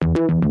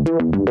Hello,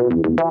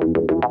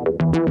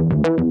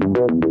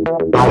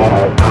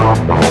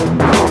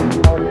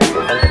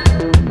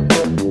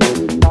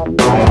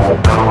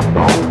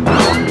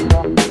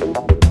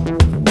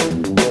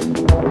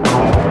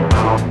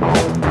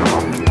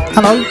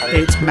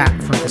 it's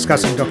Matt from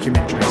Discussing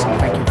Documentaries, and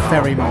thank you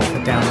very much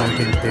for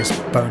downloading this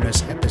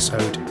bonus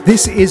episode.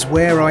 This is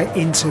where I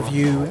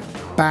interview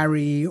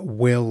Barry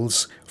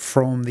Wills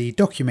from the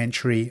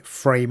documentary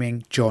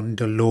Framing John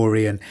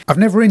DeLorean. I've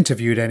never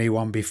interviewed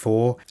anyone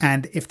before,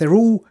 and if they're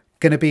all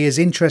going to be as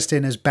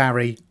interesting as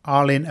Barry,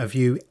 I'll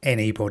interview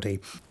anybody.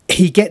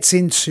 He gets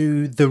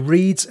into the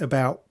reads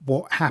about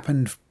what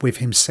happened with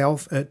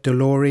himself at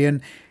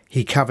DeLorean.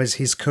 He covers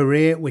his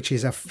career, which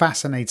is a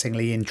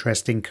fascinatingly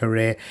interesting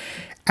career.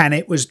 And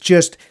it was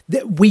just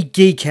that we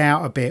geek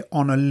out a bit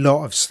on a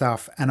lot of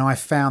stuff. And I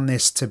found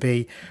this to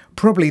be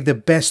probably the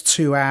best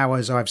 2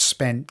 hours I've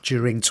spent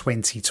during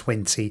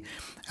 2020.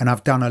 And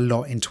I've done a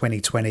lot in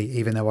 2020,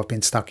 even though I've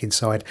been stuck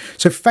inside.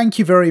 So thank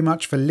you very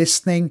much for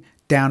listening,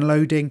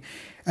 downloading.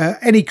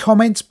 Any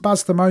comments,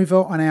 buzz them over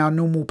on our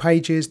normal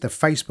pages, the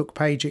Facebook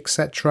page,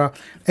 etc.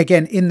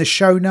 Again, in the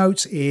show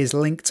notes is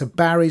linked to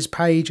Barry's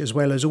page as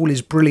well as all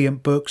his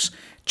brilliant books.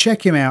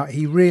 Check him out.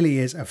 He really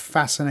is a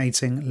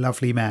fascinating,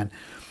 lovely man.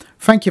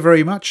 Thank you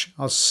very much.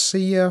 I'll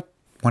see you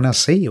when I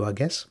see you, I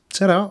guess.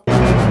 Ta-da.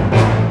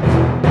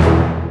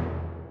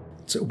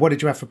 So what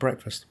did you have for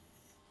breakfast?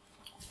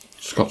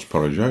 Scotch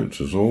porridge oats,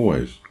 as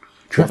always.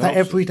 Do you have that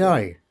every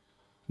day?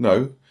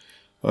 No.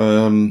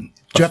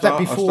 Do you have that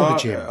before the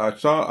gym?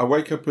 I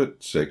wake up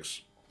at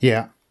 6.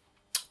 Yeah.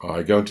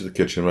 I go into the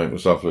kitchen and make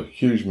myself a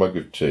huge mug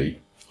of tea.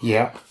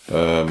 Yeah.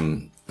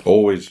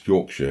 Always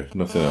Yorkshire,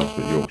 nothing else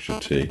but Yorkshire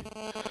tea.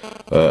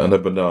 And a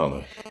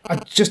banana. I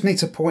just need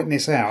to point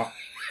this out.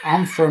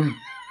 I'm from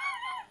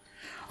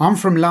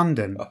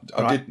London.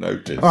 I did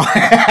notice.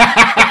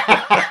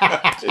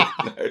 I did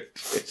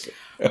notice.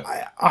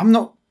 I'm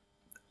not...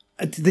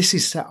 This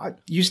is...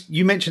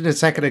 You mentioned a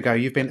second ago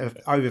you've been to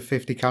over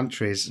 50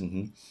 countries.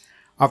 Mm-hmm.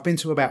 I've been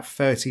to about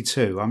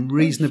 32. I'm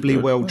reasonably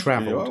well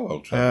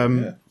travelled. I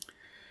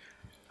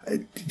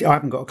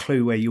haven't got a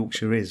clue where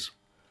Yorkshire is.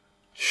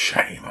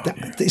 Shame on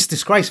you. It's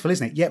disgraceful,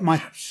 isn't it? Yet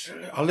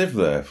I lived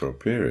there for a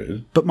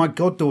period. But my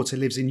goddaughter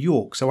lives in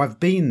York, so I've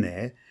been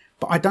there,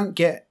 but I don't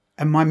get...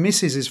 And my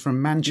missus is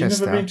from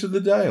Manchester. You've never been to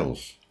the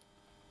Dales?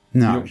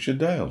 No. Yorkshire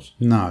Dales?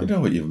 No. You know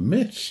what you've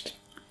missed?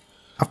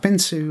 I've been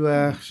to...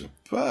 It's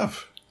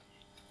above.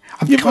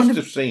 You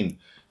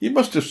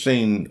must have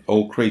seen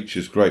All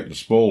Creatures Great and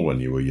Small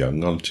when you were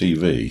young on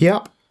TV.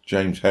 Yep.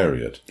 James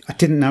Herriot. I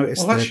didn't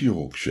notice that. Well, that's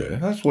Yorkshire.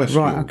 That's West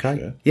Yorkshire. Yorkshire. Right,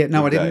 okay. Yeah,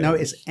 no, I didn't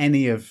notice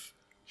any of...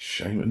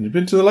 Shame. And you've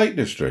been to the Lake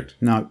District?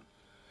 No.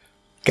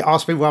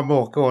 Ask me one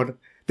more, go on.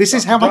 This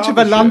is how much of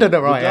a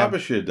Londoner I am.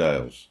 Derbyshire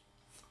Dales.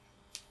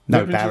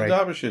 No, Barry. The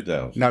Derbyshire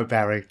Dales? No,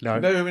 Barry, no.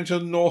 You've never been to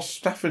North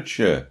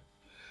Staffordshire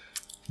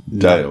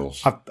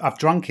Dales? No. I've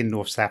drunk in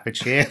North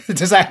Staffordshire.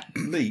 Does that...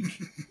 Leek?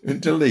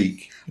 Into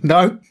Leek?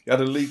 No. You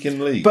had a leak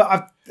in Leek?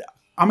 But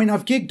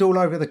I've gigged all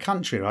over the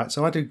country, right?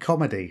 So I do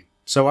comedy.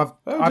 So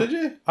did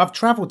you? I've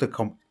travelled the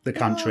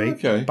country,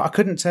 okay. But I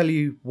couldn't tell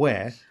you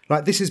where.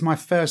 Like, this is my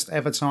first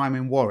ever time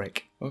in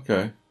Warwick.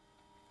 Okay.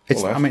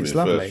 It's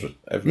lovely.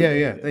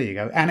 Yeah, there you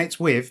go. And it's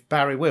with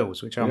Barry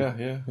Wills, which I'm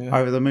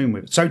over the moon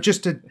with. So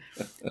just to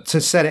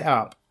set it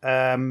up,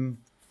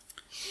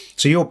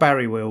 so you're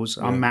Barry Wills,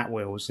 I'm Matt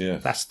Wills. Yeah.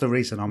 That's the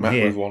reason I'm Matt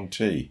here. with one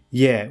T.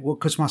 Yeah, well,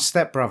 because my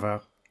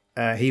stepbrother,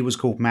 he was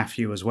called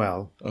Matthew as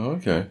well. Oh,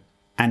 okay.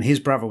 And his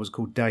brother was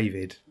called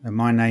David. And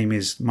my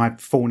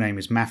full name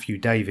is Matthew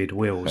David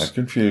Wills. That's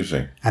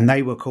confusing. And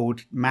they were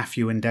called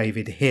Matthew and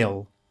David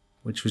Hill,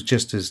 which was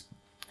just as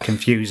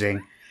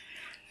confusing.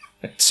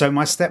 So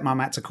my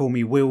stepmom had to call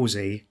me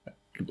Willsy,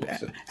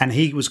 and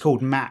he was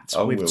called Matt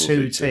with Willsy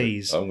 2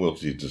 T's. I'm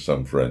Willsy to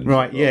some friends.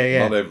 Right,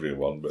 yeah. Not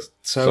everyone, but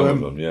some of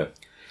them, yeah.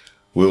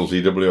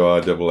 Willsy,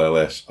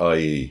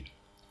 Willsie.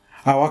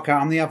 Oh, okay,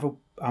 I'm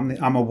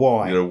I'm a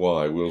Y. You're a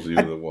Y, Willsy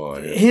with a Y.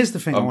 Yeah. Here's the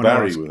thing I'm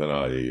Barry with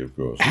an IE, of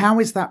course. How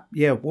is that?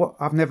 Yeah,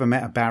 I've never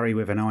met a Barry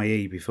with an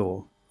IE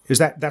before.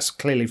 That's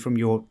clearly from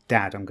your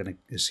dad, I'm going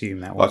to assume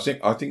that was.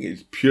 I think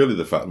it's purely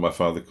the fact that my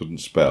father couldn't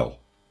spell.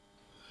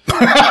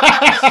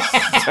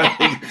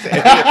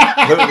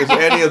 If there's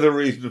any other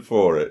reason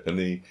for it, and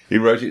he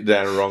wrote it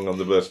down wrong on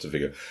the birth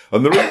certificate.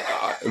 And the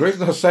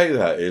reason I say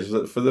that is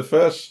that for the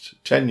first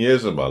 10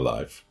 years of my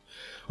life,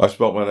 I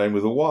spelt my name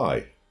with a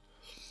Y.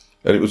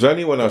 And it was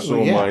only when I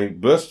saw my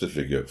birth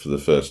certificate for the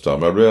first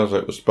time I realised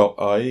it was spelt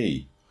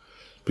IE,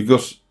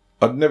 because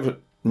my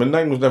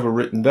name was never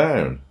written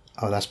down.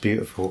 Oh, that's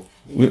beautiful.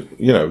 You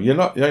know, your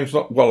name's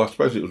not. Well, I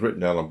suppose it was written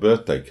down on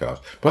birthday cards,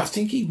 but I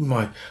think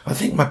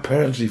my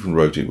parents even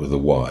wrote it with a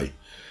Y,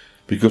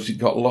 because it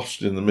got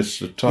lost in the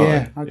mists of time.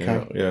 Yeah,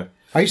 okay. Yeah.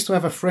 I used to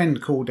have a friend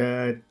called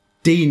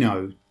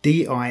Dino,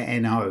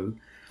 Dino.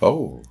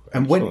 Oh,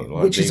 and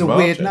which is a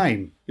Martin. Weird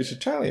name. It's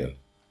Italian.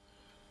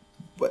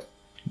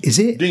 Is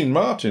it? Dean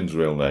Martin's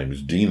real name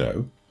is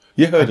Dino.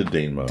 You heard of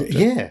Dean Martin?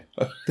 Yeah.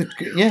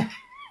 Yeah.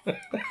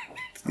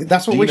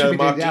 That's what Dino we should be doing,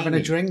 Martini. having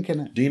a drink.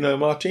 Innit? Dino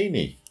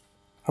Martini.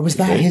 Oh, was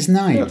that his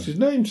name? That's his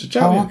name. It's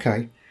Italian. Oh,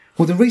 okay.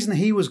 Well, the reason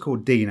he was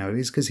called Dino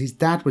is because his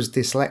dad was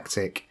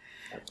dyslexic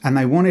and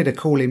they wanted to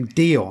call him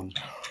Dion.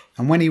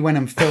 And when he went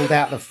and filled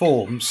out the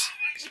forms,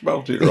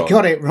 Spelt it he wrong.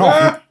 got it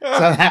wrong. So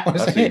that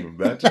was That's it. even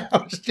better.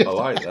 I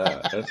like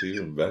that. That's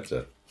even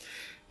better.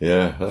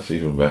 Yeah, that's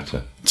even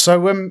better.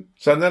 So,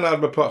 So then I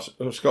had my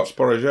Scott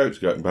Sporage Oats,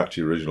 going back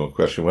to your original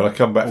question, when I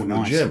come back from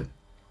nice. the gym.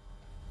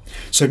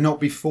 so not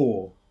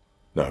before.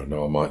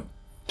 No, I might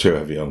too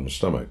heavy on my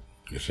stomach,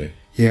 you see.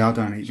 Yeah, I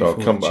don't eat So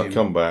before the I gym.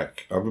 come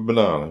back, have a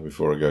banana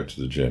before I go to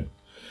the gym.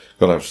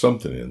 Got to have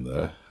something in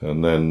there,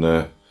 and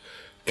then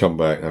come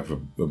back, have a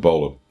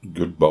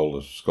good bowl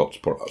of Scott's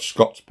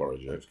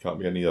porridge. It can't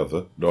be any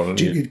other.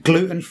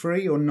 Gluten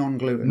free or non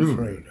gluten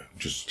free? No,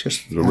 just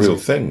Just the as real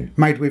it- thing.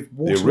 Made with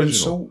water and original.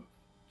 salt.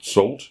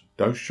 Salt,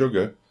 no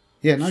sugar.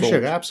 Yeah, no Salt.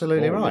 sugar.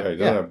 Absolutely Oh, right. Yeah, you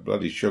Yeah. don't have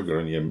bloody sugar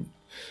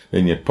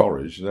in your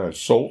porridge. No,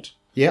 salt.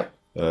 Yep.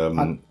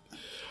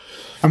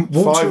 And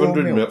water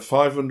 500 or mil,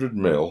 500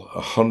 mil,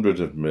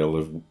 100 mil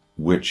of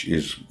which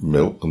is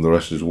milk, and the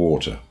rest is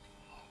water.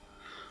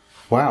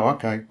 Wow.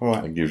 Okay. All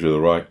right. It gives you the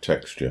right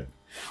texture.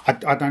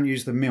 I don't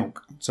use the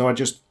milk, so I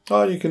just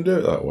Oh, you can do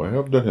it that way.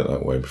 I've done it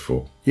that way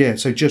before.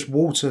 so just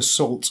water,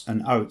 salt,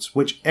 and oats.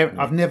 Which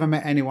I've never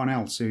met anyone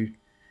else who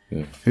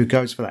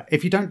goes for that.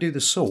 If you don't do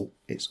the salt,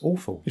 it's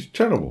awful. It's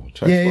terrible. It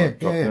tastes Yeah, like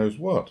God yeah. knows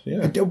what.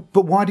 Yeah.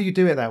 But why do you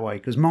do it that way?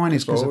 Because mine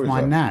is because of always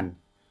my that. nan.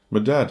 My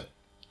dad.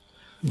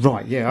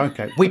 Right. Yeah.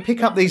 Okay. We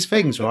pick up these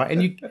things, right,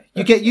 and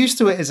you get used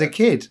to it as a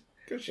kid.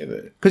 Good shit.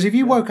 Because if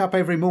you woke up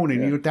every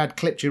morning and your dad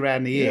clipped you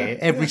around the ear Yeah,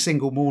 every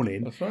single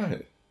morning, That's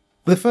right.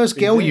 the first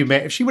girl you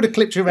met, if she would have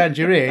clipped you around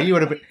your ear, you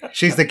would have been,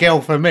 she's the girl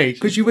for me,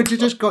 because you would have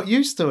just got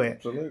used to it.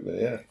 Absolutely,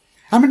 yeah.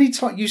 How many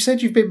times? You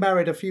said you've been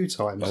married a few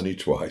times. Only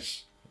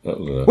twice. That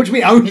was What do you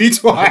mean only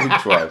twice? only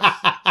twice.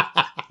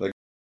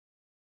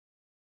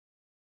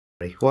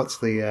 What's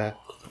the...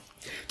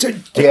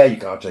 Yeah, you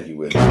can't take it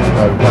with you. No,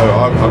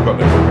 I've got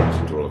no regrets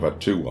at all. I've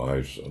had 2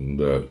 wives,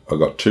 and I've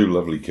got 2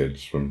 lovely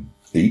kids from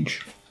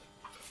each.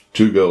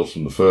 2 girls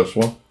from the first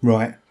one.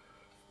 Right.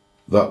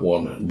 That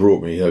one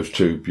brought me those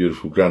 2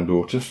 beautiful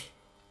granddaughters.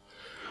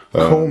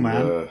 Cool,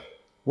 man.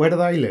 Where do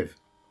they live?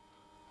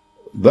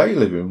 They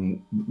live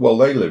in... Well,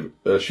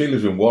 she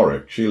lives in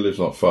Warwick. She lives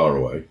not far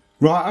away.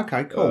 Right,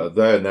 okay, cool.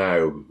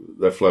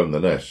 They've flown the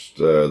nest.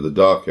 The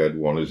dark-haired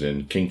one is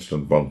in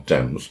Kingston upon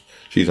Thames.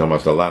 She's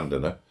almost a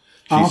Londoner.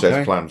 She Okay.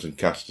 says clams and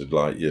custard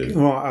like you.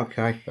 Right,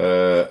 okay.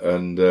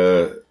 And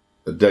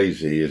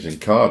Daisy is in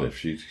Cardiff.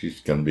 She's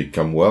going to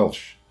become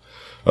Welsh.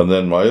 And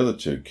then my other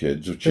 2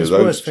 kids, which There's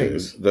are worse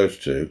those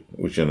things. 2,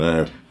 which are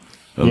now,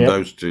 and Yep.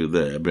 those 2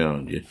 there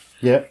behind you,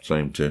 Yeah.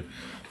 same 2.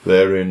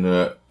 They're in,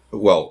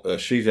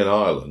 she's in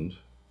Ireland,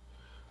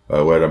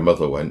 where her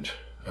mother went,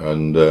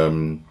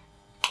 and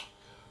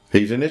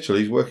he's in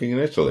Italy. He's working in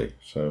Italy.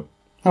 So,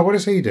 Oh, what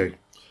does he do?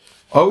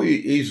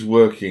 he's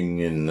working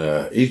in.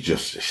 He's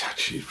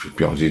to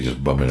be honest, he's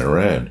just bumming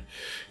around.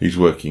 He's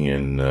working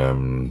in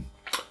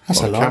That's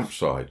a on lot.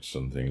 campsites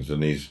and things,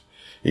 and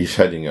he's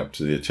heading up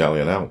to the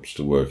Italian Alps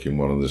to work in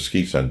one of the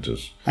ski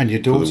centres. And your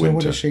for the daughter, what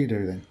winter. does she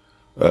do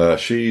then?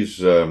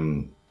 She's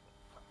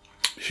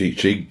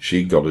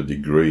she got a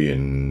degree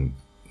in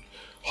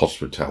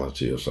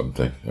hospitality or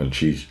something, and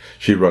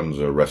she runs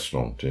a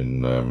restaurant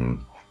in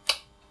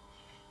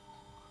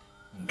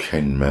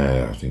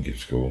Kenmare, I think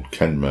it's called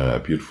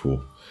Kenmare,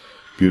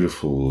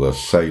 beautiful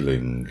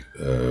sailing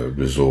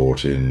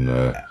resort in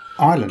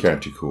Ireland.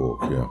 County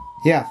Cork.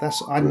 Yeah, Yeah,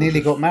 I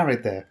nearly got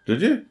married there.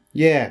 did you?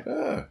 Yeah,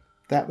 Ah,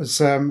 that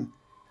was.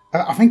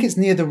 I think it's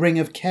near the Ring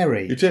of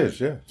Kerry. it is.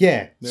 Yeah.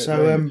 Yeah. Yeah,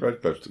 So yeah, very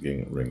close to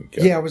Ring.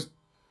 yeah, I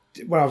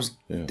was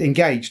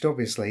engaged,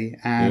 obviously,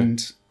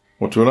 and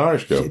What, to an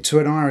Irish girl? to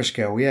an Irish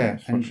girl. Yeah,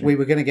 and we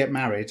were going to get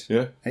married.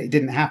 Yeah. It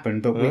didn't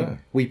happen, but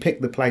we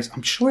picked the place.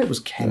 I'm sure it was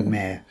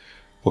Kenmare.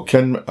 Well,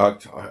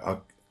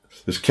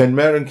 there's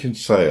Kenmare and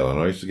Kinsale, and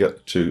I used to get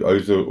the 2. I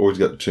used to always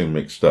get the 2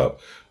 mixed up,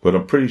 but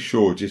I'm pretty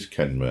sure it is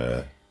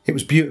Kenmare. It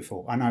was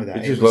beautiful. I know that.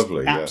 It is was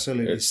lovely.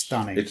 Absolutely yeah.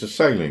 stunning. It's a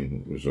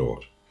sailing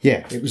resort.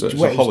 Yeah, it was. So it's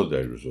well, a it was-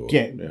 holiday resort.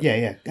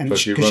 Yeah. And So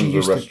she 'cause runs a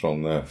used to-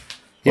 restaurant there. Yeah,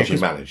 Well, she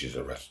 'cause- manages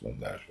a restaurant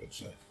there, I should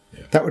say.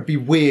 Yeah. That would be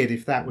weird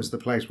if that was the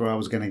place where I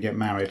was going to get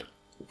married.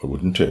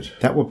 Wouldn't it?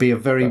 That would be a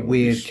very That would be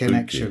weird spooky.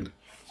 connection.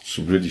 It's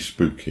really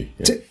spooky.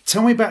 Yeah.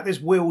 Tell me about this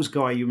Wills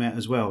guy you met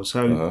as well.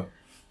 So, Uh-huh.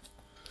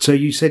 so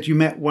you said you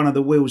met one of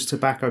the Wills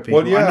tobacco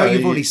people. Well, yeah, I know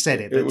you've already said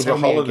it, but it was tell a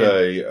me again.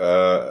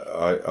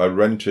 holiday. I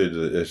rented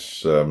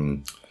this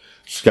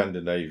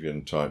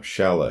Scandinavian type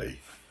chalet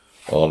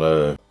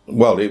on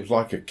it was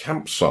like a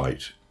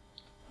campsite,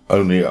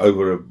 only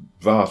over a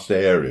vast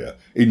area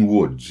in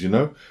woods,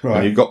 Right.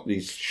 And you've got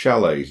these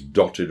chalets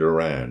dotted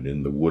around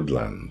in the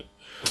woodland.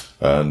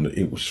 And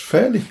it was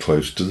fairly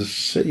close to the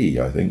sea,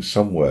 I think,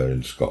 somewhere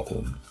in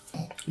Scotland.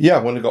 Yeah,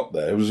 when I got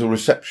there, it was a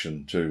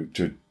reception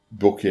to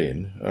book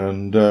in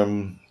and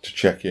to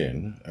check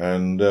in.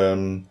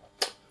 And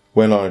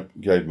when I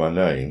gave my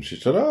name, she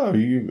said, "Oh, are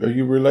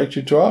you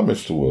related to our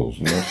Mr. Wills?"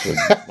 And I said,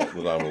 "Not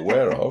that I'm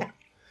aware of."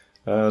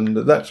 And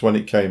that's when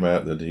it came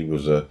out that he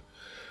was a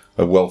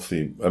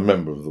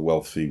member of the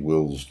wealthy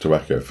Wills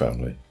tobacco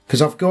family.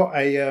 Because I've got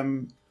I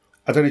don't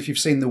know if you've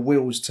seen the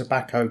Wills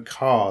tobacco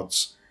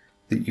cards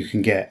that you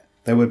can get.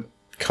 There were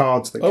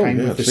cards that came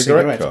with the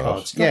cigarette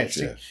cards. Gosh,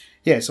 yes.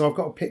 Yeah, so I've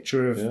got a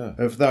picture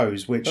of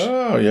those, which...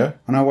 Oh, yeah.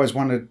 And I always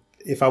wondered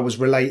if I was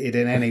related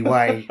in any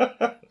way.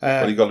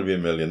 Well, you've got to be a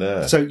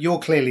millionaire. So you're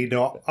clearly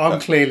not. I'm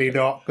clearly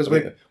not.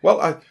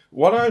 Well,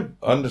 what I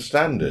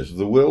understand is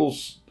the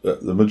Wills,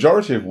 the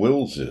majority of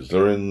Willses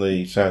are in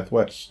the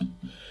southwest,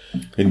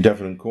 in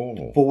Devon and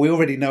Cornwall. Well, we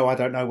already know I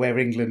don't know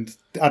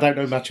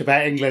much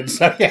about England,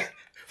 so yeah.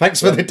 Thanks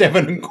for the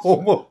Devon and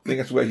Cornwall. I think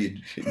that's where you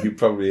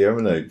probably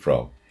emanate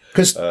from.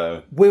 Because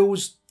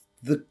Wills,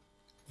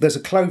 there's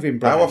a clothing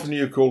brand. How often are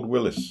you called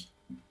Willis?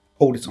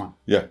 All the time.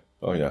 Yeah.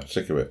 Oh, yeah.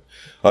 Sick of it.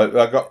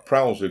 I got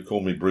pals who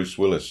call me Bruce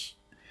Willis.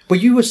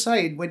 But you were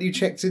saying when you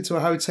checked into a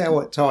hotel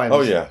at times.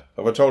 Oh, yeah.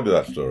 Have I told you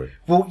that story?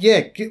 Well,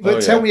 yeah.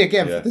 But tell me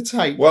again for the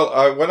tape.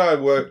 Well, when I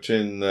worked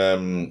in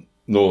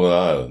Northern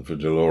Ireland for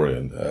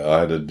DeLorean,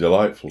 I had a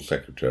delightful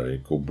secretary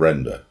called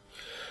Brenda,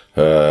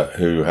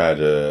 who had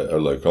a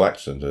local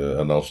accent,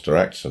 an Ulster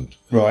accent.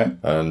 Right.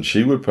 And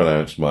she would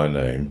pronounce my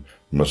name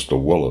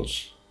Mr.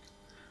 Wollers.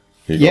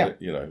 Not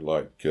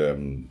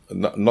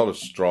as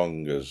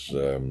strong as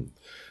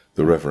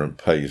the Reverend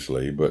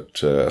Paisley,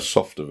 but a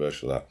softer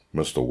version of that,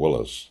 Mr.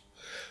 Wollers.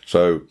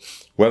 So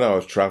when I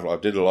was travelling, I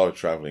did a lot of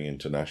travelling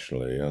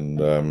internationally,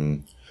 and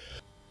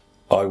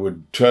I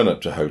would turn up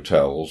to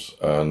hotels,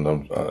 and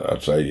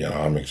I'd say,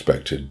 I'm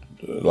expected,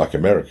 like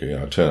America,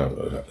 I'd turn up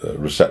at a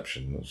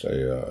reception and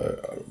say,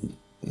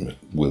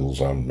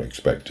 Wills, I'm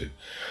expected.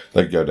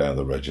 They'd go down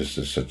the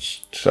register and said,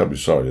 so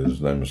sorry,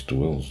 there's no Mr.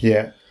 Wills.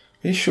 Yeah.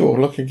 Are you sure?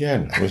 Look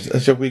again. I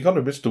said, we got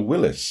a Mr.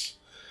 Willis.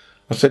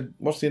 I said,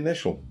 what's the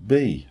initial?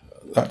 B.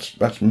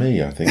 That's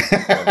me, I think.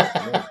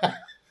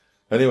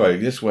 Anyway,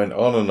 this went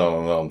on and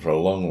on and on for a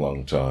long,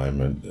 long time,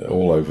 and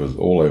all over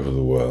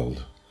the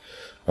world.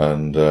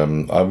 And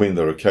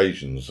there are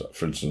occasions,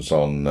 for instance,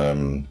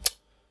 on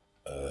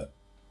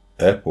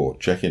airport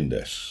check-in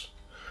desks,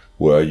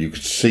 where you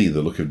could see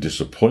the look of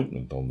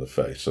disappointment on the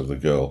face of the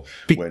girl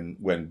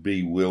when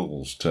B.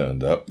 Wills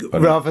turned up,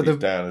 and rather than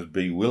down as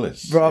B.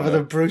 Willis, rather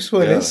than Bruce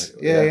Willis.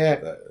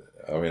 Yeah.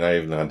 I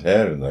even had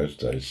hair in those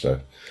days, so.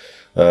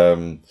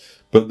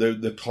 But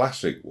the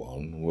classic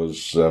one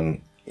was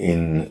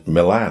in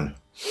Milan.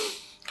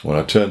 When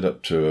I turned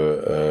up to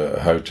a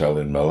hotel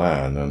in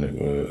Milan, and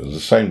it was the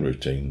same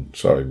routine.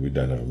 Sorry, we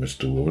don't have a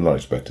Mr. Wills. We're not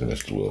expecting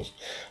Mr. Wills.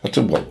 I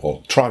said,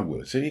 well, try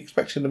Willis. Are you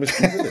expecting a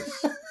Mr.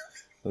 Willis?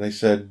 And they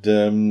said,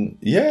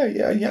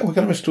 yeah, we're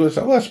going to Mr. Willis.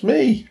 Oh, that's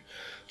me.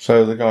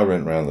 So the guy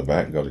went round the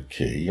back and got a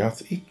key.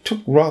 He took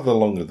rather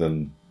longer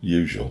than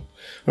usual.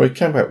 He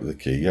came back with the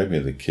key, gave me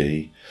the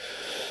key.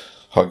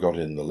 I got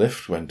in the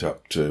lift, went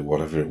up to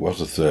whatever it was,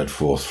 the third,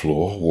 fourth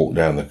floor, walked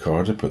down the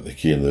corridor, put the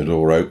key in the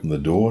door, opened the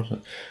door,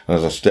 and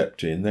as I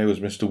stepped in, there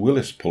was Mr.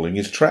 Willis pulling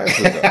his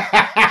trousers up.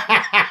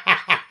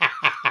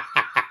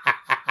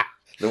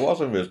 There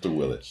was a Mr.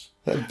 Willis.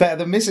 Better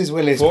than Mrs.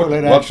 Willis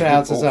pulling her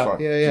trousers up.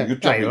 Yeah.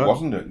 Good job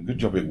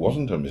it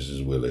wasn't a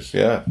Mrs. Willis,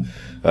 yeah.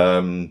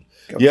 And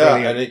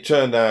it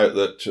turned out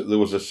that there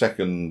was a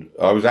second.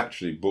 I was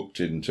actually booked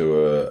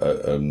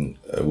into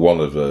one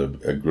of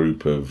a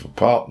group of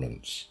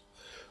apartments,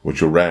 which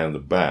were round the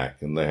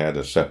back, and they had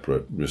a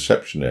separate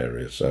reception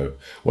area. So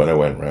when I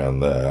went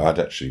round there, I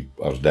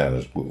was down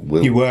as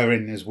Wills. You were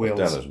in as Wills.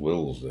 Down as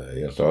Wills there,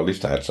 yeah. So at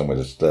least I had somewhere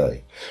to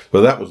stay.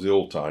 But that was the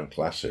all-time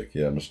classic,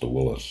 yeah, Mr.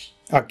 Willis.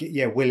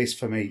 Willis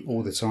for me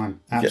all the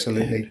time,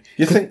 absolutely.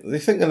 You think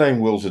the name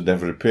Wills had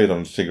never appeared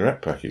on a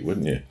cigarette packet,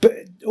 wouldn't you? But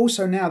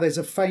also now there's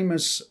a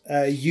famous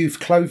youth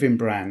clothing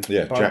brand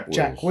by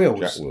Jack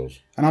Wills.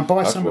 And I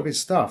buy some of his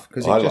stuff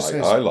because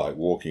I like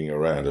walking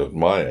around at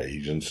my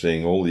age and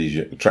seeing all these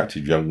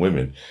attractive young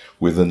women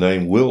with the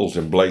name Wills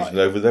emblazoned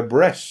over their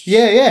breasts.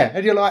 Yeah,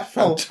 and you're like,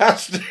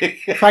 fantastic.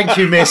 Thank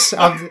you, miss.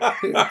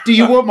 Do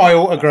you want my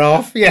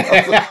autograph? Yeah.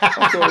 I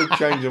thought I'd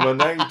change my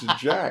name to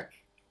Jack.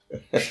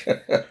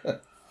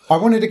 I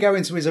wanted to go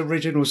into his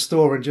original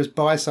store and just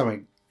buy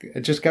something.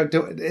 Just go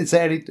do it. Is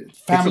there any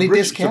family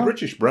discount? It's a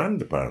British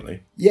brand,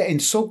 apparently. Yeah, in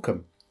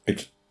Salcombe.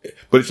 But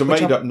it's a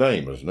made-up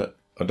name, isn't it?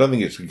 I don't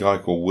think it's a guy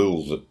called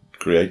Wills that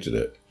created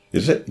it.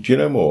 Is it? Do you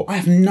know more? I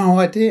have no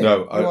idea.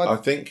 No, I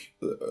think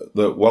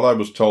that what I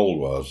was told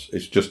was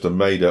it's just a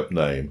made-up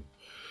name.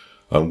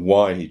 And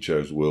why he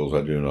chose Wills,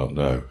 I do not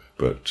know.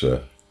 But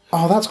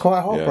that's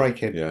quite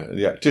heartbreaking. Yeah,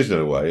 it is in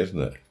a way,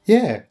 isn't it?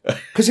 Yeah,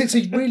 because it's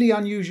a really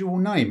unusual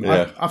name.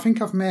 Yeah. I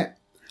think I've met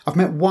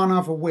one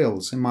other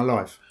Wills in my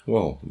life.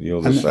 Well,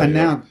 you're the second. And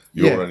now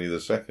you're only the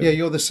second. Yeah,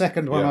 you're the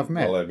second one I've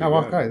met.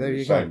 Okay, there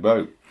you go. Same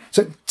boat.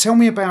 So tell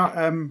me about.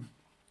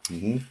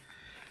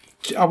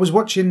 I was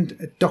watching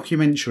a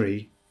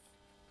documentary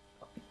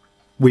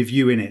with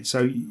you in it.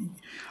 So,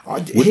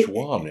 which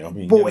one? I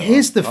mean,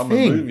 here's the thing. I'm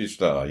a movie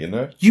star, you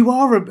know. You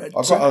are. I've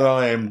got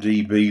an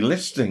IMDb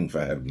listing,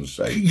 for heaven's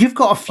sake. You've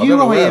got a few. I don't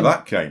know where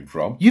that came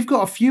from. You've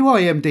got a few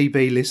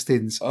IMDb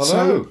listings. I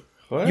know.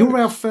 You're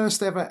our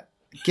first ever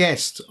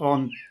guest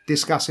on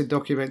Discussing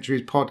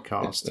Documentaries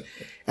podcast.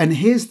 And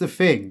here's the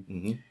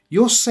thing.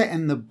 You're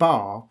setting the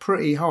bar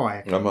pretty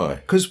high. Am I?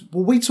 Because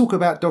when we talk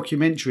about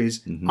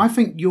documentaries, I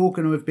think you're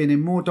going to have been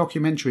in more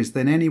documentaries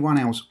than anyone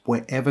else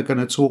we're ever going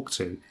to talk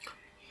to.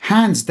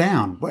 Hands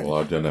down. Well,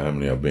 I don't know how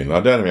many I've been. I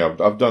don't know.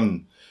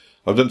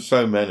 I've done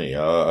so many.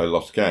 I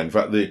lost count. In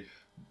fact, the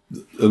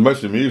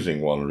most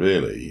amusing one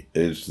really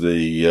is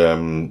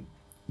the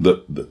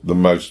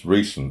most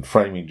recent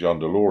Framing John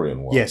DeLorean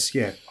one. Yes,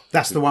 yeah,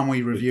 that's the one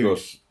we reviewed.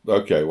 Because,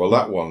 okay, well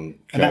that one.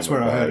 And that's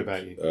where I heard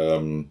about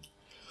you.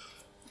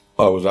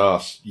 I was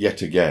asked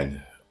yet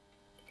again.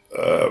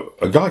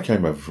 A guy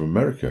came over from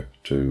America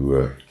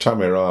to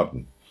Tamir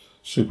Arden,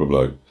 super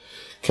bloke,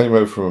 came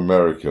over from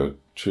America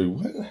to,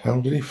 where the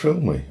hell did he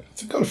film me?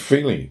 I've got a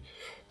feeling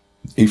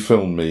he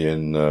filmed me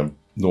in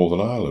Northern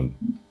Ireland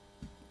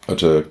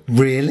at a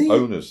really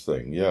owners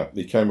thing. Yeah,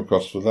 he came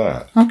across for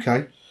that.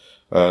 Okay.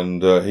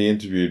 And he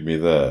interviewed me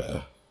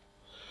there,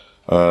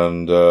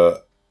 and I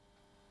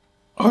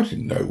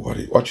didn't know what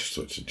it. I just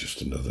thought it's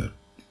just another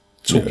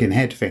talking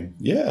head thing.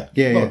 Yeah,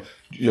 yeah, well,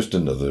 just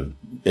another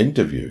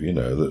interview.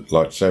 That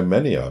like so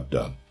many I've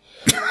done.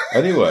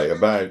 Anyway,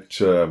 about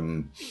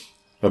oh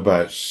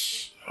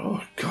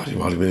God, it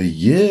might have been a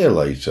year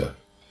later.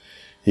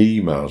 He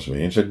emails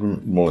me and said,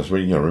 "Wallace,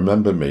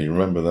 remember me?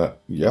 Remember that?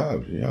 Yeah,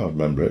 I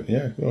remember it.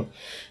 Yeah."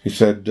 He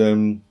said,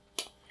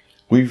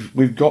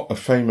 We've got a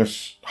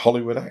famous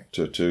Hollywood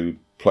actor to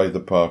play the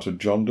part of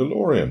John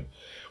DeLorean.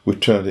 We've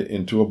turned it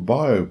into a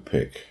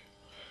biopic."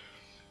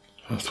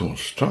 I thought,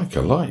 strike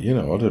a light,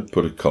 I'd have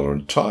put a collar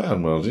and tie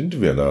on when I was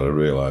interviewed. I'd have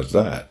realised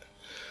that.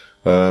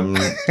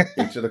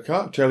 He said, "I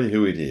can't tell you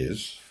who it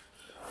is,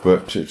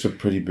 but it's a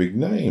pretty big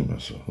name." I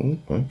thought,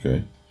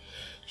 okay.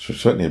 So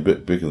certainly a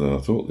bit bigger than I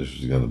thought this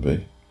was going to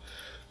be.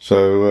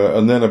 So,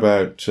 and then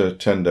about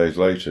 10 days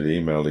later, he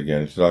emailed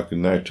again. He said, "I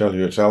can now tell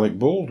you it's Alec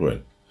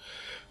Baldwin."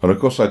 And of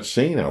course, I'd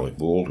seen Alec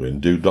Baldwin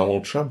do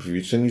Donald Trump. Have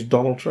you seen his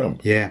Donald Trump?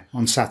 Yeah,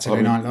 on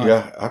Saturday Night Live.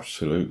 Yeah,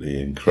 absolutely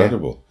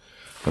incredible. Yeah.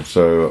 And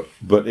so,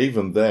 but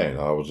even then,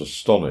 I was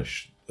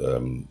astonished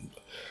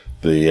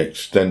the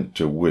extent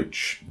to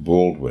which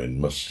Baldwin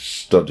must have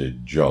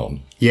studied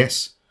John.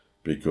 Yes,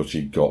 because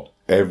he got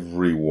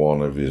every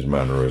one of his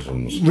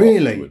mannerisms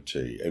really to a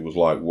T. It was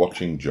like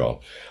watching John.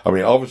 I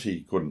mean, obviously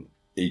he couldn't.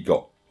 He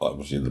got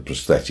obviously the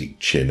prosthetic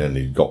chin, and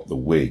he got the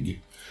wig.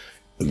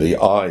 The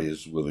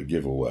eyes were the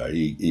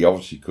giveaway. He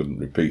obviously couldn't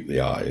repeat the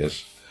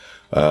eyes.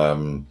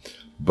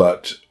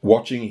 But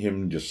watching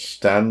him just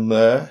stand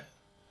there,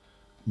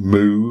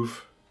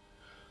 move,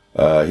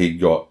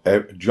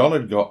 John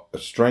had got a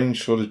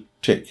strange sort of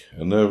tick,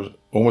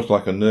 almost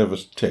like a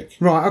nervous tick.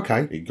 Right,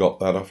 okay. He got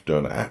that off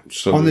done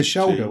absolutely. On the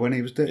shoulder when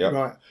he was doing yep.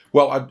 Right.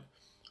 Well, I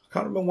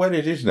can't remember when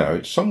it is now.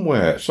 It's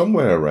somewhere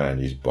around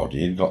his body.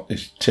 He got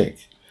this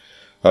tick.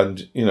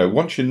 And,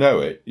 once you know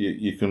it,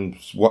 you can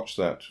watch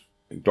that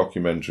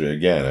documentary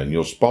again and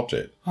you'll spot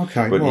it.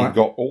 Okay, but right. he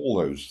got all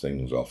those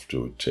things off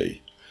to a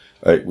T.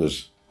 It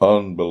was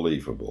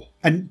unbelievable.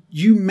 And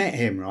you met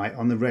him, right,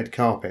 on the red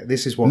carpet?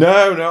 This is what...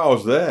 No, I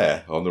was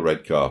there on the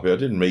red carpet. I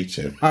didn't meet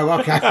him. Oh,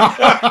 okay.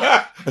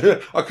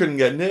 I couldn't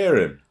get near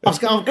him.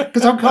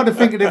 Because I'm kind of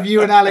thinking of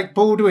you and Alec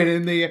Baldwin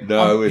in the...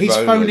 No, he's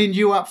phoning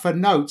you up for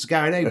notes,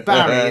 going, "Hey,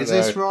 Barry, is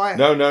this right?"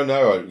 No.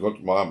 I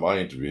got my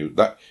interview.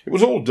 It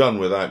was all done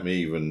without me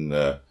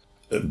even...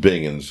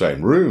 being in the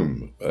same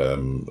room.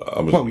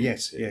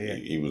 Yes, yeah.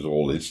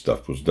 His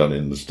stuff was done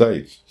in the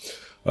States.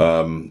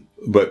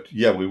 But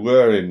yeah, we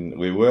were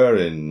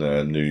in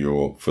New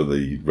York for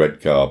the red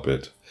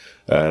carpet,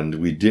 and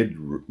we did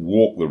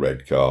walk the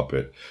red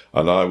carpet,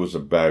 and I was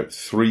about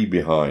 3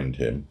 behind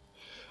him,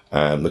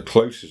 and the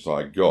closest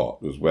I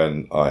got was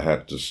when I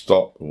had to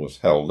stop and was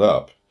held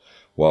up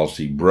whilst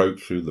he broke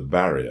through the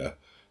barrier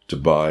to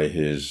buy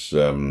his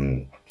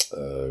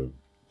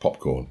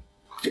popcorn.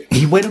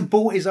 He went and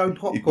bought his own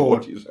popcorn. He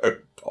bought his own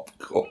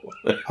popcorn.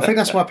 I think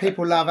that's why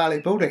people love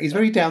Alec Baldwin. He's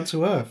very down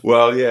to earth.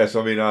 Well, yes.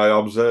 I mean, I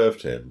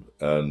observed him,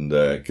 and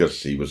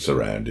because he was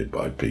surrounded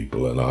by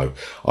people, and I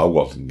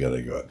wasn't going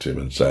to go up to him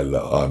and say,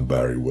 "Look, I'm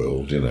Barry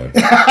Wills," You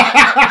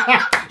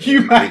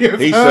may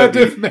have heard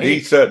of me. He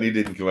certainly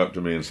didn't come up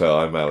to me and say,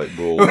 "I'm Alec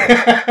Baldwin."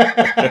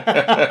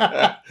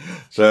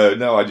 So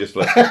no, I just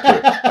left it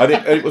through. And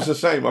it was the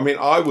same. I mean,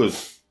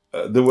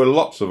 there were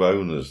lots of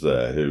owners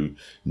there who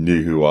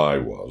knew who I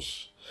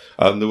was.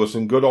 And there were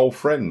some good old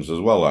friends as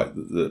well, like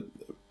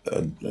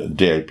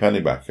D.A.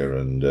 Pennybacker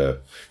and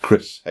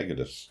Chris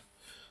Hegedus.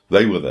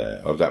 They were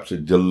there. I was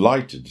absolutely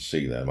delighted to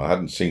see them. I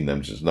hadn't seen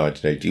them since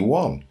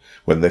 1981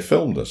 when they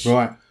filmed us.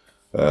 Right.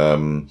 Or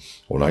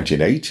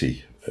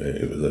 1980.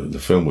 The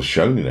film was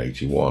shown in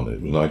 81.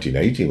 It was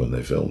 1980 when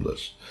they filmed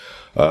us.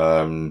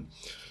 The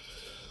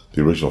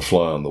original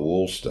Fly on the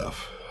Wall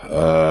stuff.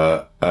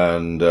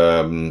 And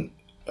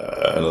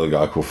another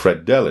guy called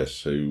Fred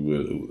Dellis,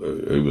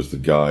 who was the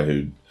guy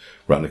who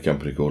ran a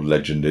company called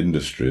Legend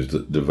Industries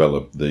that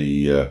developed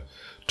the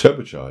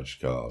turbocharged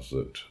cars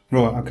that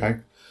right. Okay.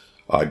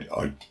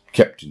 I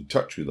kept in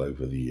touch with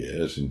over the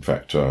years. In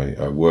fact,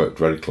 I worked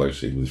very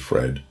closely with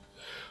Fred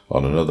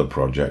on another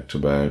project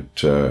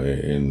about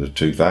in the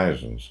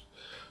 2000s.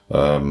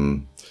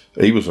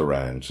 He was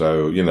around,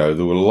 so,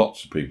 there were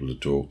lots of people to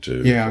talk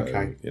to. Yeah, so,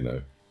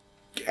 okay.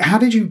 How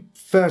did you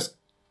first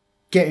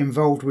get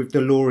involved with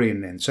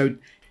DeLorean then? So,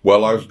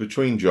 well, I was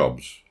between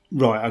jobs.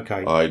 Right,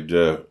 okay. I'd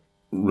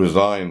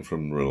resigned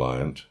from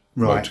Reliant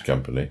Motor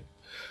Company,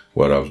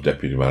 where I was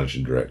deputy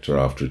managing director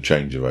after a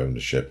change of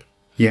ownership.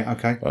 Yeah,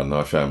 okay. And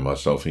I found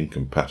myself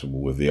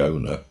incompatible with the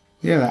owner.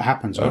 Yeah, that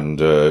happens. Right? And,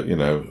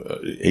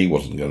 he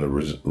wasn't going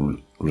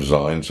to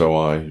resign, so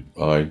I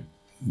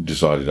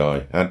decided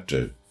I had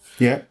to.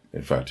 Yeah.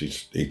 In fact,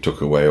 he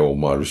took away all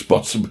my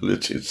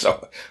responsibilities.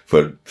 So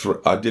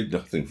I did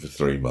nothing for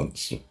 3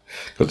 months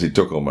because he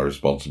took all my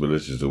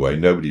responsibilities away.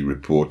 Nobody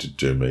reported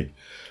to me.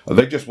 And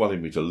they just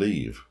wanted me to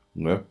leave,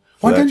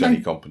 without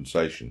any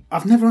compensation.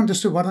 I've never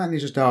understood. Why don't they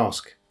just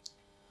ask?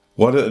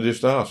 Why don't they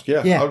just ask?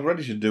 Yeah. I was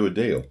ready to do a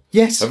deal.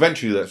 Yes.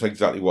 Eventually, that's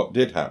exactly what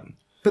did happen.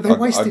 But they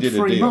wasted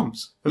 3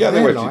 months. Yeah,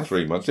 they wasted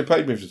 3 months. They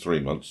paid me for 3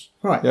 months.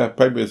 Right. Yeah,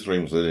 paid me for 3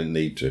 months. They didn't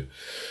need to.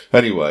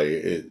 Anyway,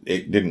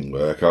 it didn't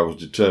work. I was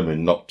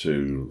determined not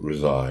to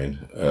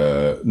resign,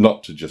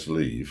 not to just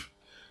leave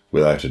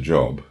without a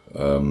job.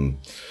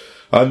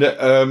 I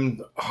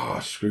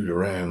screwed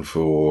around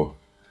for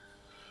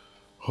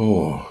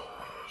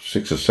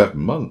 6 or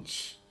 7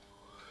 months.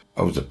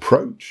 I was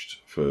approached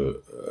for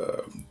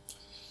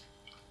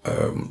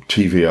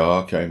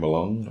TVR came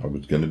along. I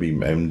was going to be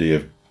MD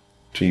of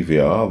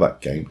TVR. That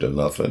came to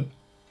nothing.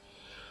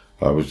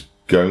 I was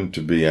going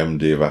to be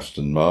MD of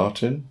Aston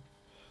Martin.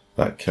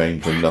 That came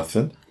to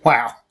nothing.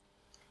 Wow.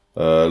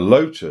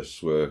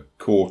 Lotus were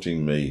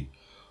courting me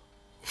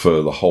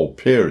for the whole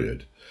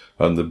period,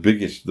 and the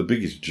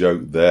biggest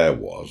joke there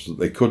was that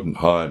they couldn't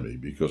hire me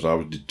because I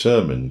was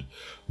determined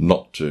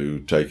not to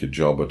take a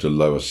job at a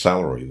lower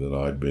salary than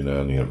I'd been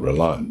earning at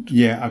Reliant.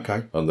 Yeah,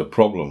 okay. And the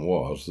problem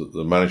was that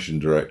the managing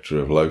director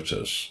of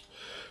Lotus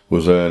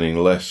was earning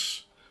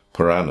less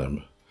per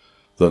annum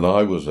than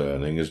I was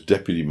earning as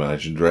deputy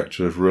managing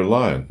director of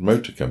Reliant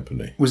Motor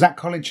Company. Was that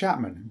Colin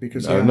Chapman?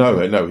 Because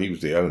no, he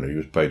was the owner. He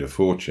was paid a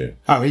fortune.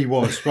 Oh, he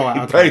was, right.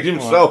 He paid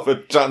himself a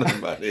ton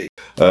of money.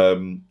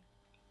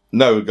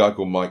 No, a guy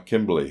called Mike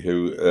Kimberley,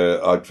 who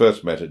I'd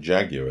first met at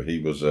Jaguar.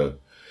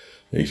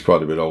 He's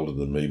quite a bit older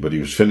than me, but he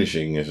was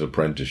finishing his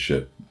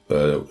apprenticeship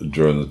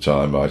during the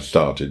time I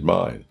started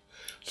mine.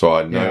 So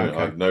I'd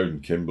known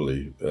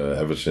Kimberley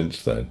ever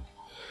since then.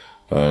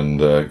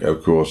 And,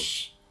 of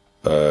course,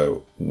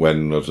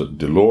 when I was at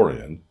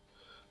DeLorean,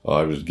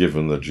 I was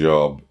given the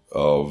job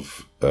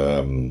of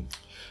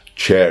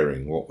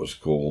chairing what was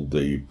called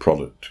the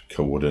Product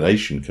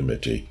Coordination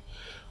Committee,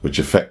 which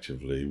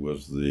effectively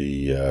was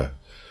the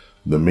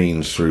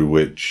means through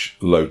which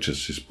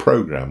Lotus's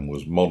program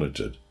was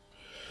monitored.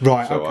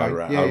 Right, so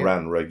okay. I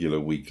ran regular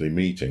weekly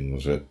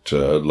meetings at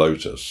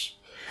Lotus.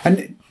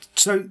 And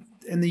so,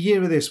 and the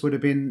year of this would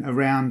have been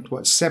around,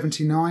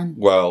 79?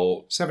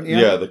 Well, 78?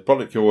 Yeah, the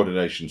product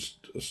coordination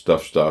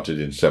stuff started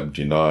in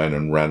 79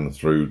 and ran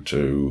through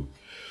to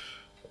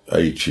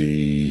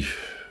 81.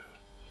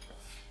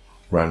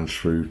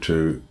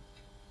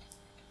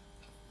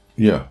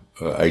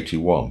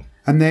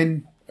 And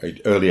then...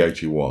 Early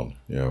 81,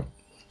 yeah.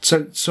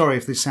 So, sorry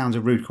if this sounds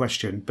a rude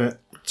question, but...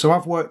 So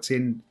I've worked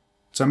in...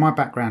 So my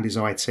background is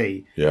IT.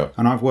 Yeah.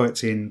 And I've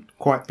worked in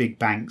quite big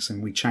banks,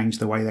 and we changed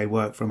the way they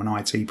work from an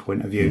IT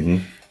point of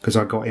view because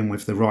I got in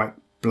with the right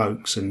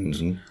blokes,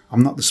 and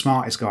I'm not the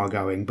smartest guy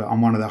going, but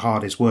I'm one of the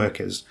hardest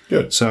workers.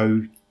 Good.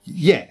 So,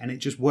 yeah, and it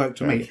just worked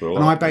for me.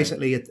 And I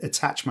basically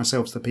attached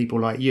myself to people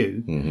like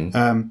you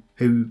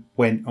who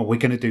went, we're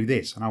going to do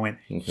this. And I went,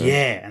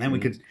 yeah. And then we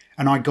could,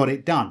 and I got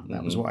it done.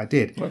 That was what I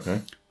did.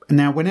 Okay. And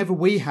now, whenever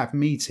we have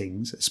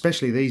meetings,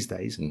 especially these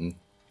days,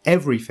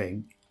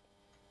 everything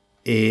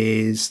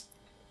is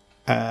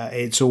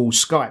it's all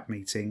Skype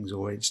meetings,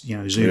 or it's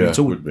Zoom. It's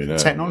all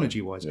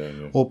technology wise. Yeah.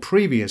 Or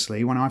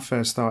previously, when I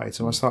first started,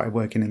 so I started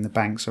working in the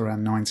banks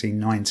around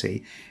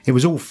 1990. It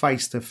was all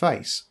face to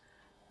face.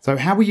 So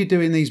how were you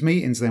doing these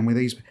meetings then with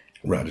these?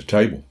 Round a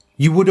table.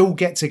 You would all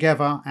get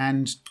together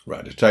and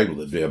round a table.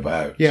 There'd be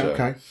about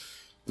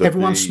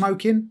Everyone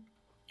smoking.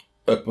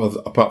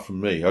 Apart from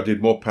me, I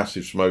did more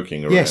passive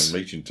smoking around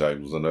meeting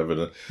tables than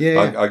ever.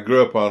 I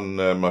grew up on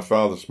my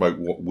father smoked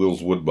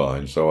Will's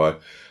Woodbine, so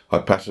I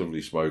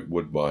passively smoked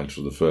Woodbines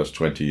for the first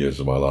 20 years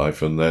of my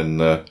life, and then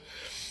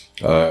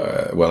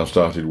when I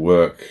started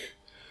work,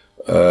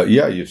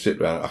 you'd sit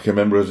round. I can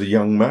remember as a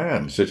young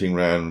man sitting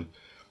round.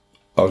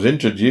 I was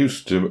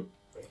introduced to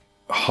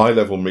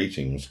high-level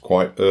meetings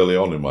quite early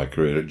on in my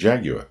career at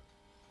Jaguar.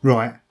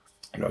 Right.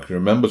 And I can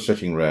remember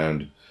sitting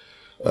round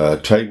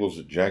tables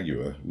at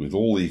Jaguar with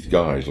all these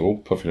guys all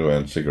puffing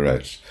around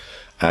cigarettes,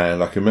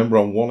 and I can remember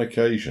on one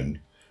occasion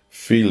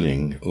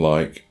feeling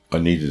like I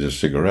needed a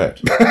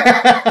cigarette.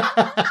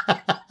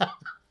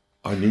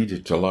 I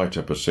needed to light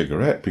up a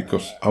cigarette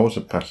because I was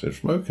a passive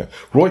smoker.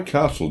 Roy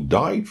Castle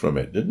died from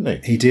it, didn't he?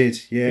 He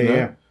did,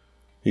 yeah.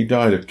 He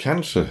died of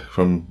cancer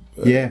from...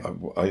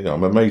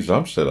 I'm amazed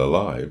I'm still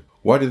alive.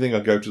 Why do you think I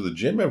go to the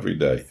gym every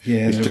day?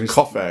 Yeah, it's to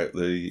cough out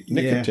the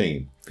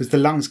nicotine. Because the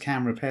lungs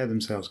can repair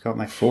themselves, can't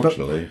they?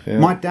 Fortunately, but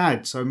my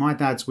dad's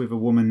with a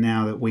woman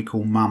now that we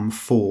call Mum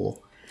 4.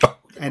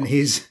 And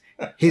his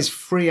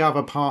 3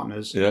 other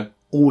partners,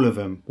 all of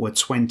them were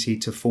 20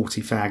 to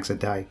 40 fags a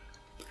day.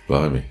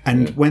 Blimey.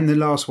 And when the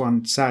last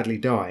one sadly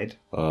died,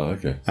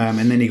 and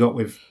then he got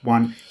with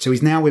one, so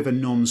he's now with a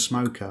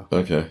non-smoker.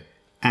 Okay.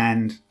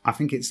 And I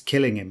think it's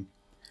killing him.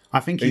 I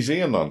think is he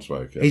a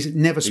non-smoker? He's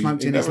never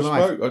smoked in his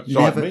life. It's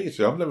like me,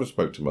 see, I've never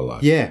smoked in my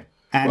life. Yeah.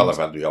 Well, I've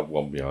had the odd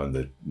one behind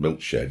the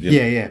milk shed.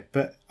 Yeah.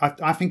 But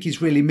I think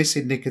he's really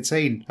missing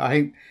nicotine.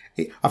 I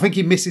think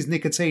he misses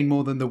nicotine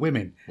more than the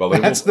women. Well,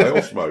 they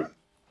all smoke.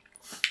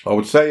 I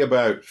would say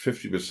about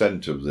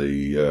 50% of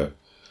the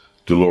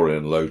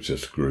DeLorean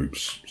Lotus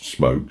groups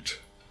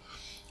smoked.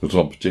 There was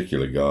one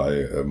particular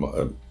guy,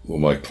 one of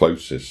my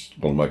closest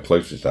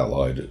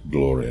allied at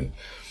DeLorean.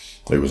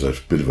 He was a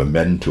bit of a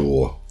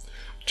mentor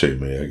to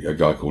me, a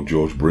guy called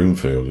George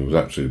Broomfield, who was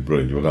absolutely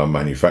brilliant. He was our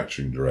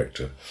manufacturing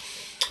director.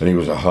 And he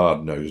was a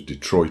hard-nosed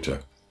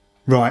Detroiter.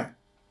 Right.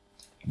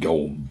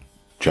 Gold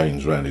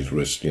chains around his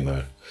wrist,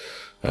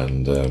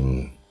 and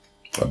a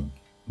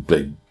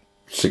big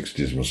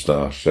 60s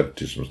moustache,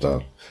 70s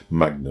moustache,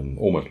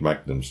 almost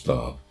Magnum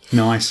style.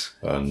 Nice.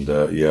 And,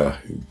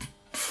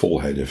 full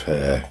head of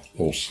hair,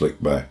 all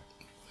slicked back.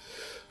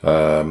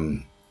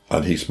 And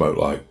he smoked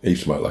like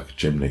a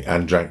chimney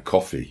and drank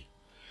coffee.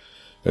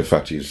 In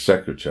fact, his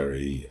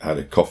secretary had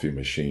a coffee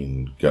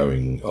machine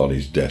going on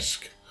his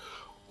desk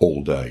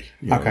all day.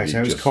 Okay, so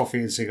it was coffee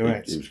and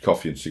cigarettes. It was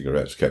coffee and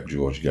cigarettes kept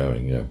George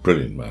going. Yeah,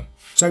 brilliant man.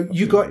 So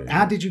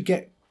how did you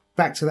get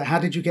back to that? How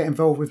did you get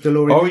involved with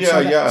DeLorean? Oh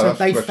yeah, So that's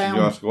they the question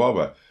you asked a while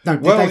back. No,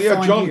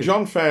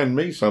 John found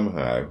me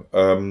somehow.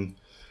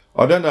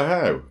 I don't know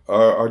how.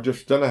 I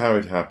just don't know how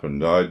it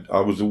happened.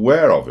 I was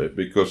aware of it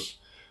because,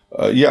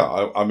 I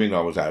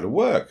was out of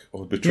work. I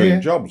was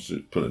between jobs,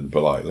 to put it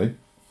politely.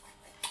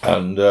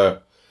 And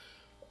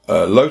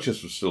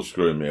Lotus was still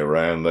screwing me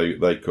around.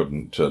 They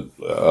couldn't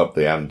up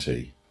the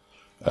ante.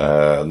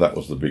 And that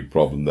was the big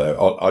problem there.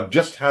 I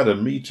just had a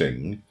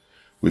meeting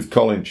with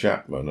Colin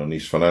Chapman and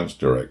his finance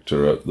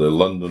director at the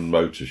London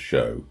Motor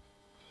Show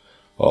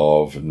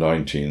of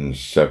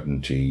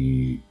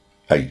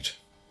 1978,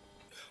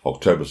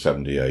 October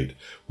 78,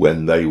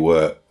 when they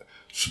were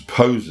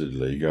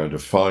supposedly going to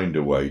find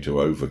a way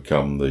to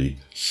overcome the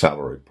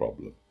salary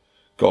problem.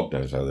 God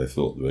knows how they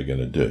thought they were going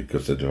to do it,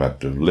 because they'd have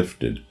had to have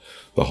lifted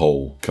the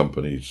whole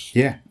company's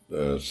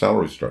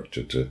salary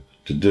structure to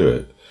do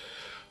it.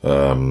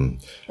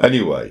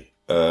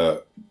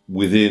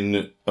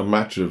 Within a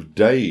matter of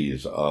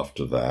days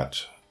after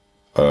that,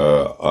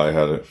 I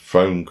had a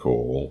phone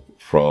call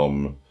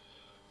from.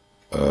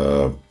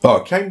 I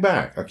came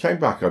back.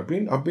 I've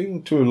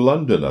been to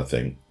London, I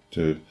think,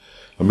 to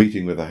a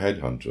meeting with a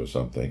headhunter or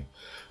something,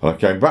 and I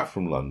came back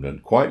from London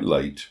quite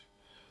late.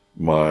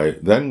 My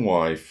then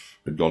wife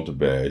had gone to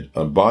bed,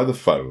 and by the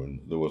phone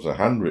there was a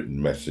handwritten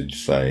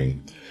message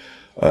saying,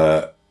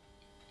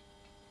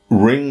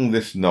 "Ring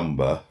this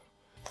number."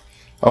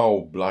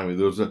 Oh, blimey!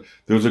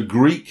 There was a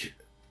Greek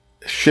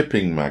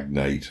shipping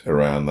magnate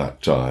around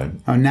that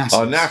time.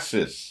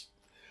 Onassis.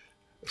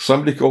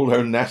 Somebody called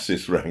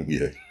Onassis rang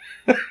you.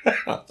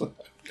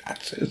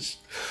 Onassis.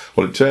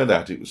 Well, it turned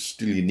out it was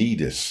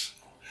Stylianidis.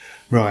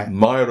 Right.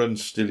 Myron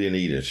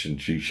Stylianidis,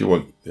 and she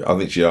went. I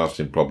think she asked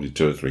him probably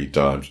 2 or 3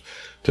 times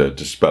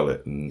to spell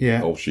it, and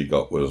all she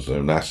got was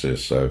Onassis.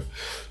 So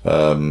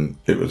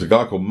it was a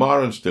guy called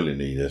Myron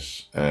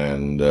Stylianidis,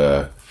 and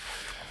I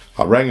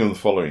rang him the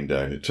following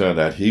day, and it turned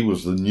out he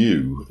was the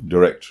new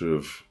director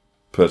of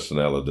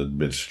personnel and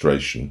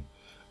administration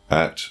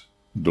at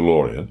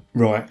DeLorean.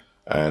 Right.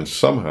 And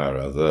somehow or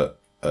other,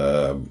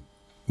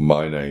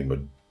 my name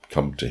had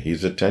come to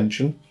his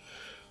attention,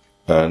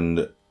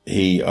 and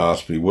he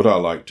asked me, would I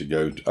like to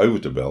go over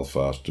to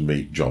Belfast to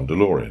meet John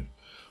DeLorean?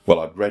 Well,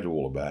 I'd read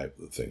all about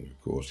the thing, of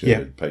course.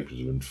 The papers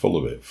have been full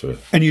of it.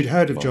 And you'd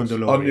heard of John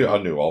DeLorean? I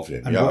knew of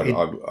him.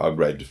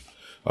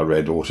 I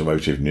read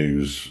automotive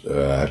news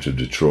out of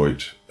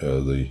Detroit,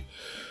 the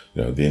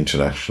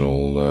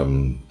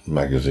international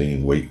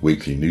magazine,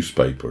 weekly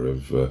newspaper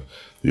of the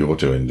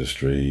auto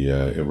industry.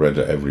 I read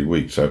it every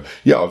week. So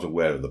I was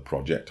aware of the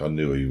project. I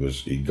knew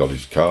he got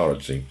his car.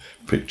 I'd seen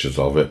pictures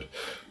of it,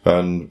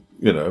 and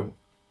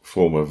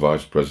former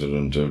vice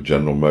president of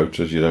General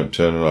Motors, you don't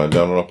turn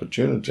down an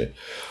opportunity.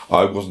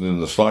 I wasn't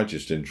in the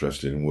slightest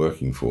interested in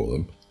working for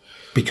them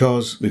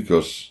because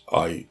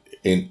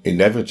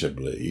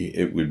inevitably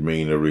it would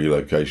mean a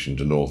relocation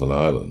to Northern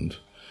Ireland,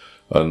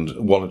 and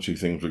 1 or 2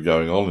 things were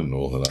going on in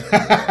Northern Ireland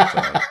at that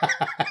time,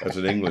 as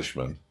an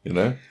Englishman, and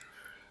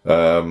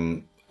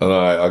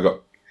I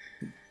got,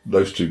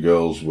 those 2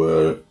 girls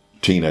were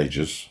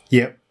teenagers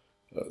at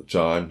the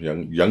time,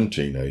 young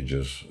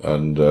teenagers,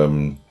 and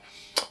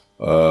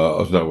there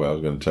was no way I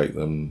was going to take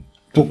them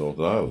to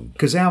Northern Ireland.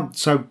 Because I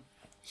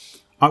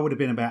would have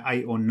been about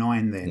 8 or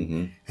 9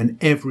 then, and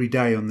every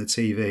day on the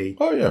TV,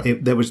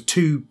 there was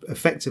 2,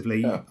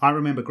 effectively, I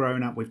remember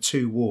growing up with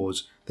 2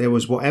 wars. There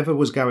was whatever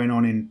was going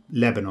on in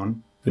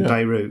Lebanon, and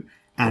Beirut,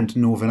 and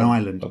Northern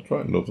Ireland. That's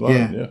right, Northern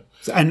Ireland, yeah.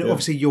 So, and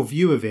obviously your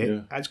view of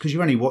it, because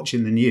you're only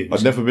watching the news.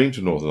 I'd never been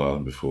to Northern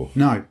Ireland before.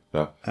 No.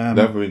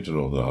 Never been to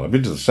Northern Ireland. I've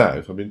been to the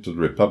south. I've been to the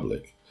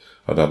Republic.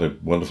 I'd had a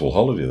wonderful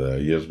holiday there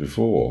years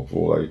before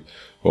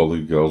all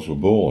the girls were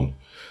born.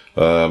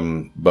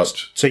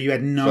 But so you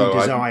had no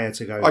desire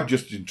to go. I'm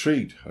just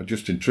intrigued.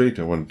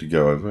 I wanted to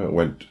go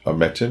over. I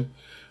met him.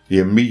 He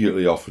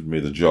immediately offered me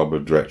the job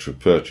of director of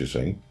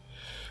purchasing.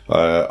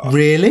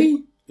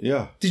 Really?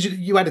 Yeah. Did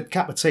you had a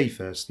cup of tea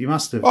first? You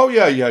must have. Oh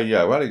yeah. We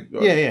had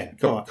a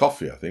cup of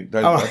coffee, I think.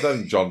 I don't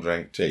think John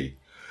drank tea.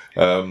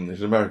 He's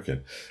an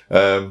American. We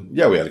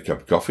had a cup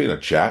of coffee and a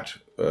chat.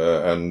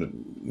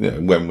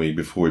 And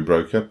before we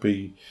broke up,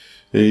 he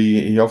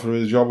offered me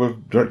the job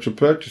of director of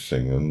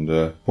purchasing.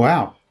 And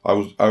wow. I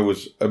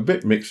was a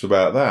bit mixed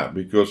about that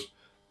because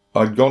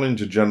I'd gone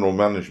into general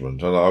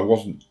management and I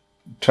wasn't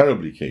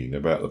terribly keen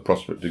about the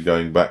prospect of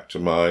going back to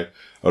my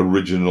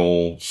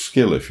original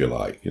skill, if you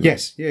like. You know?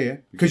 Yes, yeah.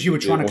 Because you were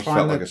trying to climb. It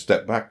felt like a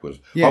step backwards.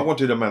 Yeah. I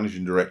wanted a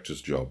managing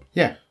director's job.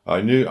 Yeah. I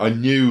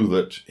knew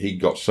that he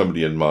got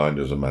somebody in mind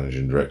as a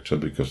managing director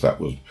because that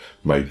was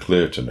made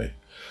clear to me.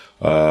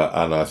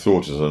 And I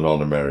thought as a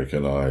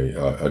non-American,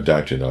 I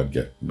doubted I'd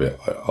get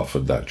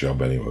offered that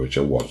job anyway, which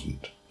I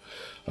wasn't.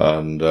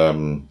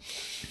 And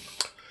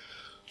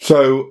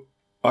so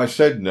I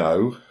said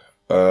no.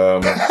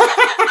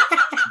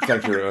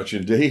 Thank you very much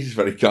indeed. It's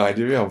very kind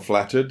of you. I'm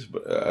flattered.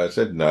 But I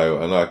said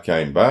no, and I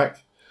came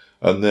back.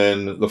 And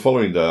then the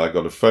following day, I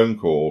got a phone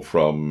call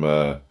from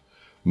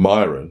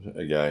Myron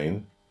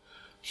again,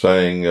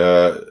 saying,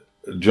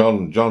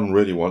 John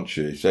really wants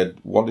you. He said,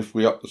 what if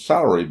we up the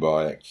salary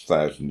by X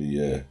thousand a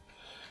year?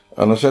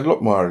 And I said,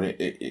 look, Myron,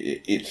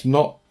 it's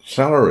not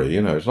salary,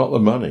 it's not the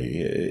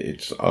money.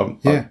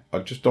 I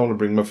just don't want to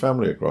bring my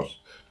family across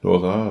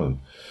Northern Ireland.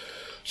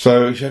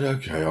 So he said,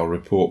 okay, I'll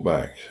report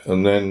back.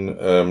 And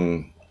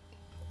then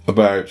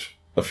about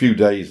a few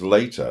days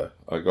later,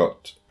 I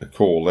got a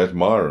call. There's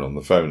Myron on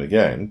the phone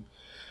again.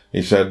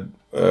 He said,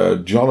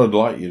 John would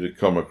like you to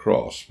come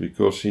across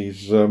because he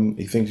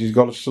thinks he's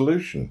got a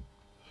solution.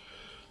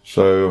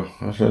 So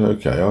I said,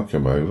 okay, I'll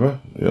come over.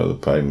 They're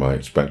paying my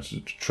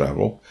expenses to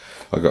travel.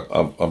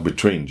 I'm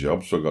between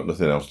jobs, so I've got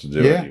nothing else to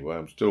do anyway.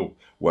 I'm still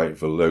waiting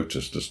for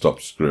Lotus to stop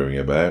screwing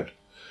about.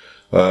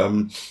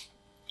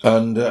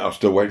 And I'm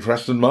still waiting for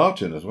Aston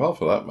Martin as well,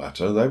 for that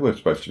matter. They were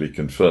supposed to be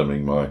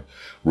confirming my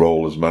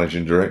role as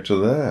managing director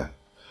there.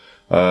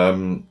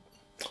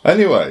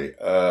 Anyway,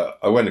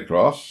 I went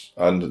across,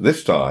 and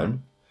this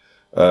time,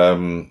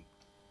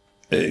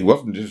 it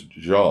wasn't just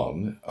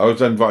John. I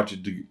was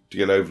invited to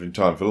get over in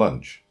time for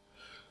lunch.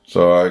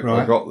 So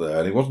I got there,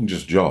 and it wasn't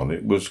just John,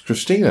 it was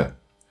Christina.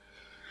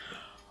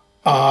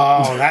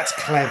 Oh, that's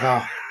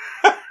clever.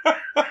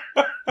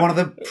 One of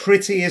the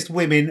prettiest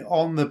women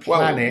on the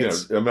planet.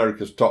 Well,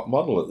 America's top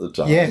model at the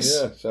time. Yes.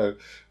 Yeah, so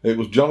it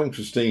was John and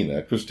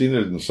Christina.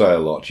 Christina didn't say a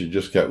lot. She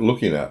just kept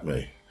looking at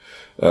me.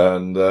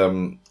 And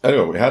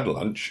anyway, we had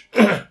lunch,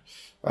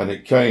 and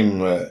it came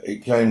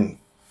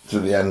to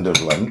the end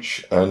of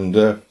lunch,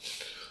 and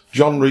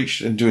John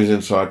reached into his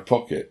inside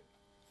pocket,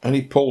 and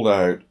he pulled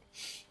out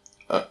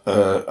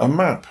a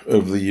map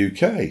of the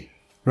UK.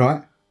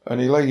 Right. And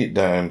he laid it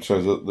down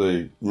so that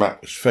the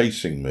map was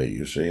facing me,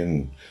 you see,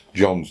 and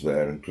John's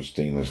there and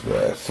Christina's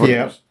there.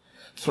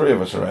 Three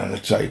of us around the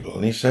table.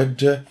 And he said,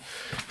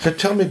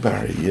 tell me,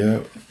 Barry,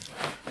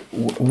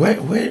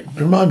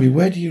 remind me,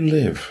 where do you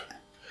live?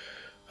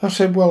 I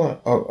said,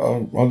 well,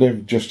 I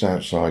live just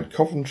outside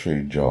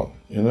Coventry, John,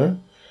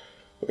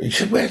 He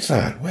said, where's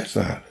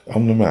that?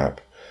 On the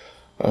map.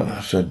 And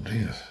I said,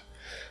 yes.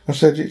 I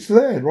said, it's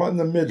there, right in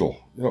the middle.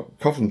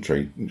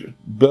 Coventry,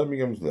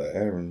 Birmingham's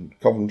there and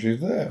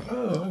Coventry's there.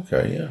 Oh,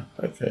 okay,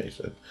 yeah, okay, he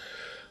said.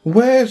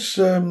 Where's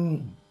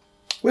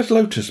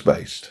Lotus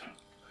based?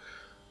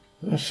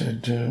 I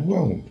said,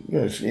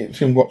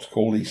 it's in what's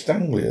called East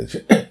Anglia.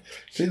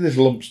 See this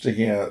lump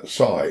sticking out the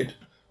side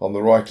on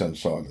the right-hand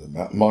side of the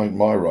map,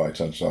 my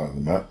right-hand side of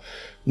the map.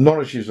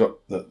 Norwich is up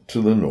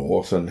to the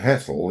north, and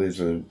Hethel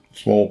is a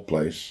small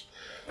place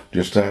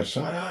just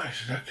outside. Oh, I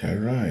said, okay,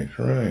 right,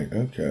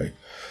 okay.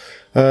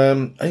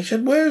 And he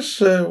said,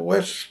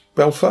 where's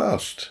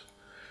Belfast?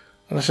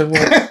 And I said,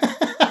 well...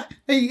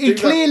 he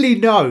clearly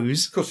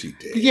knows. Of course he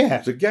did. Yeah.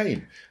 It's a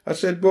game. I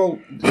said, well,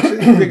 see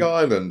this big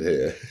island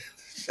here?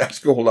 That's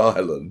called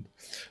Ireland.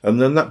 And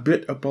then that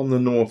bit up on the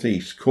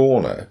northeast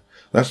corner,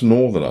 that's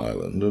Northern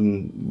Ireland,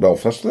 and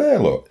Belfast there,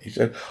 look. He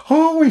said,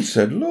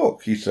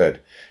 look,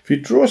 if you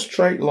draw a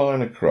straight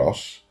line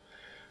across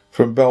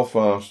from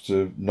Belfast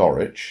to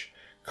Norwich,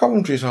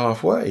 Coventry's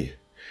halfway.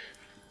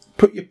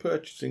 Put your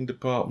purchasing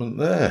department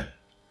there.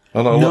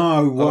 And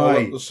I'll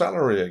up the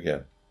salary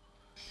again.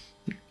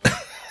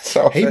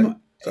 So I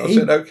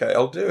said, okay,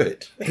 I'll do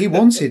it. He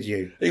wanted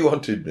you. He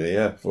wanted me,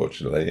 yeah,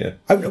 fortunately, yeah.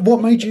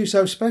 What made you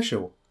so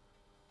special?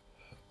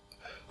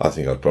 I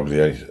think I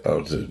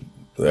was the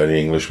only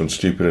Englishman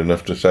stupid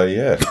enough to say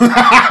yes.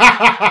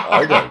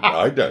 I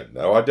don't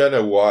know. I don't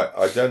know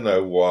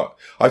why.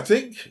 I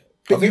think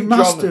you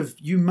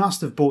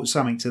must have brought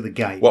something to the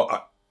game.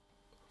 Well,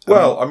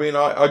 Well, I mean,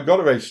 I got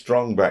a very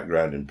strong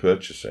background in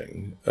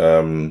purchasing.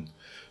 I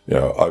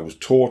was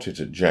taught it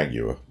at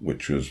Jaguar,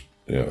 which was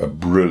a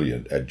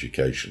brilliant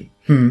education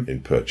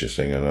in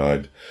purchasing,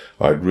 and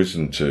I'd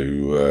risen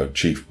to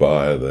chief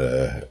buyer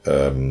there,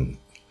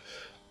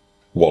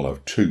 one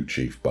of two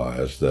chief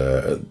buyers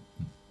there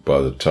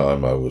by the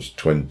time I was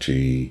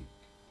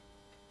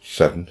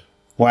 27.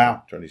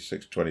 Wow.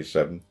 26,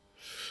 27.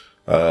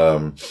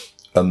 And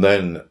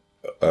then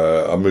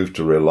I moved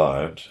to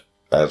Reliant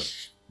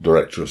as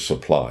Director of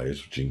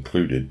Supplies, which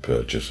included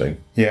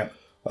purchasing. Yeah.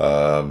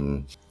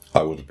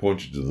 I was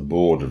appointed to the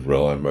board of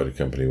Reliant Motor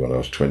Company when I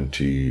was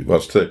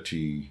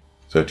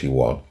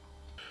 31.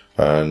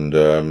 And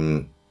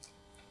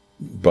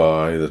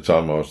by the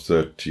time I was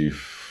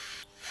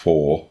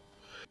 34,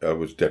 I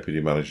was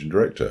Deputy Managing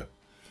Director.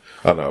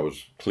 And I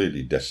was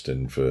clearly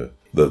destined for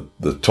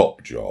the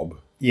top job.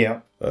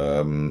 Yeah.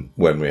 When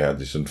we had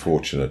this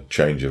unfortunate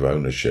change of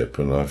ownership,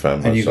 and I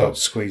found myself... And you got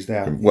squeezed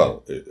out.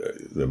 Well,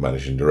 the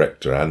managing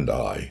director and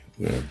I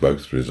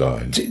both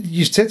resigned.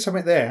 You said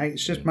something there. Hey,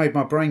 it's just made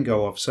my brain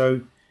go off.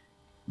 So,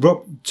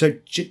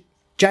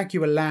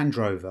 Jaguar Land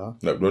Rover...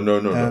 No.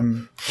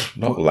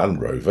 Not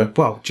Land Rover.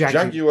 Well,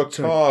 Jaguar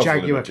Cars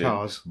Jaguar Limited,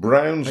 Cars.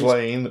 Browns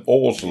Lane,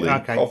 Horsley,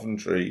 Okay.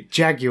 Coventry,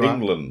 Jaguar.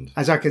 England.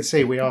 As I can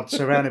see, we are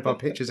surrounded by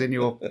pictures in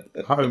your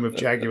home of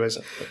Jaguars.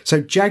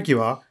 So,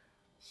 Jaguar...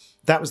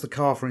 That was the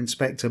car for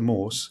Inspector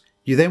Morse.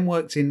 You then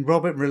worked in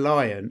Robert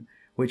Reliant,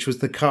 which was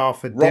the car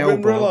for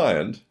Robin Delboy.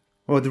 Reliant?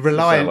 Or the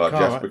Reliant You sound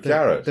like car. Jasper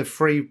Carrot. The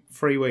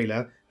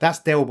freewheeler. That's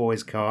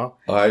Delboy's car.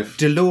 I've...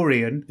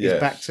 DeLorean is Yes.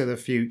 Back to the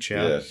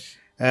Future.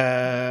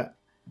 Yes.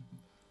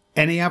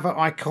 Any other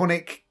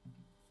iconic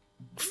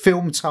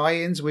film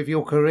tie-ins with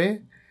your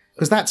career?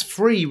 Because that's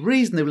free,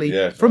 reasonably,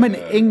 Yes, from I an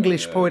know,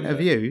 English yeah, point yeah, of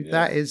view, yeah.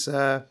 that is...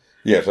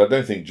 Yes, I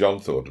don't think John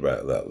thought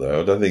about that,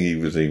 though. I don't think he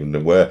was even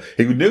aware.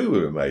 He knew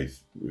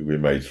we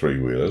made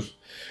three-wheelers.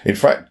 In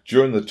fact,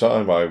 during the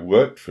time I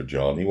worked for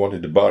John, he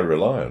wanted to buy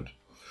Reliant.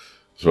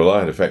 So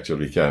Reliant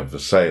effectively came for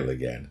sale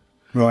again.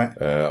 right.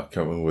 I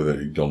can't remember whether it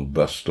had gone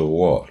bust or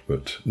what,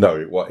 but no,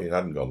 it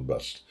hadn't gone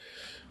bust.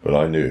 But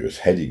I knew it was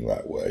heading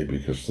that way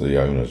because the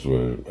owners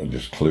were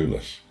just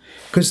clueless.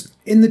 Because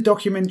in the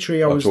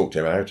documentary I talked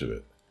him out of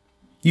it.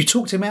 You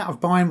talked him out of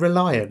buying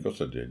Reliant. Of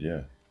course I did,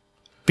 yeah.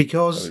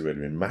 Because... It would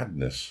have been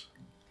madness.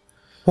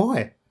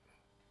 Why?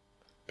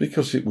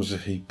 Because it was a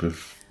heap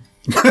of...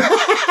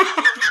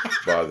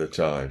 by the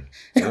time.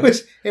 It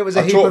was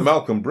a I heap taught of...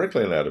 Malcolm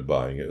Bricklin out of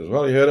buying it as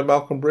well. You heard of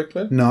Malcolm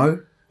Bricklin?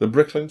 No. The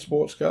Bricklin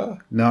sports car?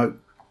 No.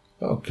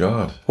 Oh,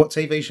 God. What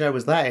TV show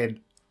was that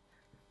in?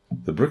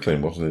 The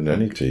Bricklin wasn't in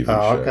any TV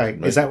Oh, show. okay.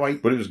 Is that why...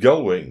 But it was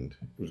gull-winged.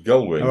 It was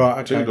gull-winged. Oh, right,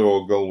 okay.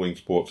 Two-door gull-winged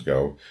sports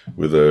car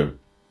with a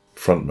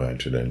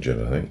front-mounted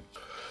engine, I think.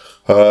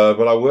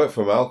 But I worked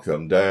for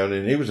Malcolm down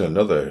in... He was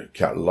another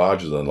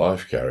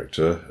larger-than-life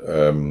character.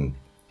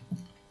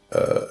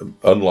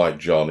 Unlike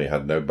John, he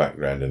had no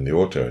background in the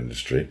auto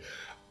industry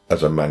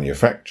as a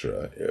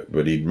manufacturer,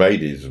 but he'd made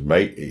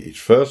his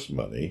first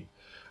money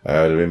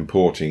out of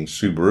importing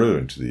Subaru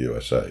into the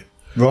USA.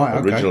 Right,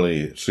 okay.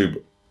 Originally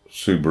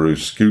Subaru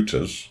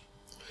scooters,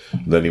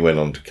 then he went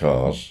on to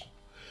cars,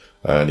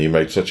 and he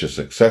made such a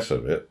success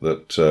of it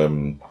that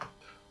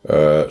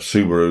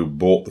Subaru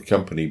bought the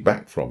company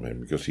back from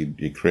him because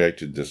he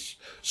created this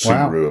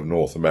Subaru of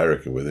North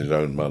America with his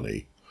own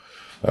money.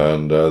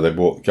 And they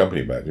bought the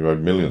company back. He made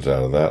millions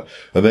out of that.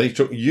 And then he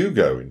took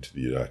Yugo into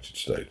the United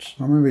States.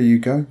 I remember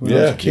Yugo when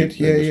I was a kid.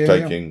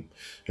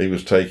 He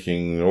was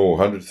taking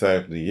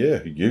 100,000 a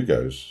year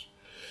Yugos.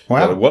 Wow.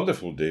 He had a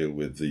wonderful deal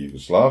with the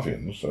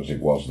Yugoslavians, as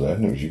it was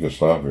then. It was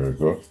Yugoslavia, of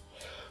course.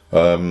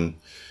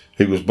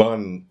 He was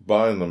buying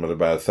them at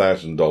about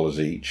 $1,000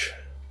 each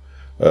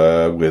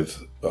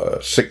with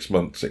 6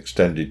 months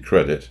extended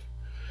credit.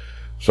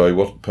 So he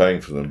wasn't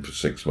paying for them for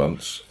 6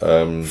 months.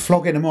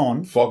 Flogging them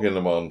on. Fogging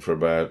them on for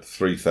about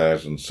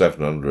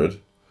 $3,700.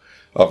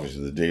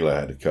 Obviously, the dealer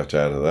had to cut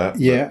out of that.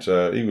 Yeah.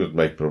 But he would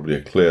make probably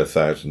a clear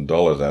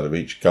 $1,000 out of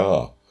each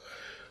car.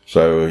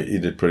 So he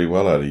did pretty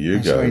well out of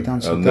Yugo. That's what he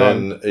done, so and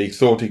done. then he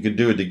thought he could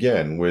do it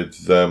again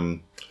with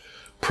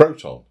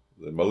Proton,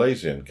 the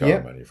Malaysian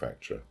car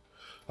manufacturer.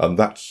 And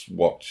that's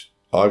what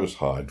I was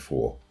hired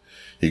for.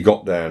 He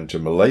got down to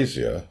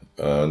Malaysia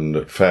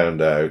and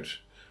found out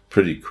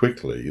pretty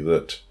quickly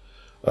that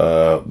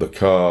the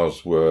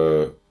cars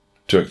were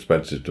too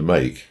expensive to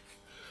make.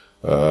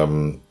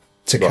 To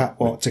cut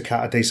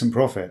a decent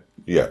profit.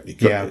 Yeah, he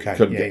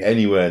couldn't get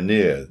anywhere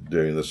near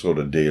doing the sort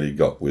of deal he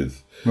got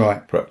with.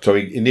 Right. So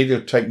he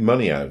needed to take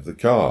money out of the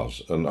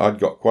cars, and I'd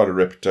got quite a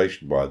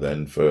reputation by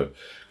then for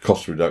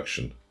cost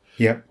reduction.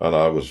 Yep. And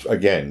I was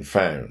again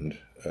found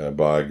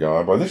by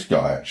this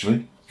guy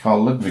actually,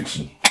 Carl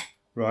Ludvigsen.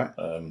 Right.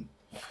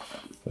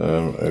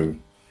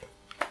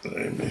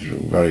 He's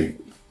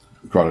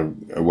quite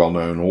a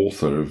well-known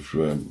author of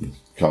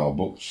car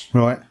books.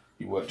 Right.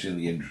 He worked in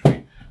the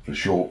industry for a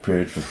short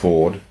period for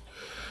Ford,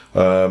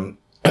 and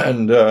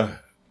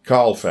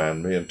Carl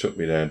found me and took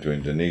me down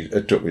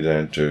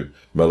to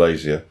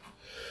Malaysia,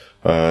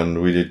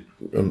 and we did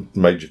a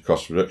major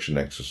cost reduction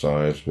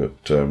exercise,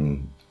 but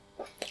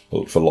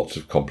for lots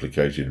of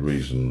complicated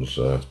reasons,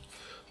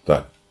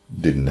 that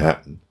didn't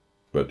happen.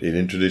 But it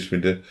introduced me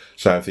to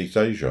Southeast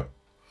Asia.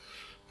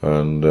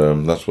 And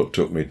that's what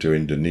took me to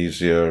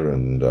Indonesia,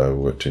 and I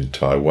worked in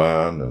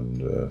Taiwan,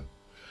 and...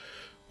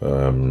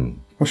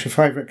 What's your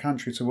favourite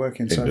country to work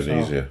in so far?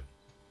 Indonesia.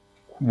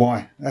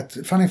 Why? That's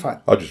a funny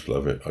fact. I just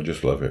love it.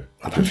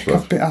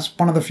 That's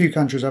one of the few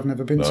countries I've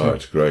never been to. No,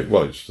 it's great.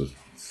 Well, it's the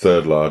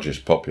third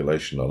largest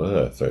population on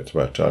Earth, so it's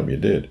about time you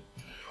did.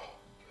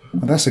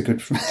 Well, that's a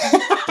good...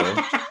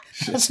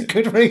 That's a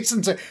good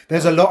reason to...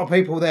 There's a lot of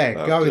people there.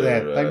 Go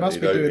there. They must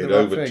be doing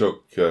the right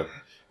thing.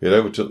 It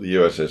overtook the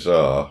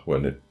USSR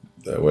when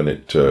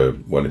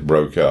it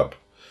broke up.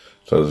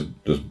 So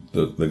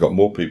they got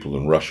more people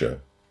than Russia,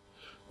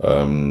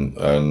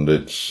 and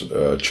it's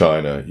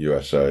China,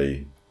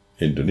 USA,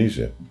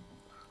 Indonesia.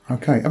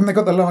 Okay, haven't they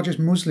got the largest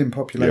Muslim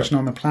population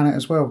on the planet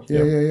as well?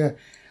 Yeah.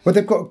 Well,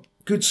 they've got a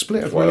good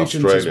split of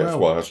religions as well. That's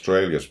why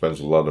Australia spends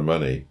a lot of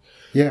money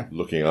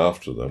looking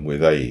after them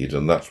with aid,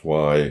 and that's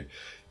why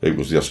it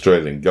was the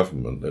Australian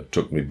government that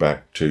took me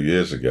back 2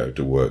 years ago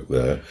to work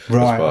there as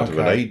part of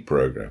an aid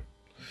program.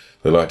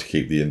 They like to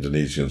keep the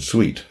Indonesians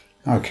sweet.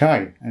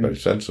 Okay. Very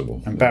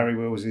sensible. And Barry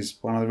Wills is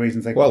one of the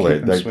reasons they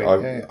keep them sweet.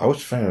 I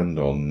was found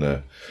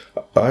on...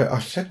 I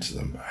said to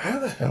them, how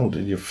the hell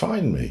did you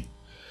find me?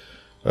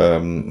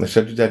 They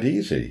said, it's that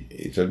easy.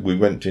 He said, we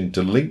went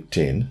into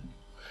LinkedIn.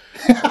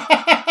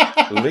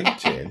 I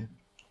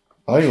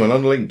went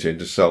on LinkedIn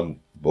to sell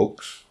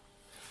books.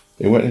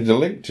 We went into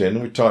LinkedIn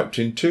and we typed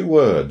in 2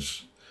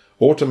 words,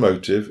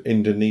 automotive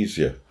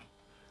Indonesia.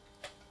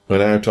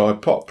 And out I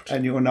popped.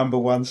 And your number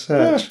one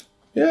search.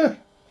 Yeah.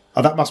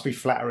 Oh, that must be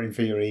flattering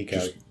for your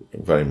ego.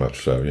 Very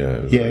much so,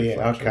 yeah.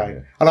 Okay.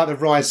 Yeah. I like the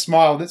wry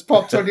smile that's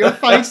popped on your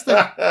face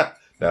there.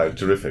 No,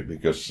 terrific,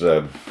 because,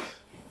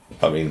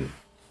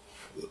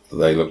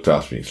 they looked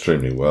after me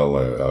extremely well.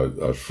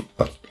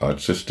 I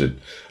insisted,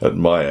 at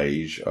my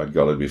age, I'd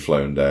got to be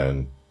flown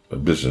down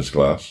business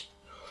class,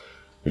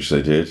 which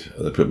they did.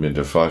 They put me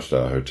into a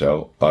 5-star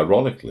hotel.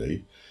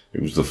 Ironically,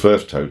 it was the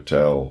first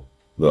hotel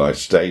that I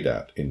stayed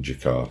at in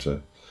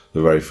Jakarta,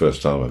 the very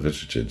first time I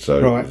visited.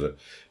 So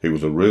it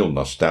was a real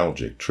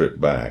nostalgic trip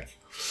back.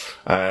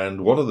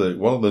 And one of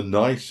the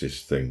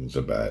nicest things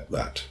about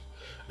that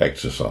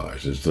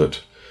exercise is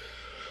that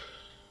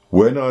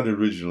when I'd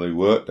originally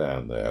worked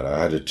down there, I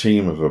had a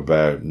team of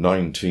about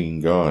 19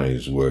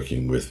 guys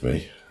working with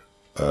me,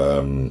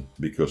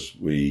 because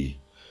we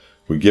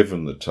were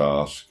given the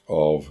task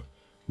of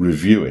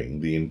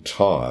reviewing the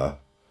entire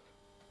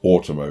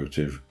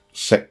automotive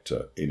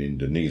sector in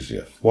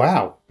Indonesia.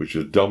 Wow. Which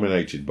was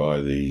dominated by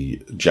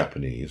the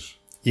Japanese.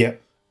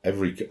 Yep.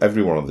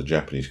 Every one of the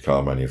Japanese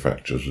car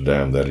manufacturers were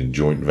down there in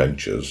joint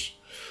ventures,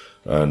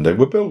 and they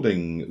were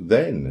building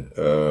then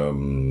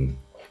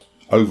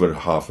over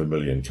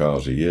 500,000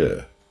 cars a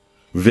year,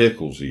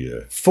 vehicles a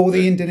year. For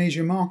the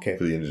Indonesian market?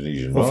 For the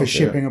Indonesian market. Or for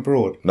shipping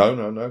abroad?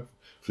 No.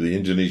 For the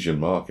Indonesian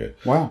market.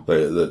 Wow.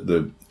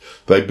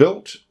 They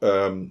built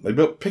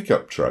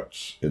pickup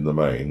trucks in the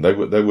main. They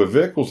were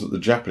vehicles that the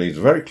Japanese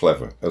are very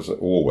clever, as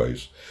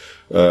always.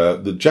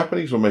 The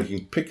Japanese were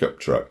making pickup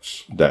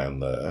trucks down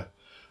there,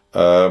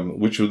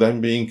 which were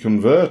then being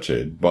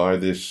converted by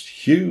this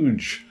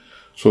huge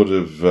sort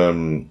of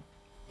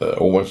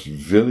almost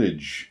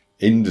village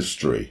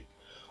industry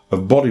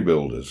of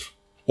bodybuilders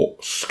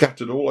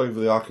scattered all over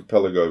the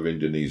archipelago of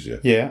Indonesia.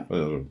 Yeah.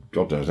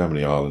 God knows how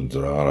many islands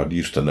there are. I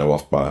used to know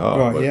off by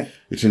heart. But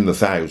it's in the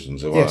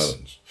thousands of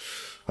islands.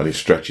 And it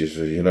stretches,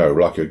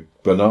 like a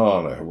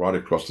banana right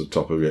across the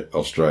top of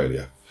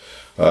Australia.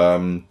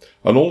 And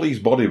all these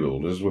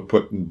bodybuilders were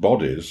putting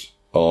bodies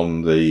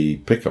on the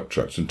pickup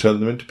trucks and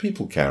turning them into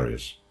people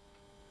carriers.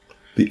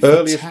 The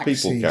earliest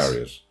taxis. People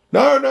carriers.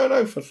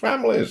 No, for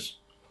families.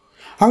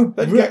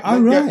 They'd get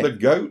the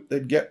goat,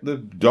 they'd get the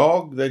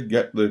dog, they'd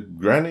get the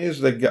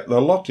grannies, they'd get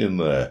the lot in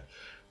there.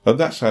 And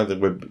that's how they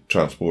were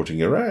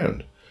transporting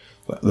around.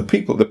 The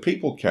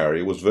people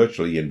carrier was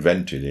virtually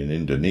invented in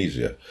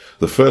Indonesia.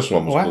 The first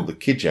one was called the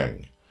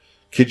Kijang.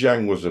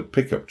 Kijang was a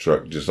pickup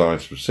truck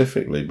designed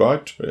specifically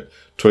by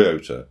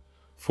Toyota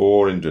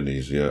for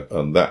Indonesia,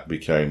 and that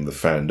became the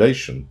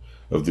foundation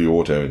of the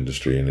auto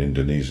industry in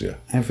Indonesia.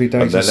 Every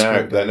day. And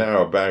they're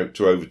now about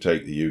to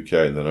overtake the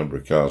UK in the number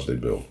of cars they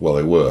built. Well,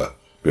 they were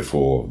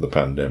before the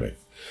pandemic.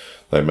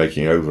 They're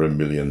making over 1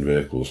 million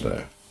vehicles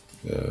now.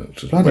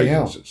 It's an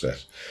amazing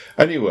success.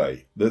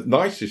 Anyway, the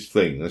nicest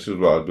thing, this is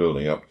what I was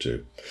building up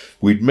to,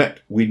 we'd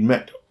met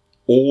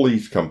all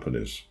these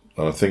companies,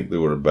 and I think there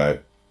were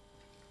about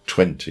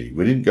 20.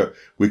 We didn't go.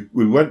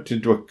 We went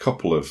into a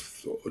couple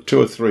of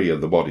 2 or 3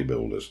 of the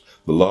bodybuilders,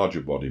 the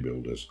larger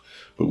bodybuilders,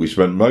 but we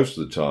spent most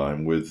of the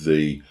time with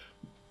the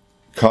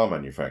car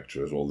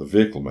manufacturers, or the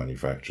vehicle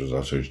manufacturers,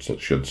 I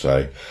should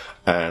say,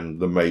 and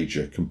the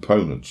major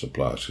component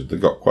suppliers.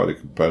 They've got quite a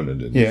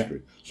component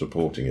industry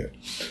supporting it.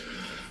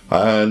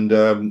 And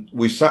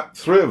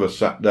 3 of us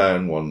sat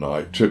down one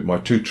night, took my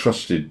 2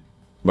 trusted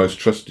most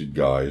trusted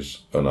guys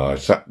and I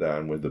sat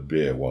down with a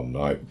beer one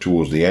night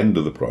towards the end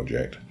of the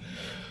project,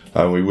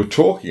 and we were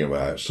talking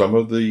about some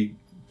of the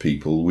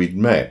people we'd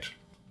met.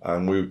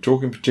 And we were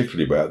talking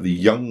particularly about the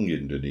young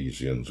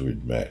Indonesians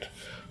we'd met.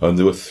 And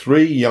there were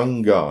 3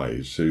 young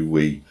guys who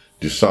we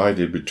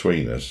decided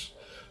between us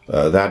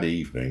that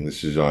evening,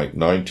 this is like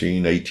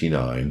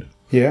 1989,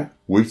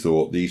 we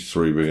thought these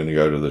 3 were going to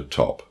go to the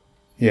top.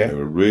 Yeah. They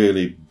were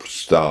really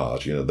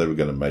stars, they were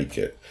going to make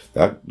it.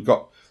 They hadn't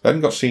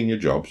got senior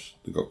jobs,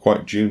 they got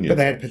quite junior. But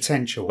they had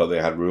potential. But they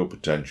had real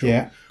potential.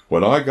 Yeah.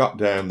 When I got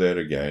down there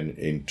again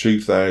in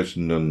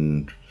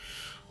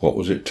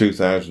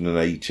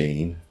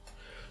 2018,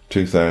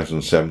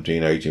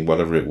 2017, 18,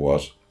 whatever it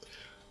was,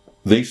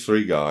 these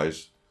 3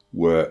 guys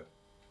were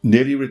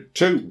nearly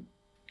two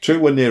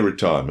were near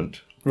retirement.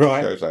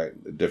 Right. Shows how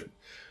different.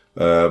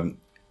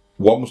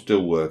 One was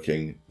still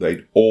working.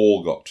 They'd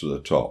all got to the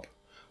top.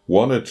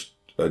 One had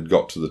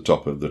got to the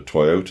top of the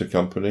Toyota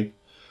company.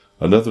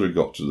 Another had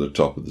got to the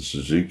top of the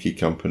Suzuki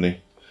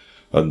company.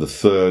 And the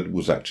third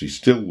was actually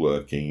still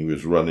working. He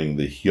was running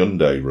the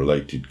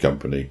Hyundai-related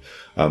company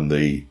and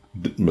the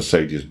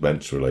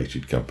Mercedes-Benz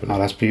related company. Oh,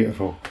 that's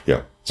beautiful.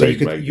 Yeah. So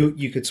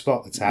you could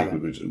spot the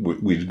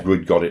talent.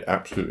 We'd got it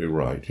absolutely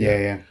right.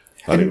 Yeah.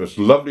 And it was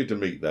lovely to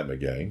meet them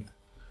again.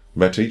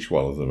 Met each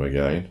one of them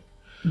again.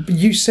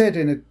 You said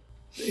in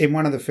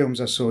one of the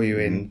films I saw you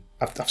in,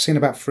 I've seen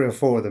about 3 or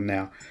 4 of them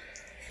now.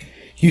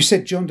 You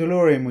said John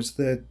DeLorean was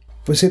the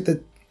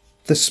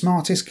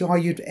smartest guy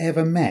you'd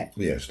ever met?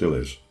 Yeah, still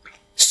is.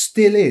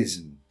 Still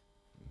is.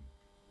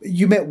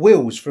 You met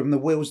Wills from the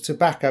Wills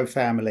Tobacco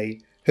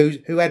family,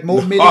 who had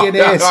more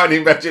millionaires. I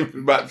only met him for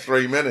about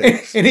 3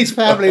 minutes in his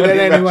family than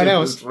anyone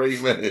else. For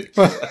 3 minutes.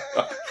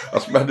 I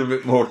spent a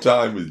bit more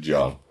time with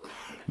John.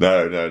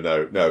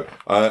 No.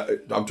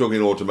 I'm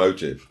talking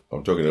automotive.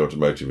 I'm talking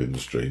automotive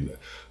industry.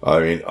 I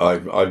mean,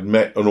 I've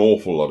met an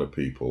awful lot of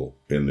people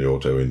in the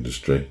auto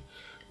industry,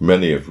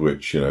 many of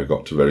which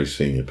got to very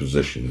senior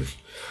positions.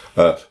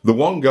 The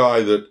one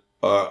guy that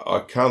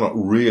I cannot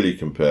really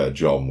compare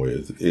John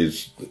with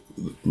is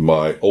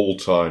my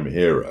all-time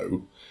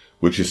hero,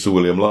 which is Sir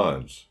William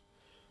Lyons,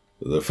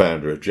 the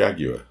founder of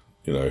Jaguar.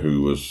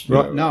 Who was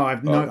right? I know,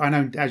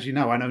 as you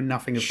know, I know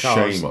nothing of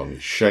cars.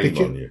 Shame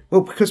on you.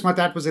 Well, because my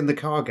dad was in the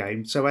car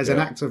game, so as an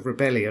act of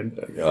rebellion,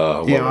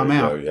 I'm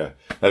out. Yeah.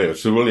 Anyway,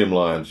 Sir William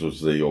Lyons or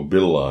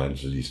Bill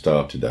Lyons, as he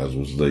started as,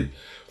 was the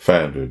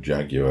founder of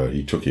Jaguar.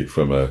 He took it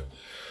from the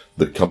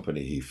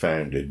company he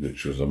founded,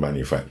 which was a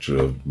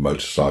manufacturer of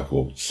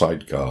motorcycle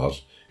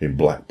sidecars in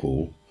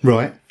Blackpool,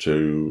 right,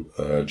 to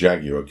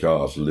Jaguar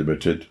Cars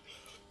Limited,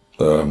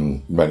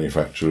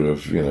 manufacturer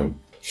of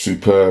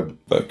superb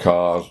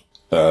cars.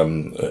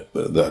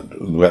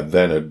 That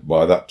then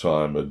by that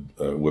time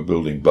were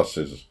building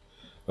buses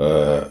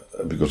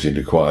because he'd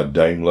acquired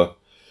Daimler.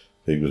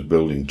 He was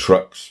building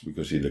trucks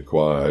because he'd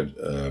acquired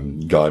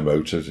Guy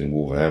Motors in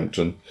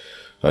Wolverhampton,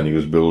 and he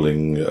was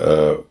building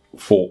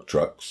fork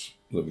trucks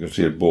because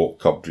he had bought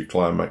Coventry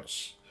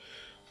Climax,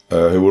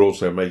 who were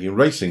also making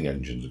racing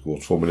engines, of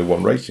course, Formula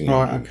One racing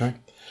engines. Right, okay.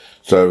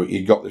 So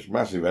he got this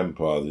massive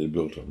empire that he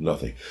built of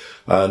nothing.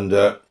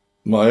 And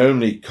my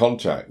only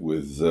contact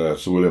with Sir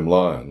William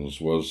Lyons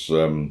was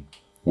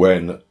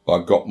when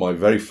I got my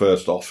very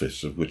first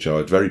office, of which I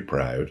was very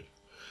proud.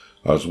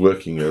 I was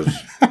working as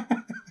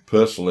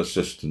personal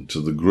assistant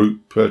to the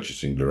group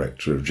purchasing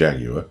director of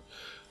Jaguar, a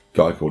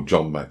guy called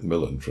John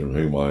Macmillan, from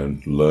whom I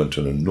learnt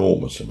an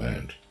enormous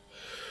amount.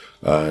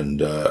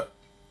 And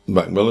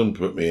Macmillan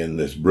put me in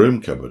this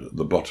broom cupboard at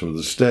the bottom of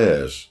the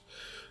stairs,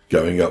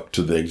 going up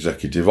to the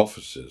executive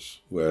offices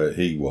where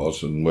he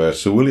was and where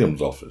Sir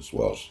William's office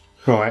was.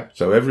 Right.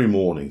 So every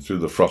morning through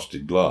the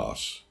frosted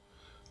glass,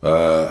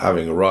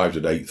 having arrived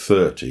at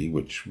 8:30,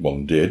 which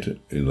one did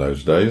in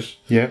those days,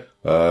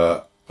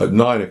 at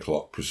 9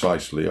 o'clock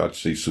precisely, I'd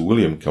see Sir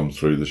William come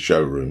through the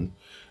showroom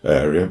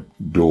area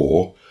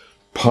door,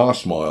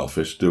 pass my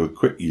office, do a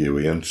quick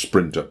UE and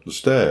sprint up the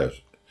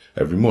stairs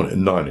every morning at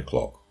 9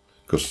 o'clock,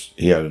 because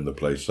he owned the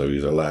place, so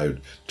he's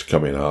allowed to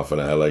come in half an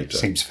hour later.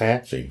 Seems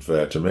fair. Seemed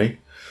fair to me.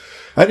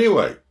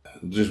 Anyway,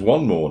 just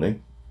one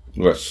morning,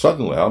 where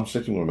suddenly I'm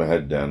sitting with my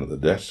head down at the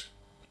desk.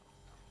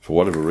 For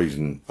whatever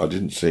reason, I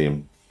didn't see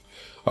him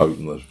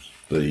open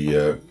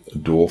the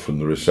door from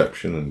the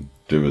reception and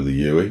do the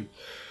UE.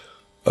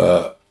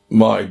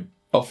 My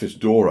office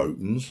door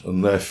opens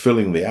and they're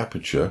filling the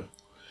aperture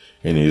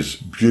in his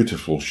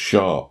beautiful,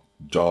 sharp,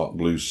 dark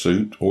blue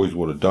suit. Always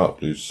wore a dark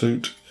blue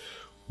suit,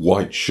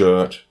 white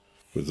shirt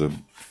with a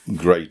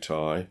grey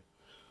tie,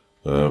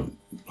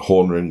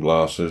 horn-rimmed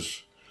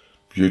glasses,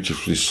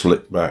 beautifully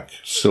slicked back,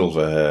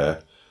 silver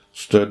hair.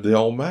 Stood the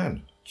old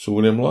man, Sir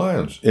William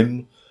Lyons,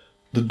 in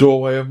the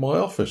doorway of my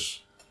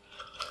office.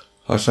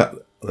 I sat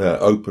there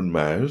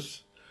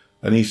open-mouthed,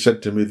 and he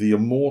said to me the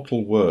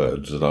immortal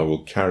words that I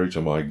will carry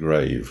to my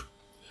grave.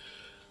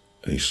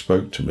 And he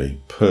spoke to me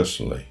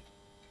personally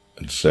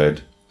and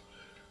said,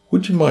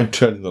 "Would you mind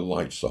turning the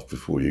lights off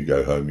before you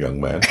go home,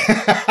 young man?"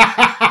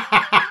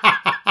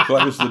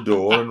 Closed the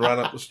door and ran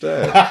up the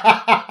stairs.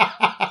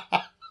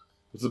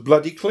 the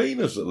bloody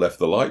cleaners that left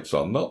the lights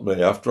on, not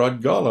me. After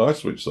I'd gone, I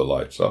switched the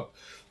lights off.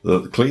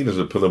 The cleaners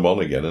had put them on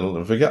again and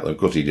I'll forget them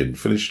because he didn't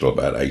finish till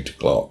about 8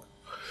 o'clock.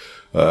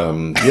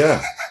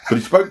 Yeah, but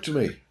he spoke to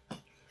me.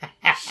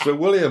 Sir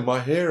William,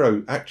 my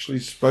hero, actually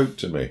spoke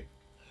to me.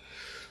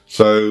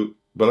 So,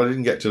 but I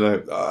didn't get to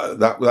know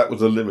that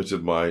was the limit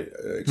of my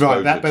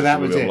exposure right. But that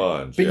to was William it.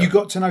 Lyons. But yeah. you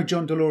got to know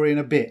John DeLorean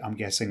a bit, I'm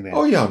guessing then.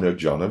 Oh yeah, I know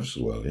John ever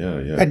so well.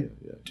 Yeah. And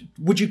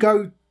would you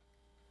go?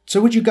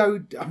 So would you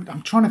go?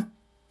 I'm trying to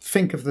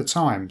think of the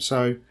time.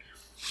 So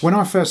when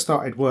I first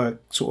started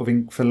work, sort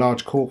of for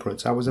large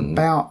corporates, I was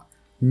about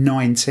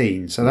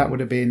 19. So that would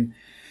have been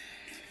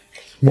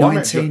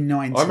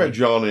 1990. I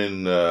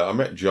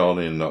met John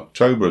in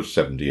October of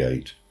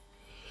 '78.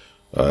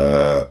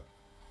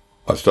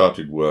 I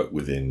started work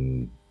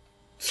within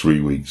 3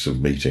 weeks of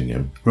meeting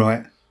him.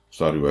 Right.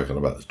 Started work on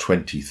about the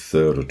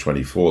 23rd or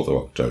 24th of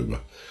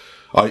October.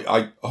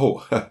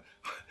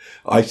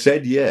 I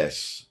said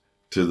yes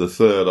to the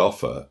third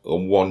offer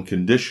on one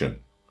condition.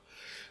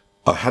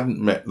 I hadn't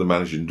met the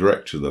managing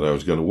director that I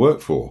was going to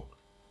work for.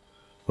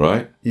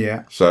 Right?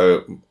 Yeah.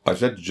 So I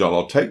said to John,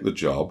 I'll take the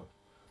job,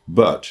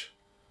 but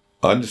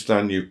I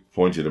understand you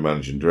appointed a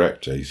managing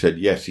director. He said,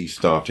 yes, he's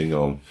starting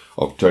on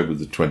October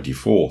the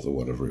 24th or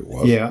whatever it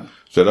was. Yeah.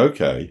 Said,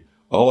 okay,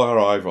 I'll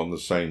arrive on the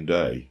same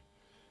day.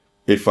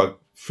 If I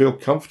feel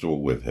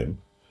comfortable with him,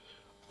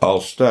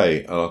 I'll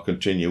stay and I'll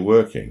continue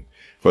working.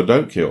 If I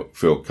don't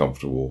feel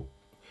comfortable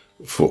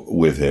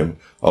with him,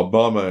 I'll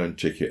buy my own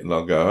ticket and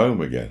I'll go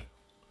home again.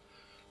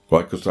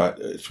 Right,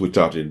 because we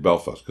started in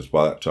Belfast, because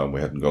by that time we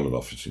hadn't got an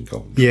office in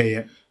Coventry.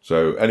 Yeah.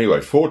 So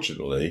anyway,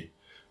 fortunately,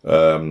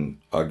 I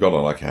got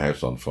on like a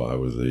house on fire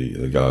with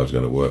the guy I was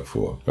going to work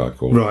for, a guy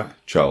called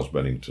Charles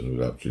Bennington, who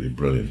was absolutely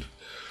brilliant.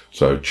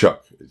 So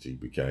Chuck, as he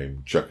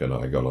became, Chuck and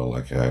I got on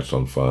like a house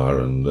on fire,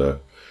 and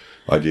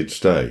I did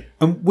stay.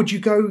 And would you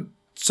go?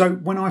 So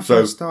when I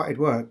first started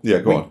work,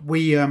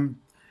 we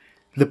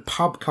the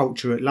pub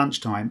culture at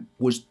lunchtime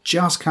was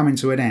just coming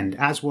to an end,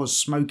 as was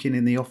smoking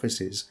in the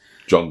offices.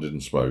 John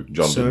didn't smoke.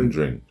 John didn't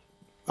drink.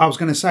 I was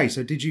going to say,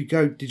 so did you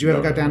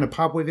ever go down a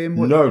pub with him?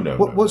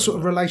 What sort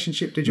of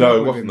relationship did you have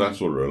with him? No, it wasn't that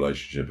sort of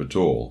relationship at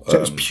all. So it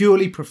was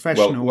purely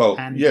professional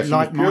and yes,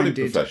 like-minded.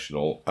 It was purely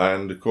professional,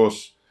 and of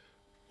course,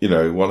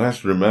 one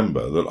has to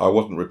remember that I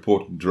wasn't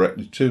reporting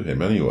directly to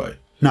him anyway.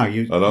 No,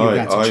 you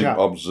had to chat.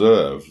 I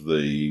observed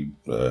the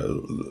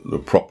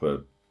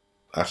proper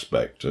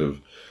aspect of.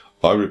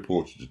 I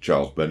reported to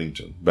Charles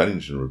Bennington.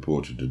 Bennington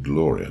reported to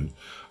DeLorean,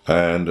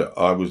 and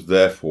I was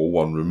therefore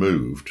one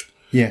removed.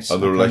 Yes,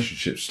 and the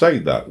relationship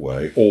stayed that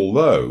way.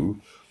 Although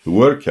there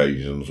were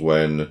occasions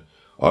when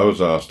I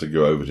was asked to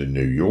go over to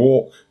New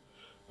York,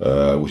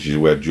 which is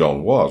where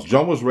John was.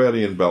 John was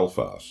rarely in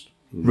Belfast,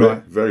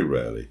 right? Very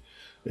rarely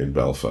in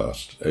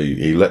Belfast.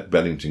 He let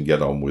Bennington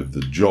get on with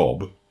the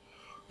job,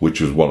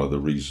 which was one of the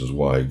reasons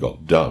why it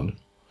got done.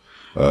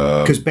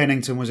 Because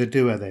Bennington was a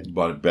doer then.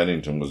 But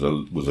Bennington was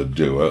a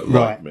doer,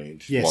 like me.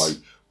 Yes.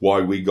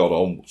 Why we got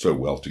on so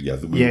well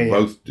together. We were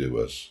both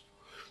doers.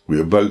 We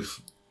were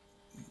both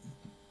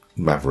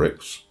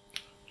mavericks.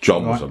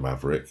 John was a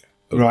maverick.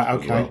 Right,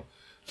 okay. Well.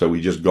 So we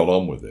just got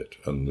on with it.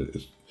 And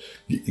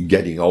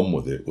getting on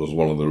with it was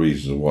one of the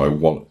reasons why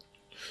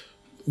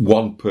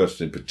one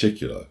person in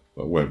particular,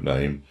 I won't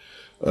name,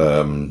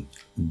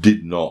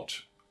 did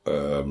not...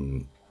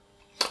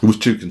 was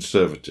too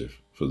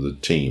conservative for the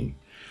team.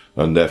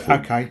 And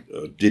therefore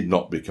did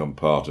not become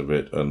part of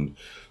it and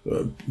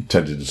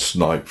tended to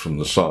snipe from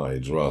the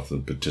sides rather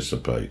than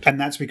participate. And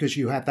that's because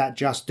you had that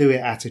just do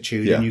it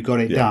attitude and you got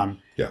it done.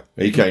 Yeah,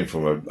 he came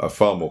from a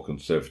far more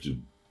conservative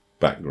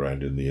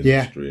background in the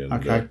industry.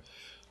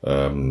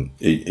 And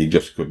he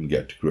just couldn't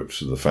get to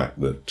grips with the fact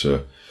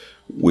that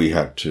we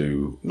had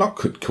to not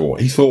cut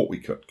corners. He thought we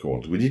cut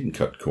corners. We didn't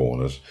cut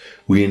corners.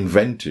 We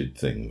invented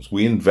things.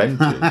 We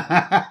invented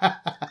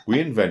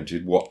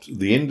what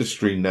the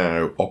industry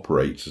now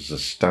operates as a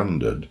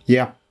standard.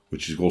 Yeah.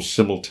 Which is called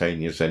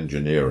simultaneous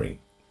engineering.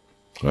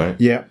 Right?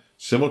 Yeah.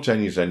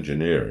 Simultaneous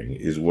engineering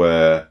is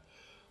where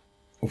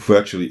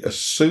virtually as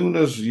soon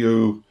as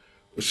the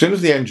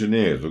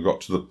engineers have got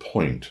to the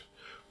point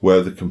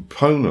where the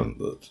component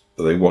that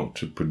they want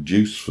to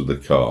produce for the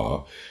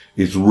car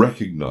is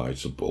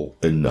recognisable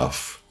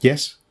enough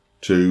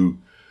to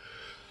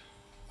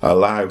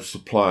allow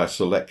supplier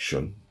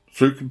selection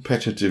through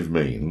competitive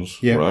means,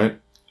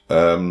 right?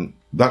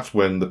 That's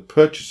when the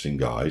purchasing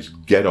guys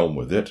get on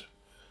with it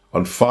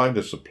and find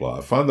a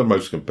supplier, find the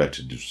most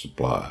competitive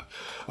supplier.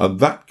 And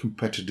that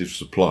competitive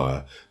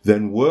supplier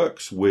then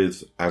works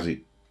with, as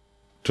it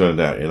turned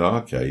out in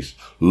our case,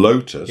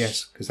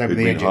 Lotus, who'd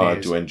been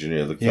hired to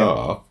engineer the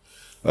car,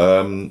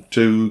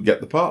 to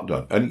get the part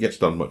done. And it gets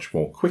done much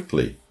more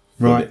quickly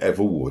than it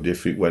ever would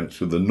if it went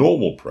through the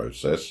normal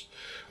process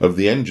of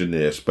the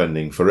engineer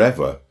spending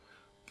forever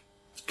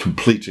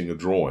completing a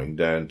drawing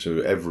down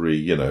to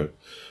every,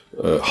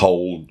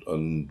 hole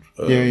and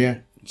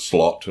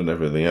slot and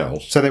everything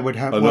else. So they would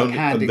have work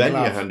hand in glove. And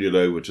then you hand it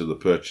over to the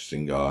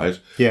purchasing guys.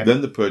 Yeah.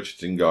 Then the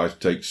purchasing guys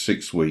take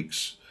 6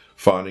 weeks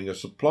finding a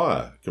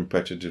supplier,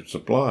 competitive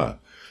supplier.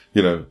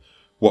 You know,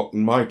 what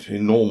might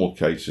in normal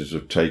cases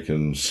have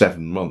taken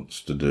 7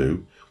 months to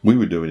do, we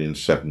were doing in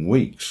 7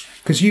 weeks.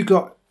 Because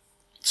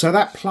so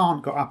that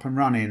plant got up and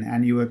running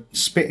and you were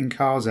spitting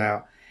cars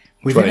out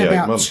within 28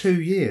 about months.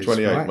 2 years.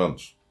 28 right?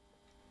 months.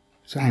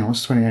 So hang on,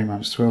 what's 28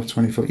 months? 12,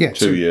 24. Yeah,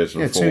 2 years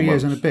and 4 2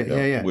 years months. and a bit.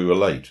 Yeah. We were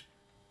late.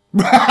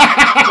 We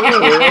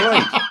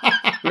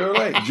were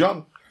late.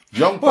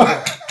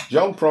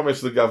 John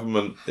promised the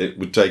government it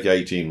would take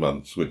 18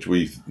 months, which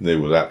we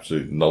knew was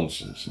absolute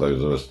nonsense,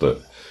 those of us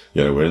that,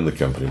 were in the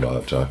company by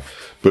that time.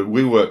 But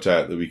we worked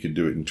out that we could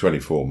do it in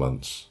 24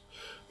 months.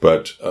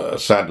 But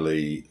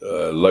sadly,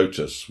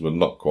 Lotus were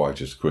not quite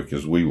as quick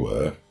as we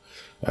were.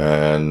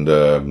 And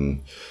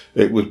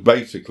it was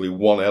basically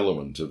one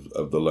element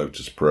of the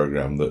Lotus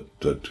program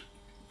that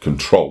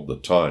controlled the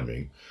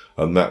timing.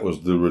 And that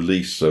was the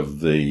release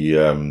of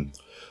the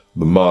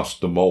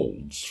master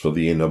molds for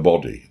the inner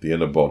body. The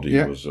inner body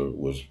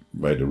was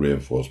made of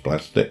reinforced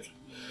plastic.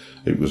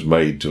 It was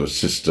made to a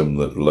system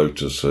that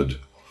Lotus had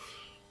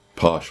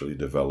partially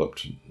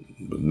developed,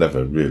 but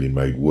never really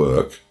made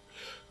work.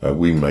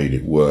 We made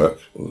it work.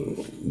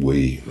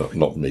 We,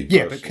 not me.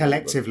 Yeah, but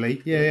collectively,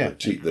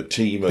 The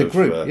team of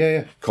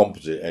group,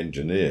 competent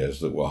engineers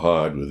that were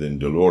hired within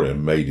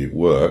DeLorean made it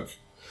work.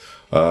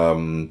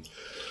 And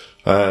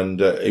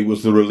it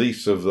was the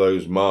release of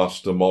those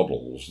master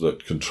models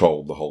that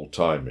controlled the whole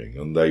timing,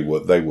 and they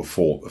were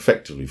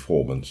effectively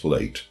 4 months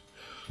late.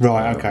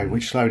 Right. Okay.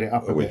 Which slowed it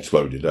up a bit. Which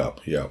slowed it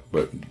up. Yeah,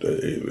 but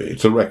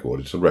it's a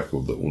record. It's a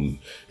record that will,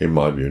 in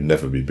my view,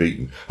 never be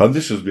beaten. And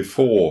this was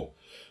before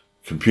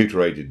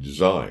computer-aided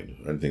design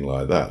or anything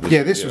like that.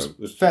 This was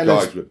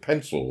guys with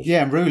pencils.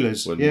 Yeah, and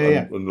rulers. And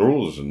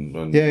rulers and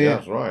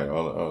that's right,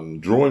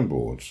 on drawing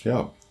boards.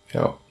 Yeah.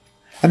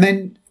 And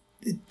then,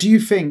 do you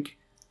think?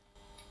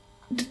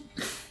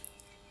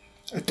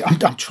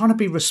 I'm trying to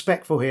be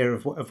respectful here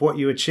of what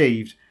you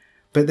achieved,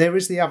 but there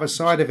is the other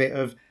side of it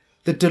of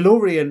the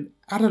DeLorean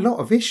had a lot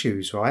of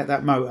issues, right?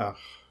 That motor.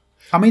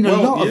 I mean, a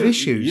lot of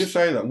issues. You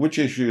say that. Which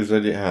issues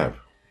did it have?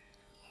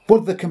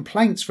 Well, the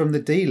complaints from the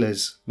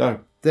dealers.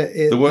 No.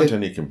 There weren't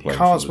any complaints.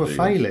 Cars from the were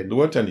dealers. failing. There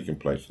weren't any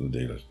complaints from the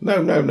dealers.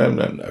 No.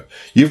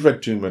 You've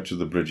read too much of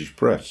the British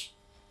press.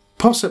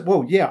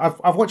 Well, yeah.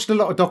 I've watched a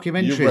lot of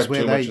documentaries You've read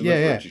where too much of the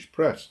British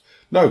press.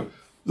 No,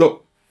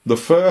 look. The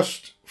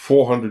first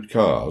 400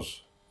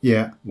 cars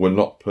were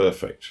not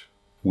perfect.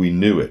 We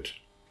knew it.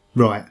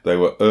 Right. They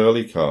were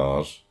early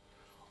cars.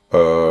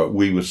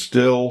 We were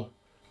still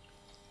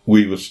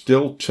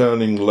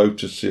turning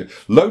Lotus.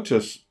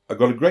 Lotus, I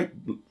got a great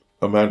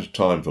amount of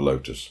time for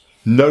Lotus.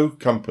 No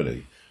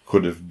company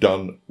could have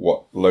done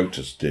what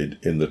Lotus did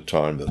in the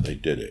time that they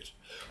did it.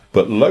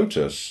 But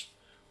Lotus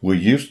were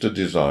used to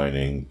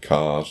designing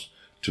cars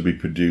to be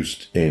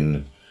produced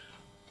in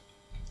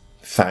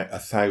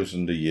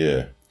 1,000 a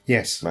year.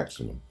 Yes.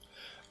 Maximum.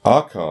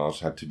 Our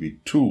cars had to be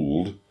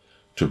tooled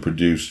to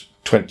produce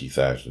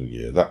 20,000 a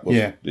year. That was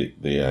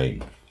the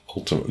aim.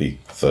 Ultimately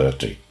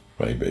 30,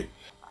 maybe.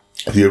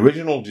 The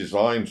original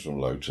designs from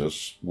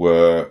Lotus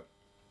were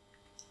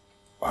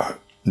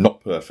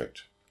not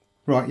perfect.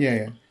 Right,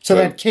 yeah. So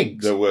they had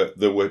kinks. There were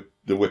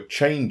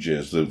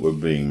changes that were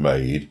being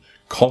made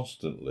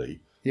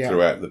constantly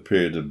throughout the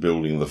period of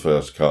building the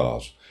first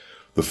cars.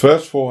 The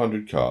first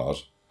 400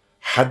 cars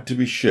had to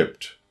be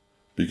shipped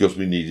because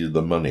we needed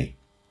the money.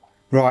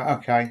 Right,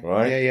 okay.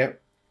 Right? Yeah.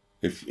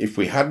 If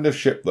we hadn't have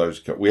shipped those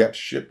cars,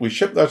 we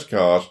shipped those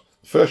cars.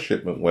 The first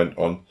shipment went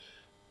on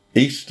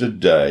Easter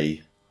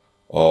Day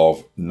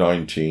of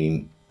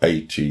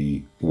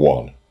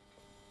 1981.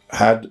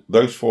 Had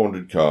those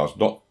 400 cars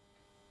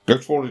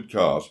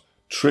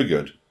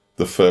triggered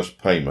the first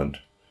payment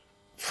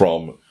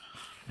from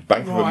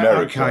Bank of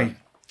America, okay.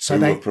 So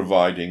who were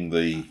providing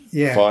the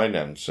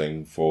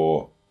financing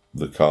for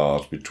the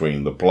cars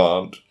between the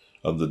plant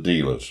and the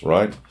dealers,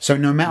 right? So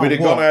no matter what... We'd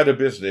have gone out of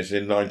business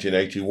in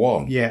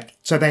 1981. Yeah,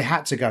 so they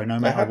had to go no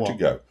matter what. They had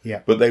to go.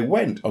 Yeah. But they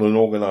went on an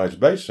organised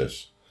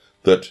basis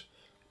that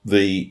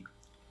the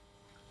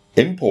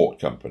import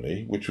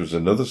company, which was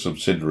another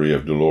subsidiary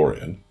of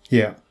DeLorean,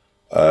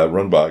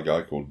 run by a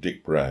guy called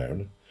Dick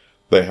Brown,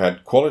 they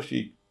had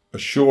quality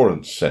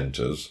assurance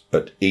centres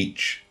at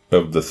each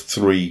of the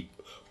 3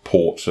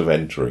 ports of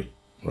entry,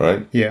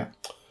 right? Yeah.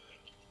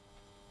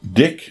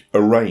 Dick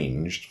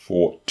arranged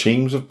for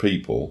teams of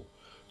people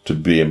to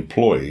be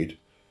employed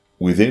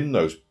within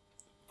those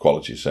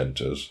quality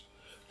centres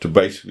to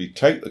basically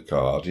take the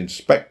cars,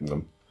 inspect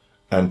them,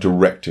 and to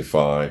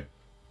rectify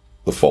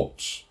the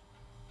faults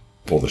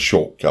or the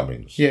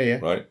shortcomings. Yeah.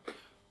 Right?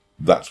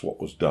 That's what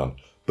was done.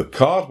 The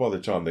cars, by the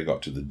time they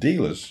got to the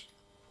dealers,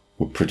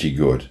 were pretty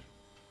good.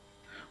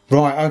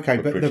 Right, okay.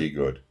 But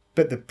good.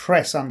 But the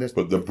press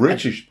But the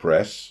British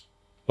press,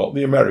 not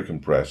the American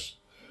press,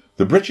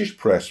 the British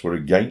press were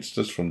against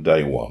us from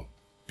day one.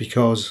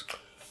 Because?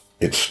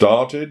 It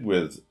started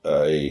with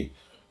a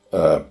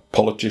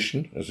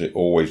politician, as it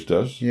always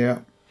does,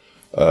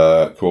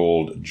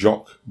 called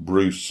Jock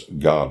Bruce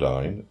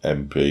Gardine,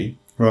 MP.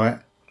 Right.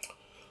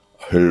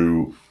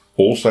 Who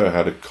also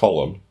had a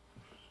column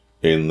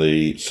in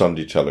the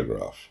Sunday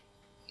Telegraph.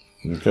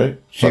 Okay.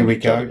 Here we Sunday go.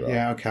 Telegraph,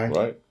 Yeah, okay.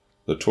 Right?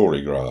 The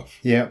Tory graph.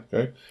 Yeah.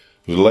 Okay.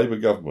 It was a Labour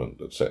government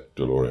that set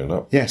DeLorean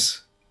up.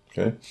 Yes.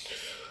 Okay.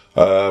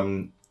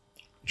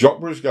 Jock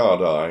Bruce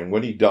Gardine,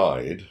 when he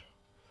died,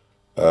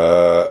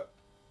 there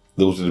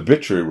was an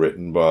obituary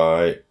written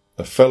by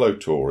a fellow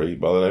Tory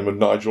by the name of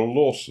Nigel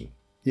Lawson,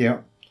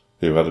 Yeah.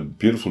 who had a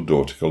beautiful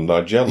daughter called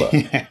Nigella,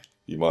 Yeah.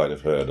 you might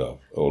have heard of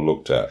or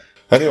looked at.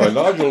 Anyway,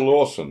 Nigel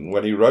Lawson,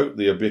 when he wrote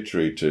the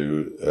obituary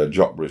to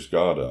Jock Bruce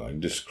Gardine,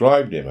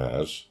 described him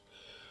as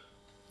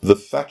the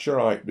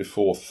Thatcherite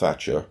before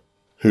Thatcher,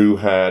 who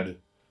had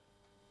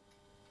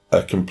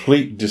a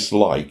complete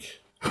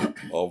dislike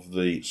of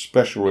the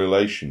special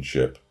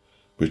relationship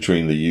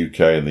between the UK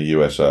and the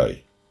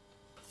USA.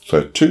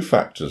 So 2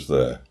 factors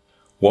there.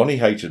 One, he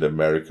hated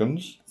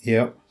Americans,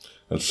 Yeah.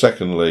 and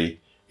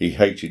secondly, he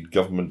hated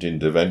government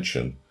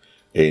intervention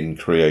in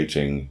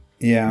creating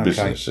Yeah. Okay.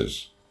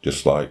 businesses,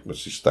 just like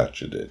Mrs.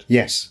 Thatcher did.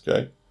 Yes.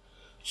 Okay,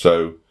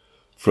 so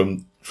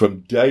from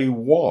day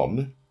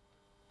one,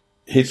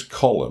 his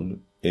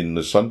column in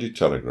the Sunday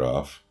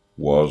Telegraph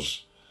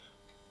was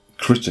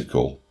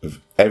critical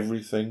of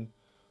everything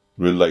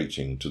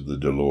relating to the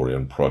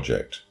DeLorean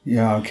project.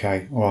 Yeah.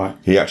 Okay. All right.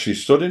 He actually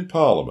stood in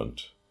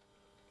Parliament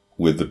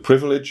with the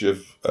privilege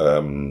of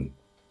what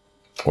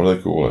do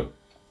they call it?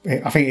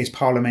 I think it's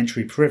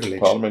parliamentary privilege.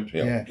 Parliament.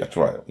 Yeah, that's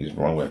right. He's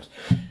wrong words.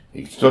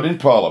 He stood in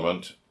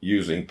Parliament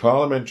using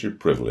parliamentary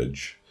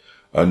privilege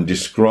and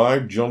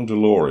described John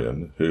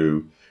DeLorean,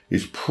 who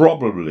is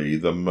probably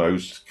the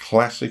most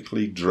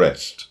classically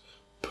dressed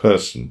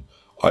person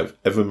I've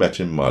ever met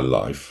in my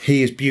life.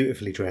 He is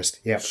beautifully dressed.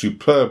 Yeah.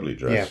 Superbly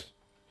dressed.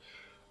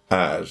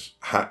 As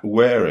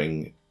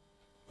wearing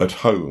at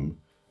home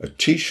a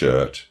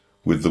T-shirt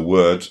with the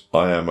words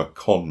 "I am a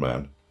con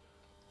man"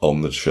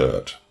 on the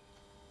shirt.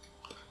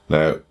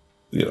 Now,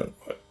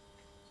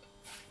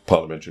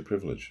 parliamentary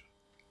privilege.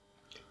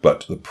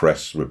 But the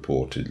press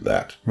reported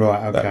that.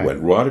 Right, okay. That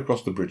went right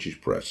across the British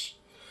press.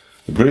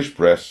 The British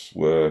press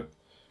were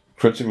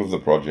critical of the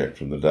project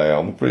from the day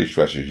on. The British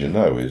press, as you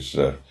know, is,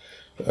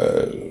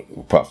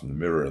 apart from the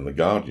Mirror and the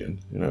Guardian,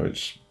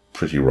 it's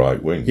pretty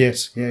right-wing.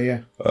 Yes,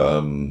 yeah.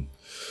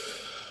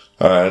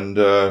 And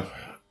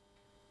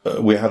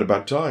we had a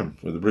bad time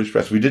with the British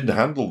press. We didn't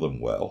handle them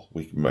well.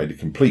 We made a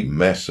complete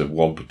mess of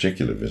one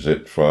particular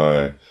visit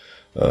by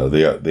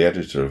the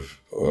editor of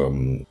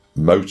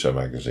Motor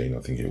magazine, I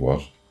think it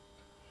was.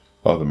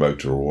 Either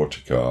Motor or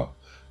Autocar.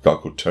 A guy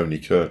called Tony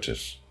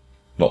Curtis.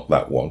 Not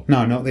that one.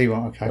 No, not the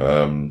one, okay.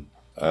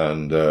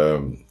 And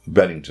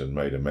Bennington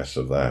made a mess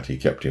of that. He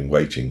kept him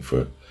waiting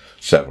for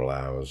several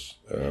hours.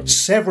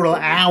 Several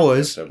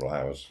hours? Several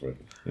hours for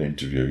an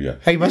interview, yeah.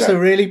 He must have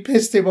really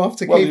pissed him off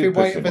to keep him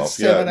waiting for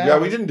 7 hours. Yeah,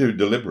 we didn't do it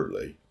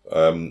deliberately.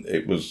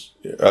 It was,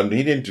 and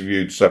he'd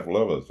interviewed several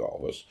others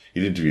of us.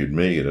 He'd interviewed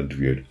me, he'd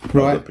interviewed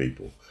other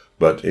people.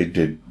 But it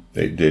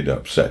did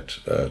upset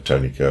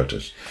Tony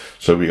Curtis.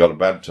 So we got a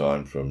bad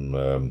time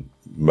from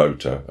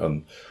Motor,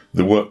 and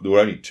there were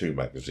only 2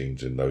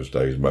 magazines in those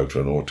days,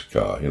 Motor and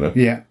Autocar,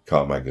 Yeah.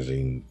 Car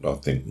magazine, I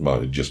think,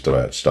 might have just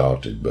about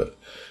started, but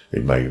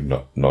it may have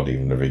not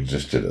even have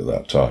existed at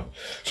that time.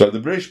 So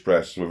the British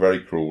press were very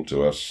cruel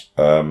to us.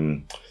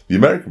 The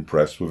American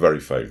press were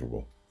very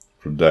favourable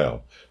from day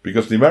on,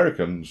 because the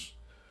Americans,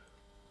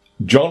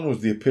 John was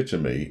the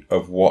epitome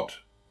of what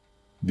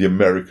the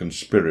American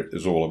spirit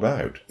is all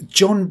about.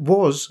 John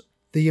was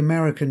the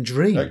American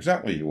dream.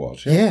 Exactly, he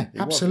was. Yeah, He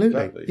absolutely.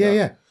 Was, exactly,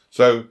 Yeah.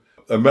 So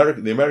the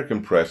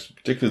American press,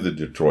 particularly the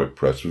Detroit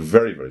press, was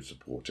very, very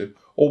supportive,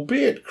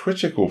 albeit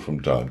critical from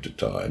time to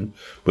time,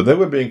 but they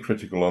were being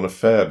critical on a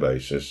fair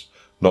basis,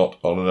 not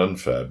on an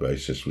unfair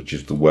basis, which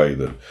is the way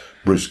that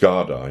Bruce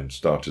Gardine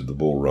started the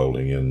ball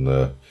rolling in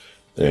the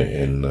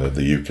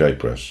UK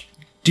press.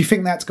 Do you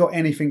think that's got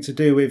anything to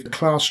do with the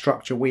class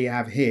structure we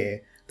have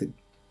here?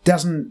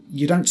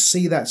 You don't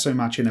see that so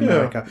much in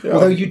America,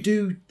 although you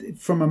do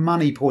from a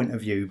money point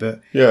of view.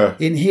 But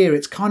in here,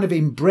 it's kind of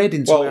inbred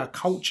into our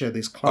culture.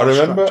 This class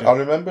structure. I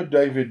remember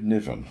David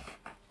Niven.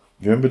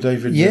 You remember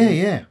David Niven?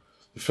 Yeah.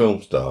 The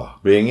film star,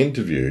 being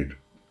interviewed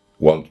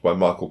once by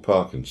Michael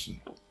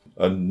Parkinson,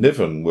 and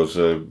Niven was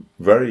a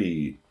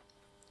very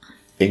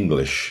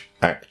English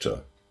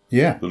actor.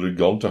 Yeah. That had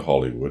gone to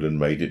Hollywood and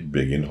made it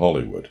big in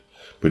Hollywood,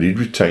 but he'd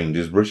retained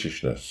his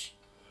Britishness.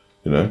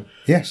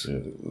 Yes.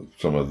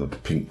 Some of the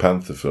Pink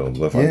Panther films,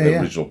 the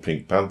original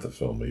Pink Panther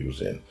film he was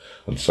in,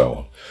 and so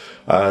on.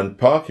 And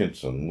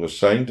Parkinson was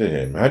saying to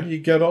him, "How did you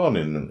get on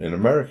in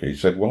America?" He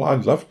said, "Well, I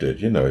loved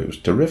it. It was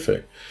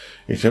terrific."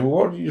 He said, "Well,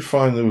 what did you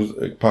find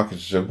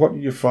Parkinson said, "What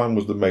did you find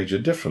was the major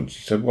difference?"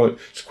 He said, "Well,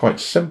 it's quite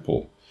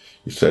simple."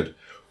 He said,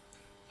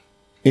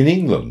 "In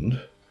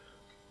England,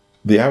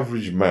 the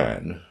average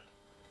man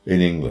in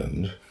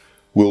England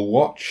will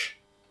watch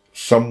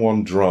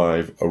someone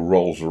drive a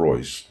Rolls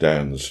Royce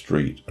down the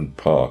street and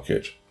park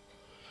it,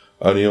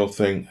 and he'll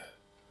think,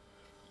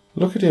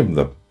 'Look at him,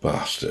 the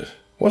bastard.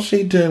 What's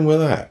he doing with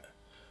that?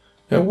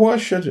 Now, why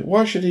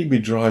should he be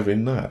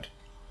driving that?'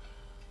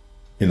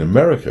 In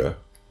America,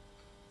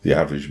 the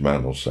average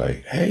man will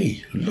say,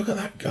 'Hey, look at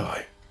that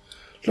guy.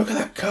 look at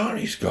that car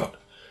he's got.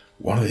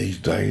 One of these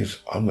days,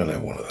 I'm going to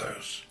have one of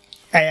those.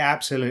 Hey,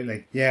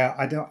 absolutely. Yeah,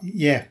 I don't.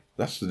 Yeah.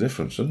 That's the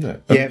difference, isn't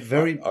it? Yeah,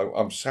 very.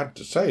 I'm sad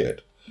to say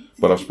it,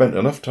 but I've spent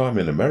enough time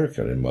in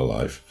America in my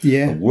life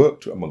and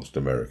worked amongst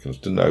Americans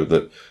to know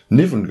that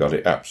Niven got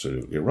it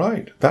absolutely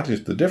right. That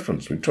is the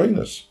difference between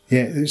us.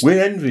 Yeah,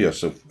 we're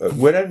envious of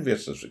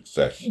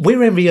success.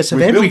 We're envious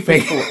of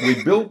everything.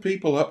 We build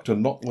people up to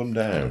knock them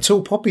down.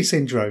 Tall poppy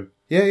syndrome.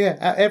 Yeah,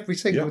 every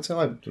single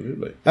time.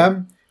 Absolutely.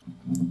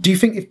 Do you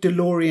think if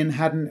DeLorean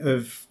hadn't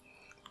have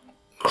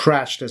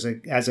crashed as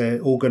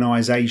an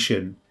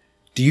organisation,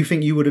 do you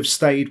think you would have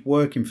stayed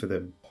working for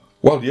them?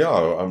 Well, yeah.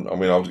 I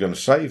was going to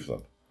save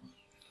them.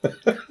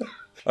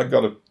 I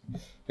got to,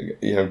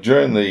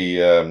 during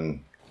the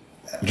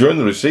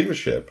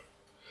receivership,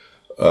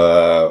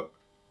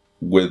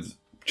 with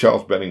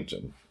Charles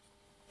Bennington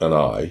and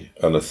I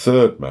and a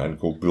third man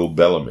called Bill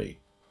Bellamy,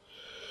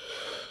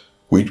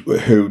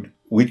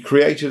 we'd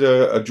created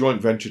a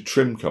joint venture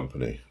trim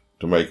company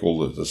to make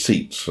all the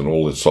seats and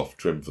all the soft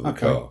trim for the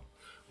car,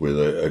 with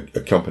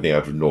a company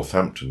out of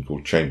Northampton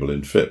called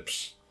Chamberlain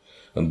Phipps.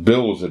 And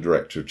Bill was the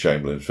director of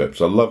Chamberlain Phipps,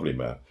 a lovely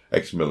man,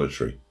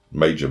 ex-military,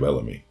 Major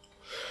Bellamy.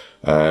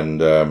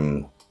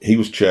 And he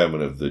was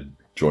chairman of the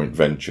joint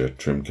venture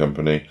trim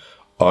company.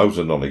 I was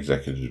a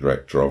non-executive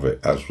director of it,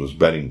 as was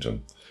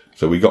Bennington.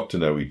 So we got to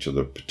know each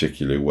other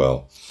particularly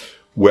well.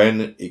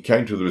 When it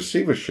came to the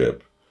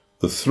receivership,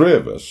 the three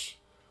of us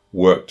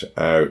worked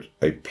out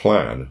a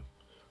plan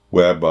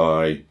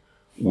whereby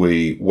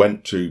we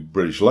went to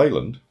British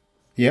Leyland,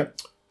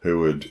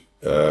 who had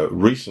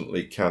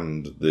recently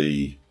canned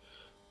the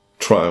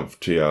Triumph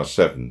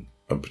TR7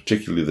 and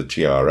particularly the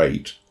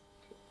TR8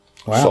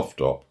 soft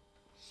top.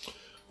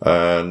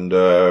 And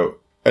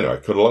anyway,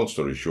 cut a long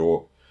story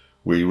short,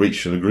 we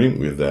reached an agreement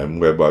with them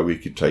whereby we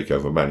could take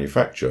over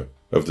manufacture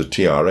of the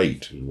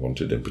TR8 we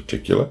wanted in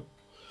particular.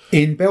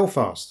 In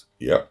Belfast?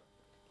 Yeah.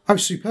 Oh,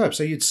 superb.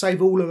 So you'd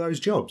save all of those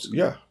jobs?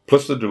 Yeah,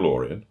 plus the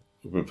DeLorean.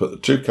 We put the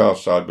two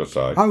cars side by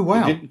side. Oh,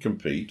 wow. We didn't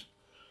compete.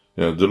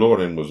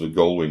 DeLorean was a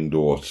gull-wing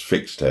door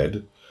fixed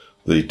head.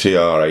 The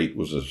TR8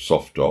 was a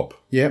soft top.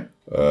 Yeah.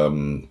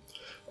 There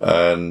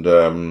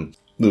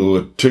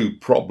were two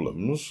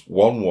problems.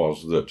 One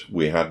was that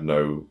we had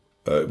no...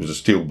 it was a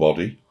steel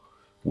body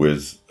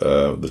with...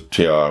 the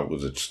TR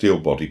was a steel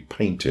body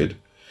painted.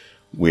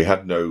 We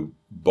had no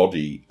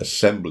body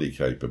assembly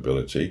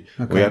capability.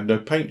 Okay. We had no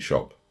paint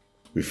shop.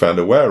 We found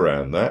a way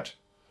around that.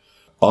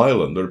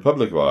 Ireland, the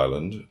Republic of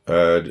Ireland,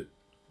 had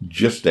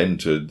just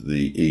entered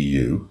the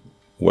EU,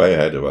 way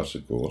ahead of us,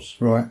 of course.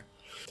 Right.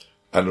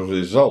 And as a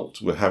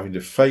result, we're having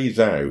to phase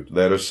out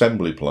their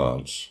assembly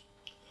plants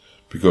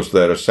because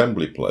they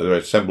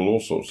assemble all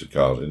sorts of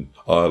cars in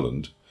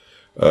Ireland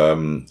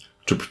to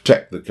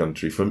protect the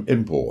country from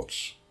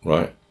imports,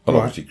 right? And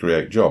obviously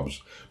create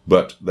jobs.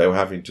 But they were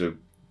having to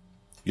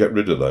get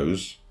rid of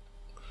those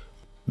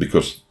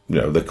because,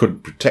 they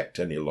couldn't protect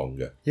any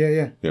longer.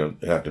 Yeah.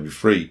 It had to be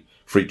free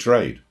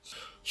trade.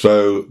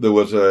 So there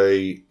was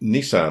a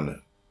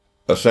Nissan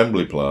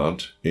assembly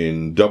plant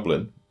in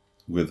Dublin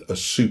with a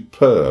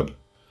superb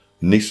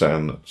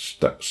Nissan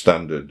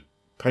standard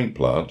paint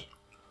plant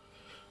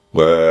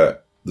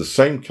where the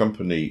same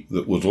company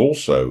that was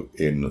also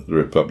in the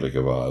Republic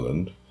of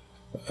Ireland,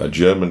 a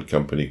German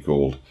company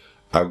called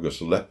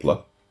August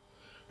Lepler,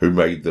 who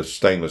made the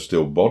stainless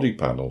steel body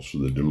panels for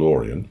the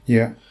DeLorean,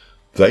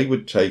 they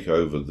would take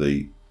over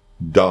the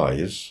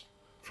dies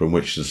from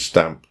which to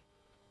stamp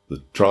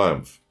the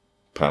Triumph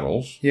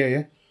panels.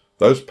 Yeah.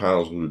 Those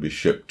panels would be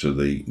shipped to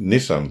the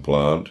Nissan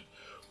plant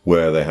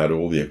where they had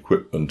all the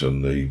equipment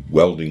and the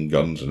welding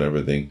guns and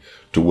everything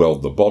to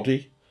weld the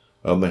body,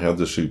 and they had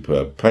the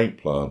superb paint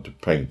plant to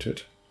paint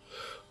it.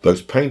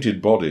 Those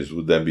painted bodies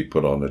would then be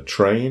put on a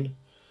train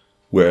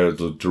where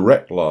the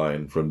direct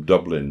line from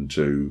Dublin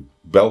to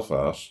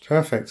Belfast.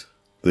 Perfect.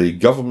 The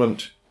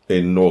government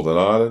in Northern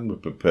Ireland were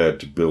prepared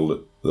to build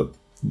it. The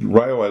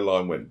railway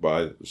line went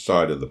by the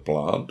side of the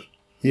plant.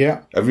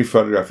 Yeah. Every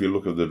photograph you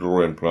look at the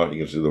DeLorean plant, you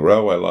can see the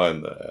railway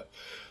line there.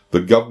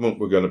 The government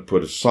were going to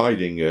put a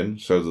siding in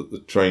so that the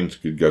trains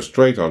could go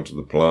straight onto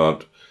the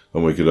plant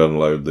and we could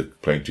unload the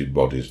painted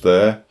bodies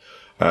there.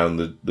 And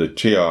the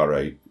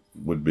TR8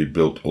 would be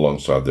built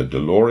alongside the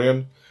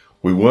DeLorean.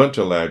 We weren't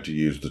allowed to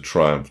use the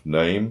Triumph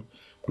name.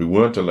 We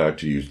weren't allowed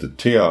to use the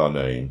TR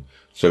name.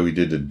 So we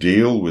did a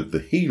deal with the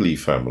Healy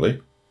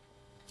family,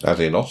 as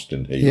in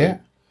Austin Healy,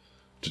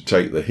 to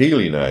take the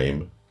Healy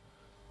name.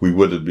 We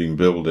would have been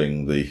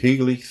building the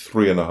Healy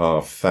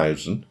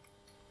 3,500,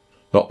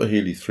 not the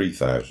Healy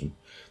 3,000,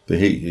 the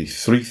Healy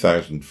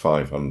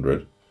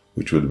 3,500,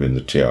 which would have been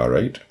the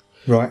TR8,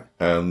 right,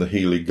 and the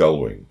Healy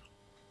Gullwing.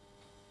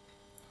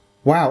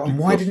 Wow! And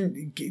why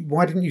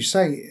didn't you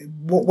say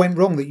what went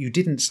wrong that you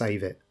didn't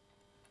save it?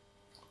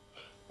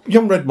 You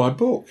haven't read my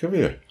book, have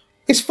you?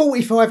 It's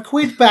 45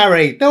 quid,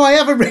 Barry. No, I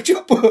haven't read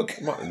your book.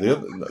 Well,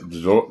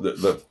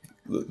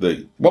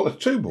 there's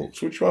two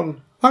books. Which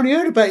one? I only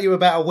heard about you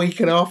about a week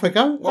and a half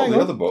ago. Well,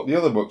 the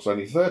other book's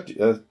only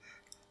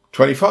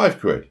 25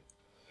 quid.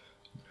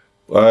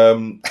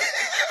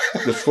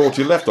 There's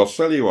 40 left. I'll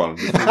sell you one.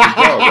 I've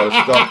got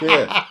to stock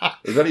here.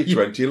 There's only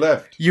 20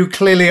 left. You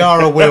clearly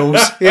are a Wills.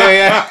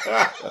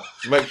 Yeah.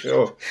 Make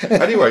sure.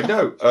 Anyway,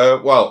 no.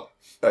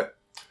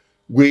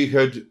 We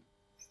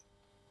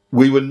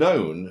were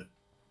known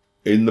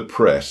in the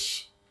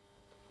press,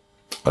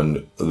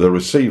 and the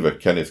receiver,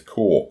 Kenneth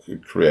Cork, who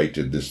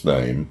created this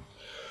name.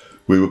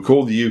 We were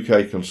called the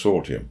UK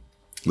Consortium.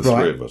 The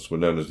three of us were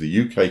known as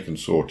the UK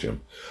Consortium.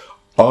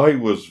 I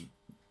was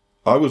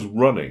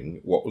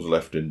running what was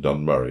left in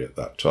Dunmurry at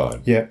that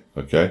time. Yeah.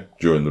 Okay,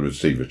 during the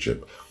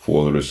receivership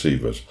for the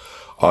receivers.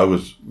 I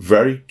was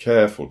very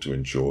careful to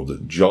ensure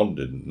that John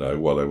didn't know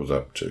what I was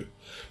up to,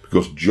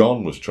 because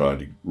John was trying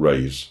to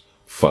raise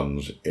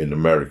funds in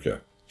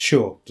America.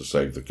 Sure. To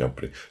save the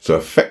company. So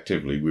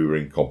effectively, we were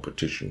in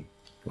competition,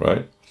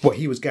 right? What,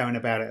 he was going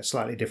about it a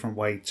slightly different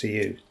way to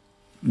you?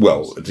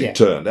 Well, it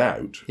turned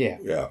out. Yeah.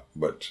 Yeah,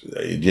 but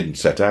he didn't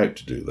set out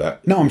to do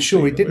that. No, I'm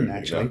sure he didn't,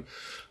 actually.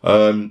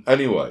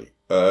 Anyway,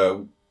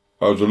 I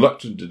was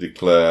reluctant to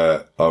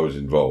declare I was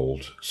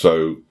involved.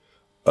 So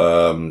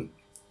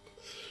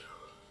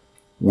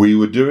we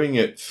were doing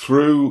it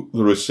through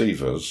the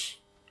receivers,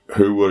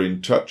 who were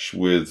in touch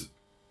with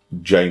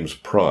James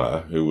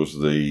Prior, who was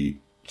the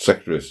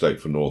Secretary of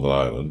State for Northern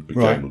Ireland,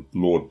 became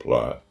Lord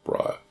Prior.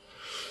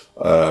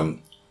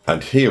 And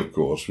he, of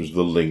course, was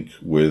the link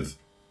with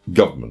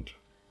government,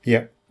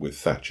 with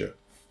Thatcher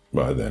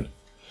by then.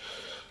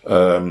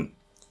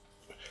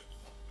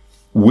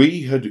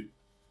 We had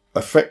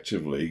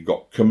effectively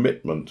got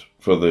commitment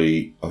for I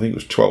think it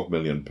was £12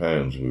 million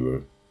we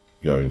were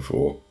going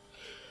for.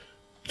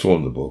 It's all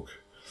in the book.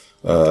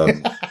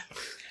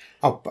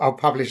 I'll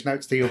publish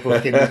notes to your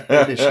book in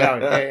the show.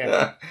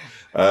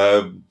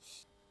 Yeah.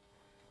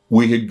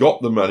 We had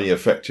got the money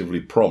effectively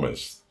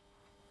promised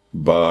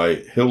by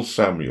Hill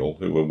Samuel,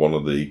 who were one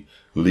of the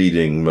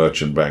leading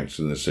merchant banks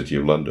in the City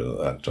of London at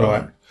that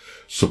time,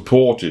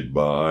 supported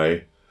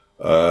by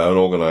an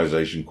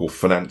organisation called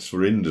Finance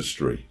for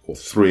Industry, or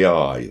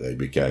 3i they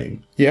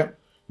became. Yeah.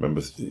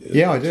 Remember?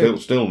 Yeah, I do.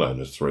 Still known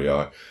as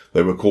 3i.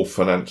 They were called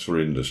Finance for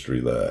Industry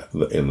there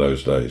in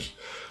those days.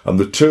 And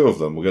the two of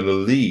them were going to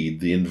lead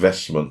the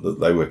investment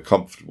that they were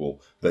comfortable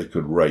they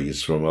could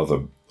raise from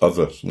other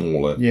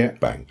smaller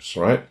banks,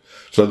 right?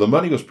 So the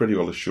money was pretty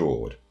well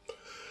assured.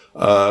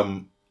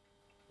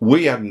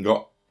 We hadn't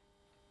got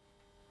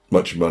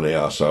much money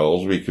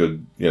ourselves. I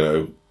could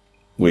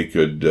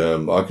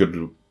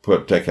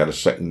take out a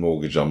second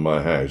mortgage on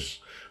my house,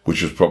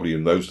 which was probably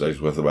in those days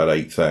worth about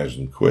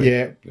 £8,000.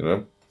 Yeah.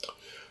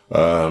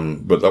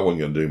 But that wasn't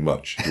going to do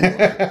much.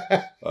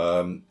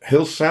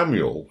 Hill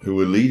Samuel, who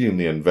were leading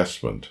the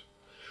investment,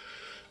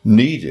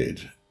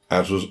 needed,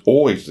 as was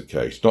always the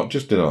case, not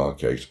just in our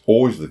case,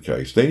 always the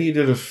case, they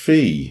needed a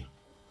fee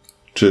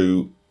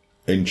to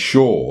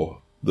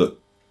ensure that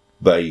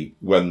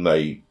when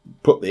they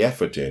put the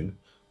effort in,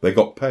 they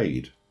got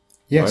paid.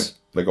 Yes. Right?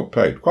 They got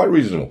paid. Quite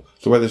reasonable.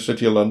 It's the way the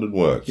City of London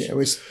works. Yeah, it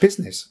was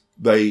business.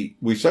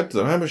 We said to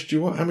them, how much do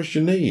you want? How much do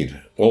you need?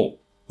 Well,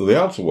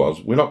 the answer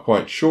was, we're not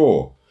quite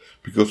sure,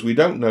 because we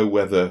don't know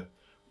whether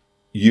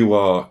you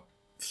are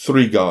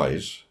three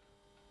guys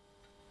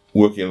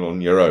working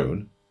on your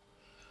own,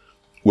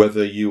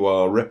 whether you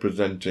are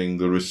representing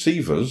the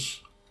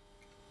receivers,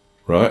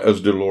 right,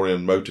 as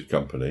DeLorean Motor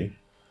Company,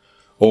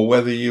 or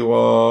whether you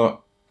are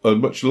a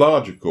much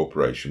larger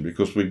corporation,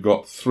 because we've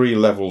got three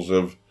levels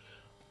of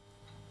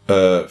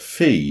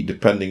fee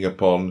depending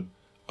upon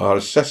our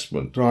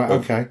assessment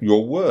of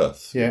your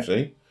worth, you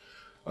see.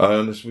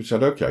 And we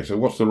said, okay, so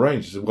what's the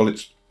range? He said, well,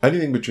 it's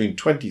anything between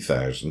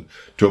 £20,000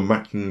 to a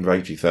maximum of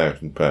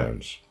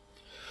 £80,000.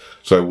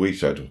 So we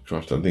said,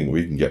 I don't think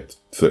we can get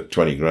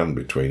 20 grand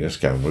between us,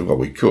 can we? Well,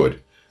 we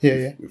could.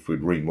 If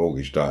we'd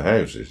remortgaged our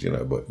houses,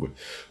 but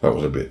that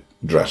was a bit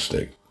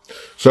drastic.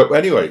 So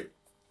anyway,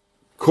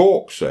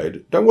 Cork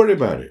said, don't worry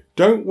about it.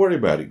 Don't worry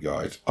about it,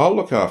 guys. I'll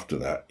look after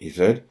that, he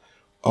said.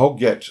 I'll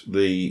get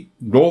the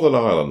Northern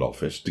Ireland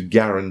office to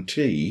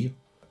guarantee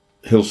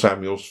Hill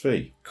Samuel's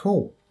fee.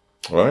 Cool.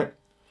 Right?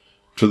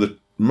 To the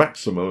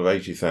maximum of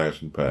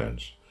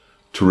 £80,000.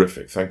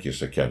 Terrific. Thank you,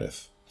 Sir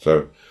Kenneth.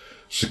 So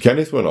Sir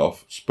Kenneth went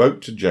off,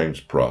 spoke to James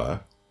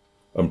Prior,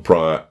 and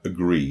Prior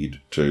agreed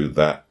to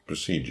that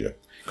procedure.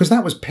 Because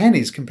that was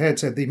pennies compared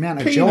to the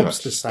amount of jobs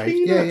to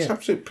save.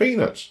 Absolute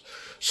peanuts.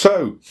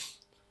 So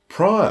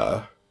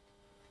Prior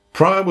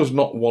was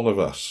not one of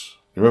us.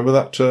 You remember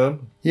that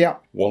term? Yeah.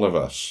 One of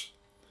us.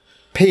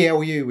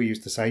 PLU, we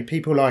used to say.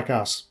 People like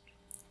us.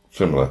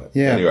 Similar.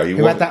 Yeah. Anyway,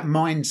 who had that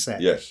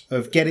mindset. Yes.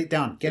 Of get it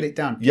done.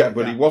 Yeah,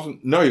 but he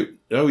wasn't. No,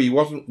 he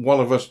wasn't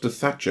one of us to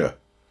Thatcher.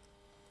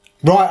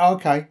 Right.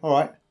 Okay. All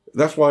right.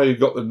 That's why he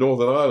got the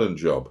Northern Ireland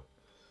job.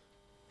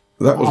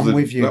 That was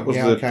with you. That was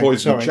the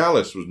poison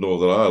chalice. Was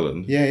Northern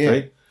Ireland? Yeah.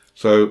 Okay?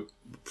 So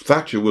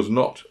Thatcher was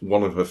not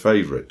one of her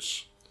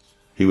favourites.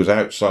 He was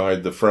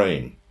outside the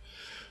frame.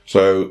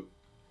 So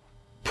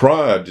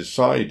Prior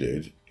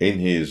decided, in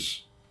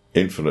his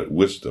infinite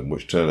wisdom,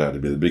 which turned out to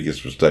be the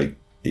biggest mistake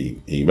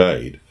he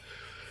made,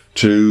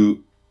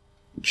 to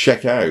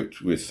check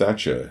out with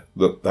Thatcher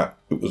that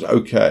it was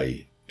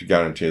okay to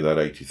guarantee that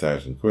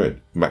 80,000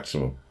 quid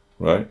maximum,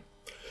 right?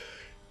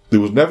 There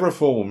was never a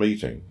formal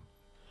meeting.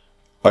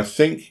 I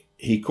think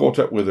he caught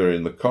up with her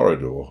in the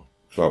corridor.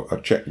 So I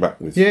checked back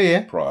with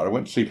Pryor. I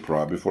went to see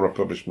Pryor before I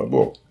published my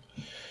book.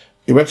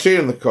 He went to see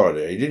her in the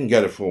corridor. He didn't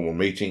get a formal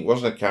meeting. It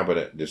wasn't a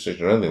cabinet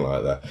decision or anything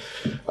like that.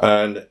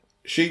 And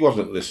she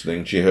wasn't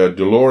listening. She heard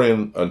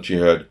DeLorean and she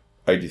heard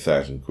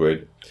 80,000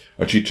 quid.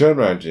 And she turned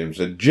around to him and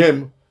said,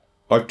 Jim,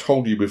 I've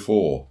told you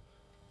before,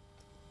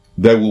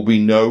 there will be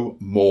no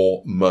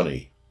more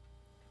money.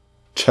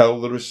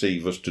 Tell the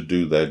receivers to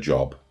do their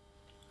job.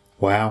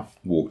 Wow.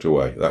 Walked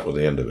away. That was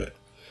the end of it.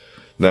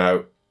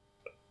 Now,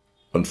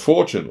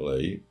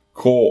 unfortunately,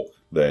 Cork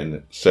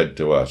then said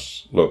to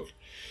us, look,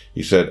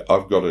 he said,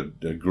 I've got an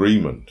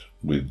agreement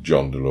with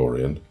John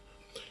DeLorean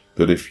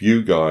that if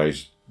you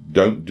guys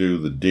don't do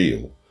the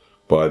deal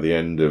by the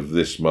end of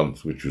this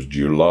month, which was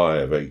July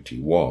of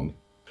 81,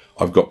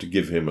 I've got to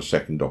give him a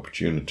second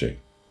opportunity.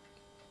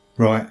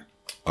 Right.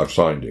 I've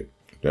signed it.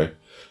 Okay.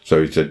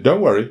 So he said,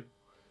 don't worry,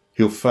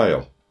 he'll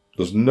fail.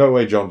 There's no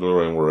way John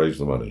DeLorean will raise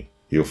the money.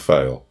 He'll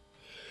fail.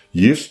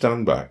 You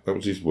stand back. That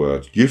was his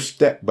words. You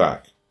step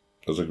back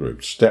as a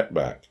group. Step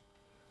back.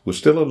 We're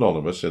still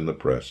anonymous in the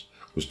press.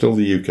 We're still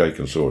the UK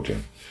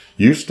consortium.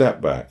 You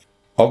step back.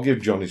 I'll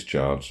give John his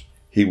chance.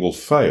 He will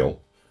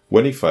fail.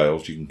 When he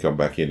fails, you can come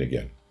back in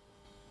again.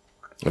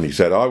 And he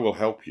said, I will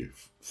help you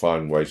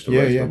find ways to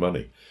raise the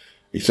money.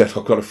 He said,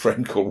 I've got a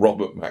friend called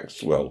Robert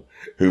Maxwell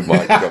who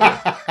might come in.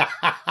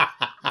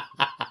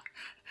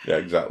 Yeah,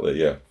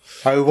 exactly, yeah.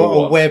 Oh,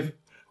 what a web.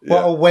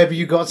 What a web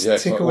you got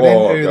tickled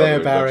into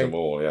there, Barry.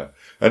 More, yeah.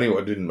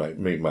 Anyway, I didn't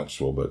meet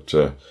Maxwell, but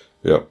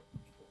yeah.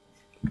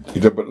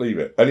 You don't believe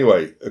it.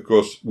 Anyway, of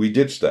course, we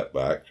did step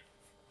back.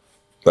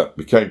 That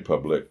became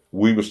public.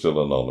 We were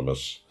still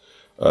anonymous.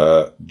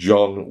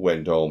 John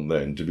went on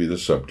then to be the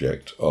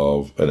subject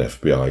of an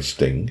FBI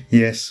sting.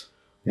 Yes.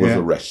 Was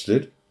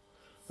arrested.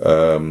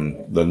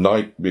 The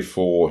night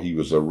before he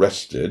was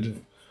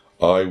arrested,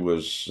 I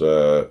was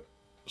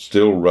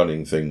still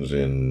running things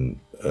in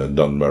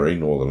Dunmurry,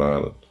 Northern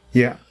Ireland.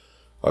 Yeah.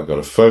 I got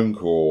a phone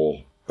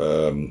call.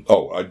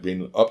 I'd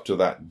been, up to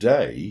that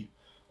day,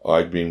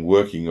 I'd been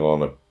working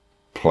on a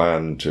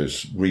plan to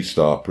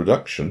restart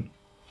production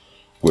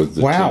with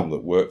the team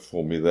that worked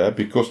for me there,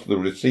 because the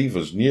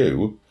receivers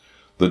knew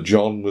that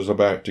John was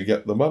about to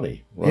get the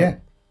money. Right? Yeah.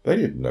 They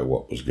didn't know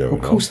what was going on.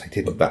 Of course they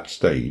didn't. At that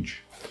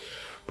stage.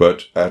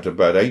 But at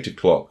about 8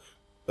 o'clock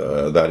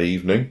that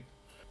evening,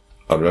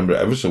 I remember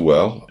it ever so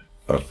well.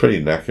 I was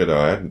pretty knackered.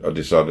 I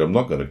decided I'm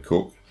not going to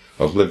cook.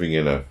 I was living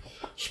in a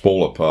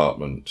small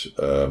apartment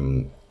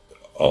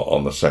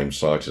on the same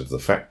site as the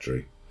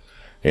factory,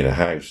 in a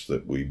house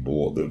that we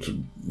bought.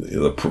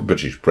 The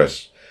British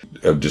press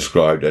have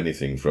described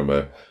anything from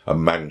a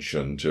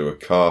mansion to a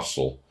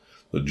castle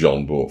that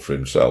John bought for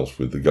himself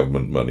with the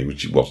government money,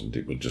 which it wasn't.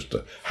 It was just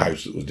a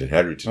house that was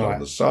inherited on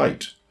the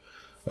site.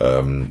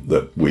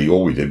 That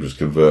all we did was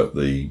convert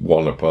the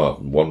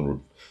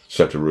one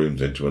set of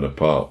rooms into an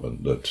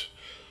apartment that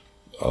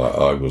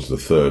I was the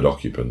third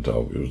occupant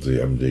of. It was the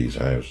MD's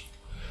house,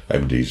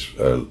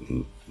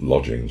 MD's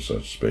lodging, so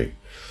to speak.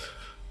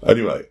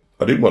 Anyway,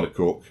 I didn't want to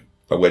cook.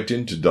 I went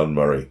into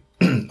Dunmurry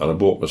and I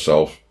bought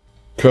myself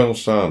Colonel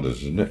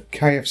Sanders, isn't it?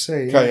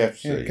 KFC.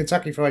 KFC. Yeah,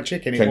 Kentucky Fried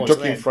Chicken.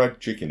 Kentucky Fried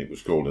Chicken, it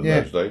was called in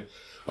those days.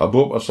 I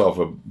bought myself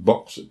a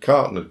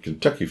carton of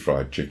Kentucky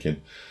Fried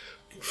Chicken,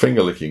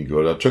 finger licking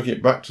good. I took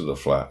it back to the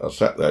flat. I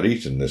sat there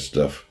eating this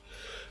stuff.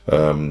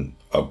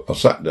 I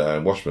sat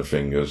down, washed my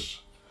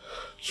fingers,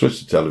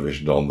 switched the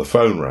television on. The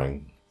phone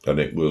rang, and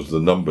it was the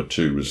number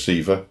 2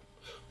 receiver,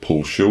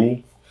 Paul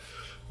Schul,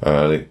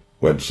 and it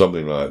went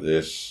something like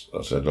this.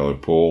 I said, hello,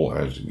 Paul,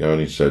 how's it going?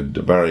 He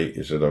said, Barry,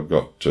 he said, I've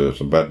got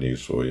some bad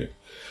news for you.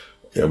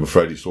 I'm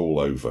afraid it's all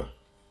over.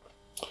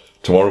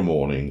 Tomorrow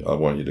morning, I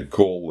want you to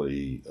call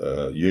the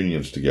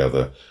unions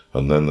together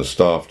and then the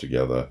staff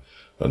together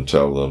and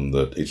tell them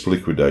that it's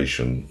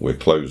liquidation, we're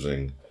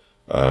closing,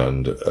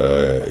 and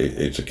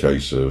it's a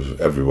case of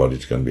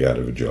everybody's going to be out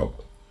of a job.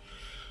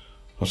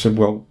 I said,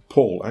 well,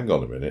 Paul, hang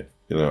on a minute.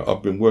 You know,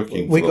 I've been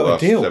working for the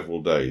last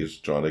several days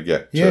trying to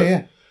get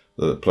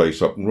the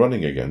place up and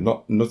running again.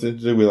 Nothing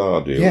to do with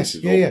our deal. Yes,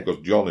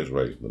 because John is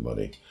raising the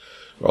money.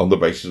 On the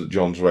basis that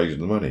John's raising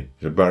the money.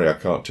 He said, Barry, I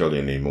can't tell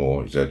you any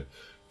more. He said,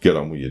 get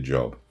on with your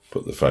job.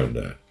 Put the phone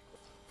down.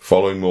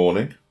 Following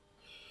morning,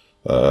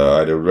 I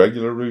had a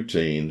regular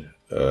routine.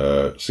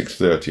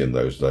 6:30 in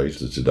those days,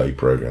 the Today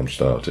programme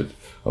started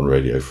on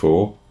Radio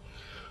 4.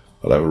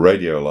 I'd have a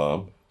radio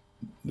alarm.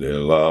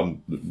 The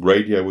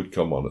radio would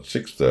come on at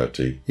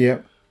 6:30.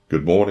 Yep.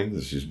 Good morning,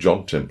 this is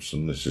John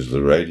Timpson. This is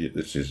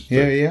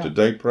the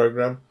Today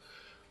programme.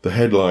 The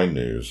headline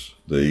news: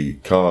 the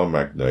car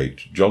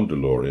magnate John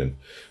DeLorean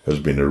has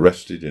been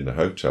arrested in a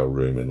hotel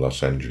room in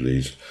Los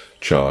Angeles,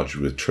 charged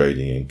with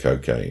trading in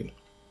cocaine.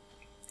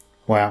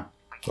 Wow.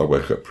 I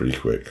woke up pretty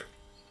quick.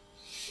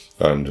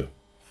 And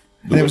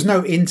And there was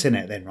no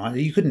internet then, right?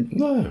 You couldn't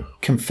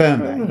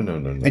confirm that. No.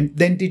 And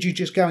then did you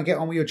just go and get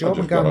on with your job? I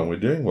just got on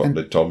with doing what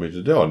they told me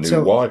to do.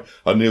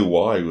 I knew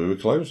why we were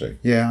closing.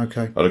 Yeah,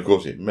 okay. And of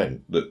course, it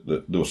meant that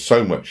there was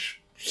so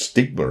much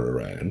stigma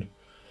around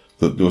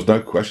that there was no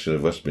question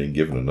of us being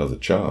given another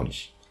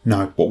chance.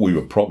 No. What we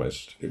were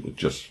promised, it would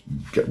just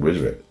get rid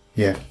of it.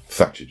 Yeah.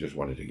 Thatcher just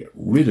wanted to get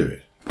rid of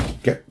it.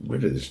 Get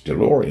rid of this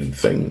DeLorean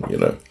thing,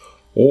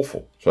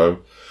 Awful. So,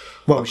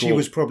 well, she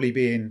was probably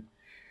being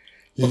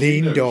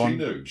leaned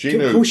on. She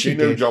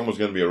knew John was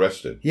going to be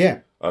arrested. Yeah.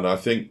 And I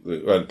think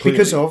that,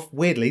 because of,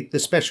 weirdly, the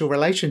special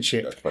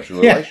relationship.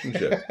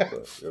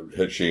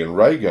 She and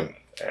Reagan.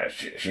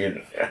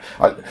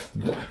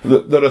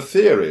 There are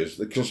theories.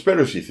 The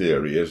conspiracy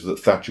theory is that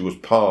Thatcher was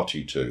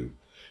party to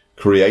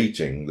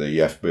creating the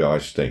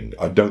FBI sting.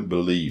 I don't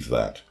believe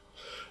that.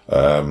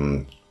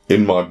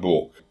 In my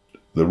book,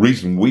 the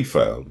reason we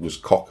failed was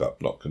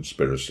cock-up, not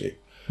conspiracy.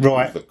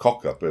 Right. It was the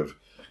cock-up of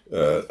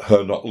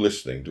her not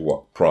listening to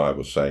what Pryor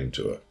was saying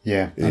to her.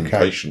 Yeah, the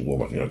impatient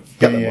woman,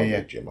 get them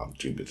on, Jim, I'm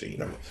too busy,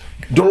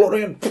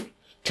 DeLorean,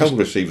 tell the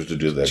receivers to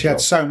do their job. She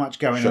had so much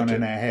going on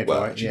in her head,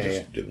 right? She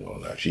just didn't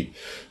want that. She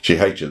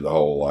hated the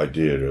whole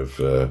idea of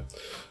a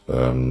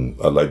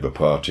Labour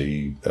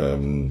Party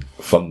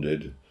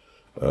funded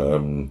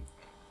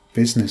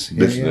business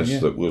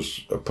that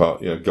was a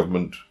part,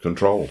 government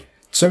controlled.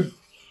 So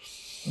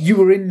you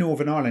were in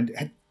Northern Ireland.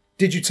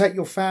 Did you take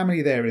your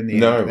family there in the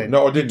end? Then?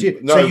 No, I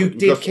didn't. So you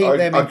did keep them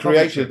in I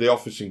created Coventry? the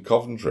office in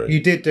Coventry.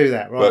 You did do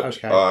that, right? But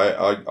okay.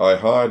 I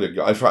hired a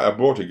guy. In fact, I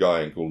brought a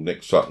guy in called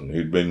Nick Sutton,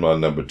 who'd been my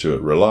number 2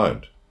 at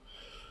Reliant.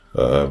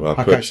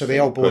 So the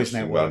old boys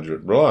network. Manager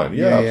at Reliant.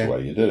 That's the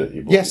way you did it.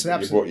 You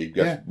brought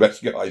your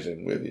best guys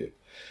in with you.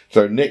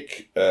 So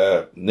Nick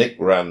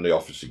ran the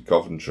office in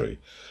Coventry.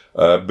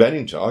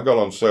 Bennington, I got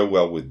on so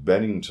well with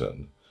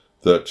Bennington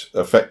that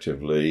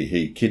effectively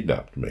he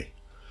kidnapped me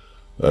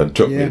and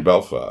took me to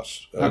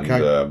Belfast.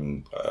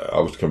 And I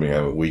was coming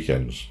home at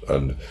weekends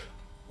and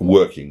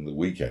working the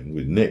weekend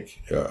with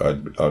Nick.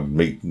 I'd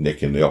meet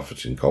Nick in the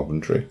office in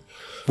Coventry.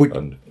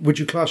 Would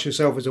you class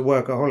yourself as a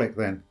workaholic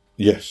then?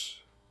 Yes.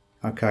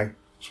 Okay.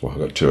 That's why I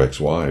got 2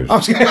 ex-wives.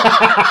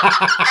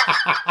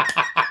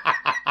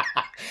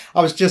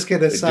 I was just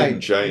going to say. It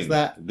didn't change.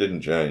 It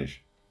didn't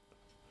change.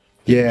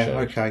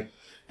 Okay.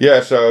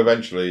 Yeah, so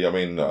eventually, I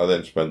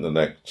then spent the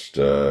next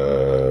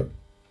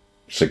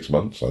 6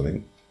 months, I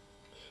think,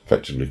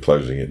 effectively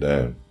closing it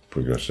down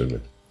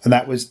progressively. And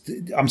that was,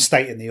 I'm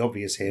stating the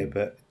obvious here,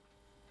 but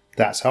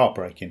that's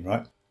heartbreaking,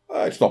 right?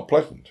 It's not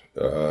pleasant.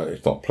 I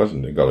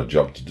got a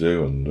job to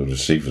do, and the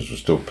receivers were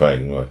still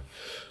paying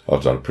I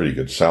was on a pretty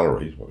good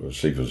salary, but the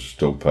receivers were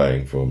still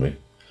paying for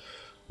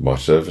my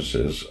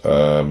services.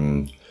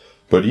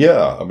 But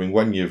yeah,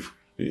 when you've,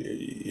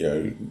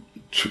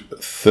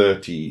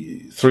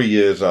 33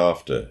 years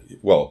after,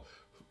 well,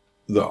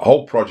 the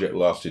whole project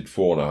lasted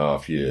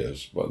 4.5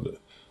 years by the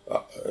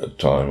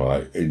time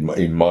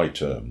in my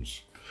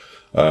terms.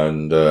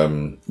 And,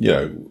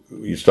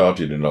 you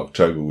started in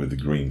October with the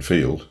Green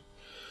Field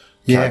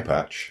cow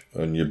patch,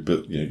 and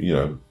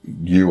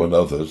you and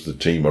others, the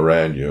team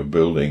around you, are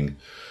building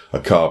a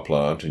car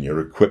plant, and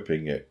you're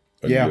equipping it,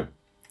 and you're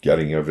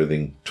getting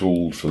everything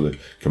tooled for the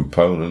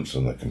components,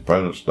 and the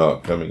components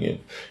start coming in.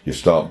 You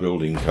start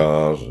building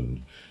cars,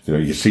 and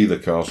you see the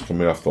cars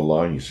coming off the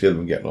line, you see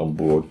them getting on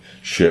board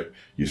ship,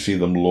 you see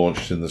them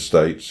launched in the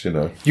States.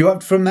 You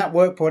from that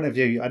work point of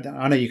view,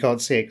 I know you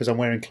can't see it because I'm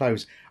wearing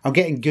clothes, I'm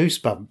getting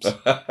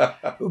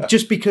goosebumps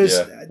just because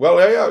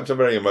it's a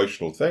very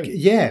emotional thing.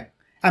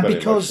 And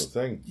because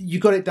you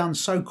got it done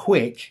so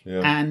quick,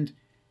 and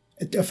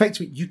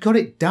effectively you got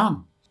it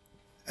done,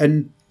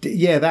 and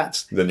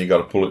that's then you got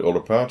to pull it all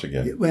apart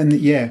again. When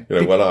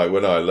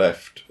I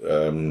left,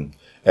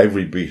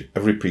 every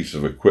piece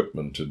of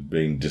equipment had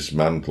been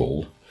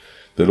dismantled.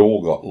 They'd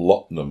all got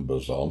lot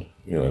numbers on,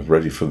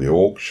 ready for the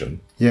auction.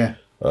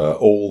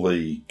 All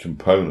the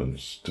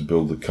components to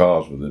build the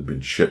cars had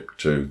been shipped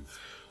to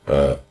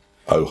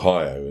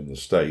Ohio in the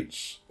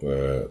States,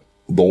 where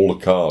all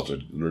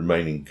the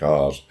remaining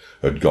cars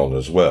had gone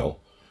as well.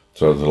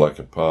 So there's like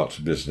a parts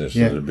business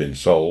that had been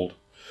sold.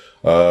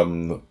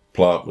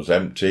 Plant was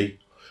empty.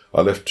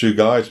 I left 2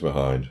 guys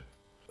behind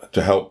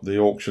to help the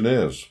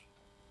auctioneers.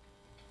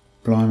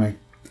 Blimey.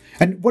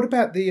 And what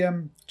about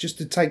the, just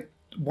to take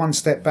one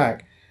step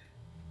back,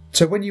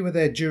 so when you were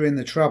there during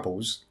the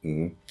Troubles,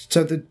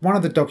 so one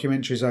of the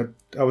documentaries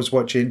I was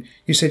watching,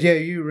 you said,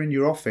 you were in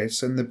your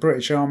office and the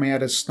British Army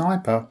had a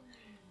sniper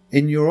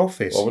in your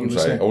office. I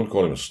wouldn't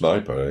call him a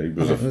sniper. He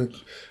was a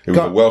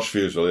Welsh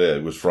Fusilier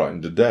who was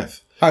frightened to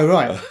death. Oh,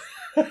 right.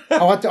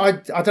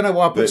 I don't know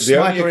why I put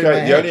sniper in my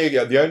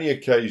head. The only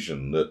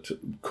occasion that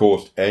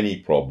caused any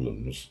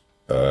problems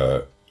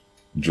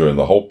during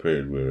the whole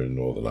period we were in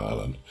Northern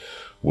Ireland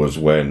was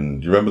when,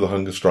 do you remember the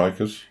Hunger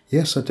Strikers?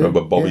 Yes, I do.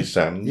 Remember Bobby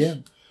Sands? Yeah.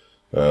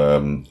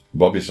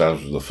 Bobby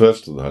Sands was the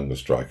first of the Hunger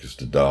Strikers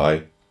to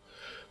die.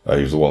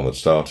 He was the one that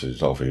started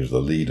it off. He was the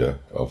leader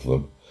of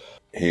them.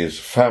 His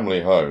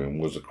family home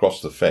was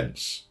across the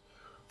fence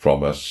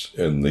from us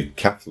in the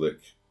Catholic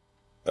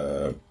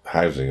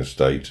housing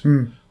estate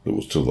that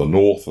was to the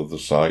north of the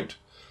site.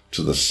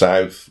 To the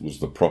south was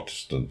the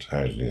Protestant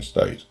housing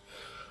estate.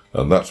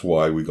 And that's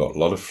why we got a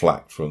lot of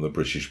flack from the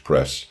British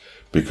press,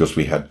 because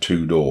we had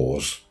two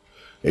doors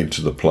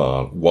into the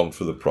plant, one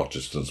for the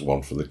Protestants,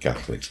 one for the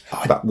Catholics.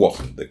 That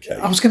wasn't the case.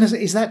 I was going to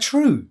say, is that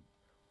true?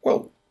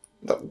 Well,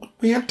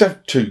 we had to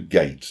have two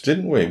gates,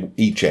 didn't we,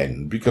 each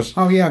end? Because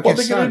I what are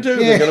guess they going to so.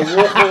 do? Yeah. They're going to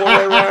walk all the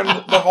way around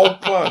the whole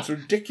plant. It's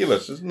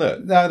ridiculous, isn't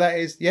it? No, that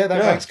is, that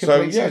makes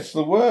complete sense. Yes,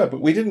 there were, but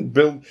we didn't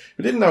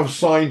have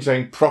signs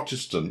saying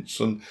Protestants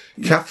and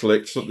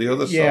Catholics at the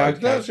other side.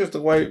 Okay. That's just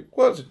the way it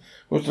was.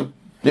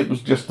 It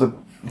was just the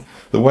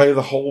way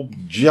the whole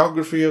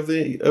geography of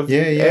the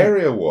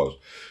area was.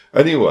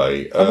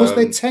 Anyway, And was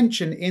there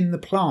tension in the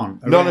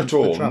plant? none around at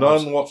all, the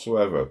Troubles? none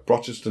whatsoever.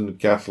 Protestant and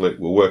Catholic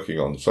were working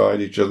alongside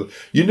each other.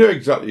 You knew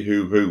exactly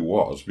who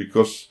was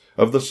because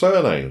of the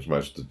surnames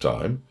most of the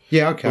time.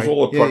 Yeah, okay. Because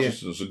all the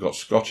Protestants have got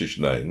Scottish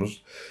names,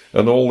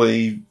 and all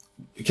the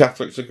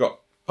Catholics have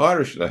got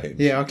Irish names.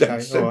 Yeah, okay,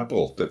 Dead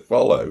simple to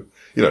follow.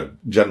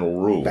 General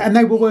rule. And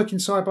they were working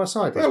side by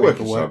side. They're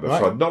working side by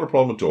side, not a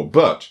problem at all.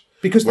 But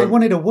because they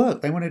wanted to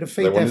work, they wanted to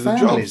feed their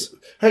families. The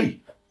jobs.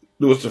 Hey,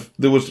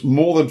 there was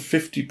more than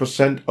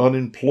 50%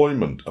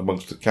 unemployment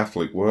amongst the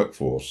Catholic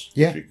workforce.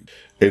 Yeah.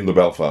 In the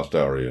Belfast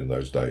area in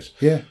those days.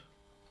 Yeah.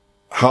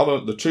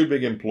 The two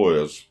big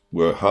employers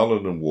were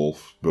Harland and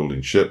Wolff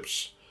building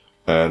ships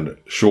and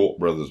Short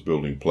Brothers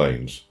building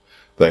planes.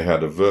 They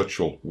had a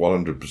virtual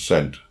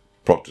 100%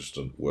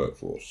 Protestant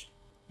workforce.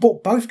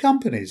 But both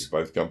companies?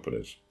 Both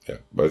companies. Yeah,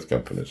 both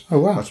companies.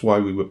 Oh, wow. That's why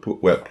we were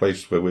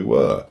placed where we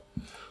were.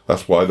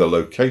 That's why the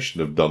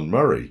location of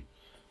Dunmurry,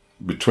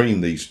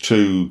 between these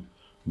two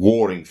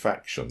warring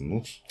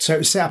factions. So it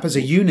was set up as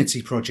a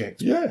unity project,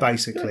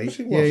 basically. Yes,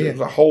 it was. It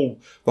was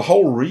the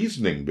whole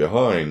reasoning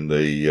behind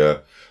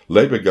the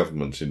Labour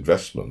government's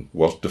investment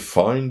was to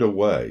find a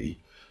way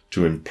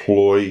to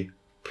employ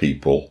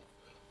people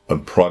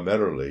and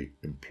primarily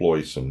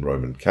employ some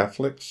Roman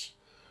Catholics,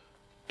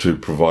 to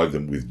provide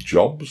them with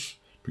jobs,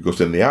 because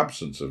in the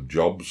absence of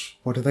jobs...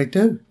 What do they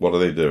do? What are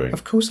they doing?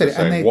 Of course they do.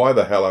 They're saying, why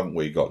the hell haven't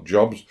we got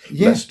jobs?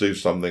 Yeah. Let's do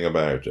something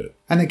about it.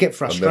 And they get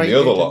frustrated. And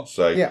then the other lot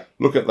say,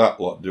 look at that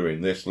lot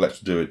doing this, let's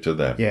do it to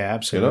them. Yeah,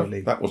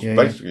 absolutely. That was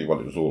basically what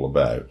it was all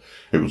about.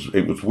 It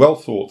was well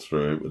thought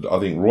through. I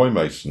think Roy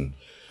Mason,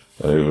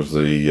 who was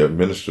the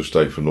Minister of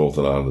State for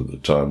Northern Ireland at the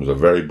time, was a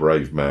very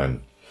brave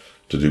man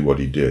to do what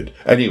he did.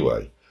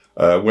 Anyway,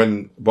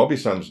 when Bobby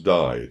Sands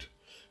died,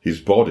 his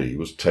body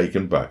was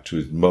taken back to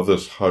his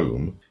mother's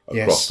home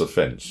across the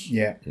fence.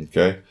 Yeah.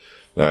 Okay.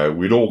 Now,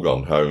 we'd all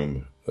gone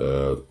home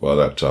by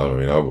that time. I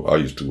mean, I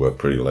used to work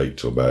pretty late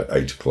till about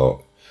 8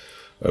 o'clock.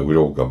 We'd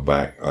all gone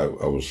back. I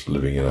was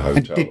living in a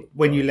hotel. And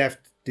when you left,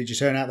 did you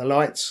turn out the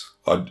lights?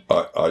 I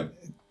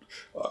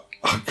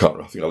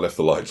can't. I think I left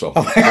the lights on.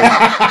 I think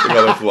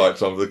I left the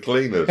lights on for the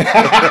cleaners.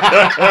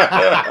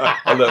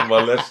 I learned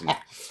my lesson.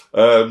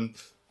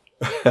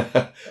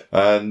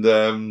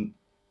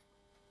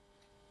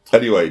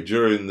 Anyway,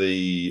 during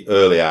the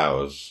early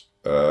hours,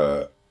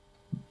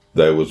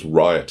 there was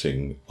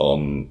rioting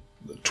on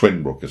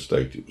Twinbrook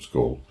Estate, it was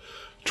called.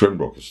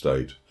 Twinbrook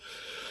Estate.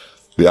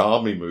 The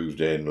army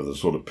moved in with a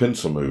sort of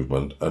pincer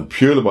movement, and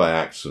purely by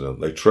accident,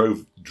 they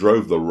drove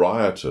the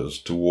rioters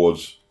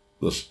towards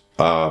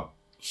our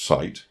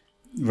site.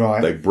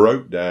 Right. They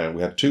broke down.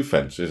 We had two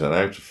fences, an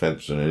outer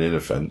fence and an inner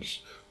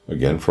fence,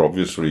 again, for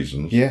obvious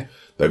reasons. Yeah.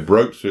 They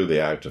broke through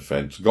the outer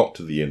fence, got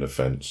to the inner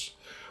fence.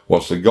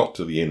 Once they got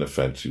to the inner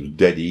fence, it was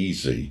dead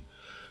easy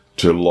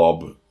to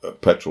lob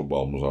petrol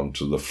bombs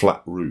onto the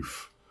flat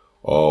roof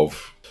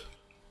of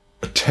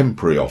a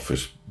temporary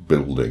office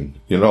building.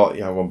 You know what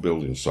you have on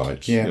building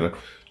sites? Yeah.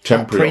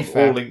 Temporary,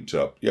 prefab. all linked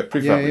up. Yeah,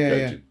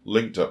 prefabricated,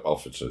 linked up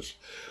offices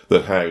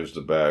that housed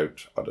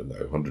about,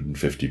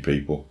 150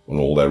 people and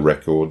all their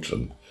records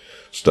and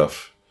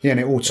stuff. Yeah, and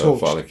it all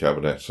torched. Filing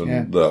cabinets,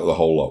 and the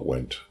whole lot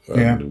went.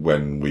 And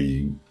when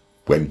we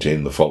went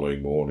in the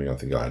following morning, I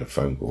think I had a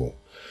phone call.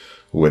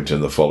 Went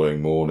in the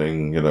following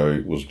morning,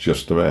 it was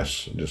just a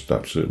mess, just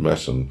absolute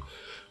mess. And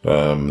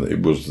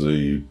it was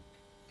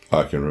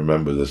I can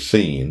remember the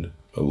scene,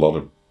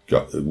 word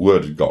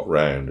had got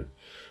round, of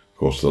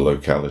course, the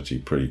locality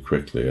pretty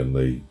quickly, and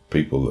the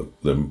people,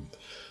 the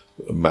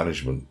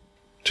management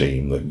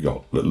team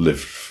that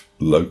lived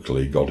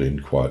locally got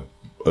in quite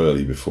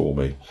early before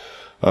me.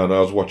 And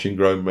I was watching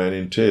grown men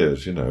in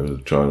tears,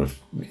 trying to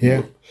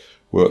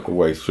work their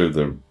way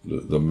through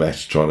the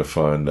mess, trying to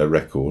find their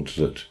records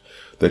that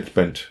they'd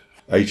spent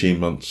 18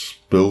 months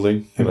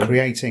building.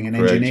 Creating and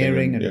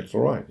engineering. Yeah, it's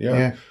all right.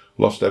 Yeah.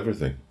 Lost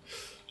everything.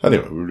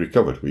 Anyway, we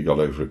recovered. We got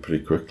over it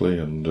pretty quickly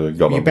and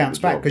got on. You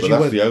bounced back because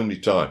that's the only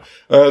time.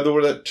 There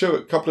were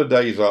a couple of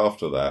days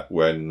after that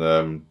when,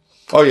 the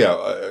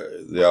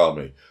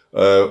army.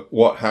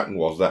 What happened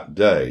was that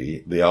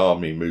day, the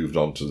army moved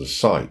onto the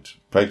site,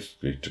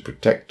 basically to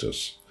protect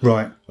us.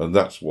 Right. And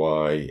that's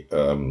why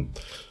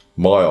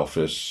my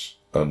office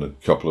and a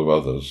couple of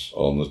others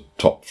on the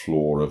top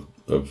floor of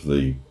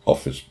the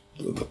office,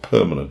 the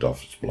permanent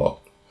office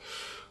block,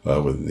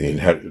 with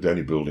the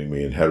only building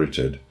we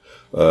inherited.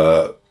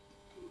 The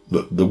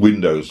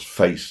windows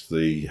faced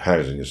the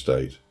housing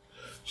estate.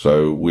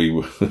 So we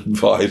were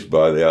advised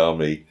by the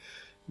army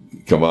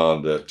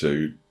commander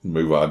to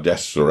move our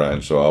desks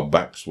around so our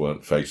backs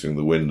weren't facing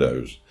the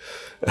windows.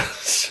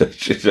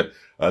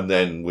 And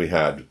then we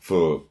had,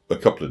 for a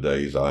couple of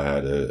days, I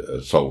had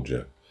a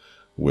soldier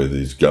with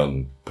his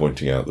gun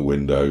pointing out the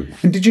window.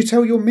 And did you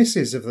tell your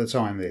missus of the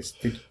time this?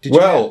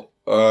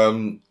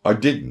 I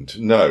didn't,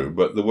 no,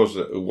 but there was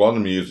one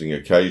amusing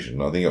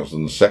occasion. I think it was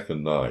on the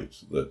second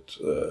night,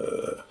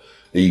 that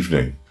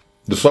evening.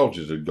 The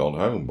soldiers had gone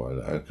home by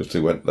now because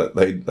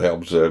they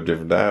observed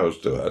different hours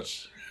to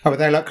us. Oh, but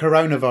they're like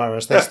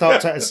coronavirus. They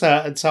stopped at a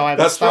certain time.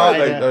 That's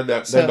right.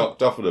 They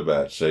knocked off at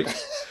about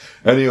 6.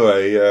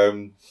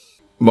 Anyway,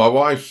 my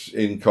wife's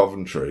in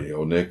Coventry,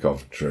 or near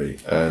Coventry,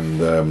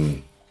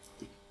 and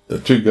the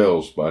 2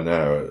 girls by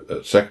now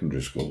at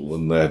secondary school,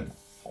 and they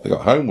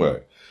got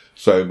homework.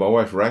 So my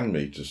wife rang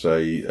me to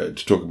say to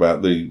talk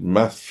about the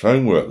maths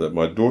homework that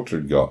my daughter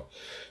had got.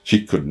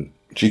 She couldn't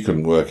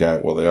work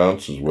out what the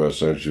answers were,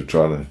 so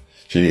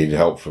she needed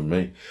help from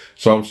me.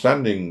 So I'm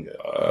standing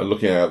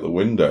looking out the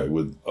window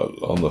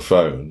on the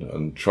phone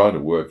and trying to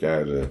work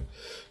out an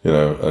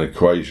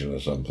equation or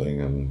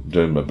something, and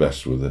doing my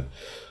best with it.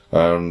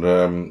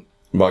 And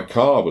my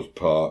car was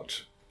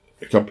parked,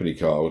 a company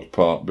car was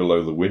parked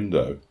below the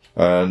window,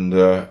 and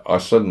I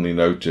suddenly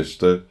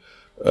noticed a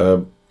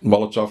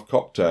Molotov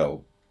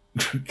cocktail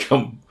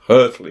come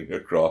hurtling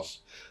across,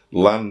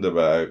 land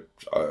about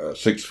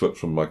 6 foot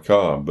from my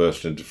car, and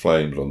burst into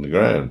flames on the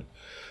ground.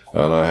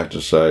 And I had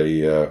to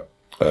say,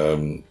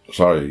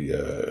 sorry,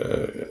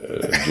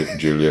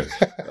 Julia,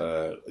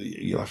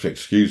 you'll have to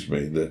excuse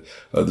me.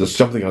 There's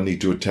something I need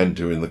to attend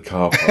to in the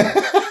car park.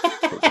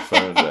 Put the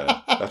phone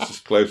down. That's as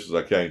close as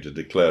I came to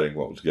declaring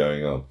what was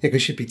going on. Yeah,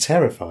 because she'd be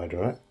terrified,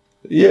 right?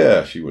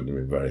 Yeah, she wouldn't have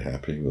been very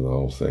happy with the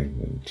whole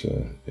thing.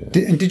 And, yeah.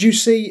 Did you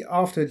see,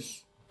 after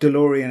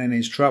DeLorean and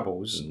his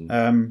troubles,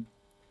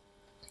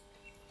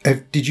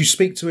 did you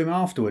speak to him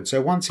afterwards? So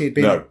once he had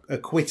been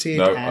acquitted...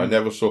 No, I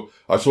never saw...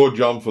 I saw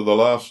John for the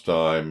last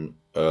time.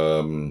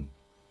 The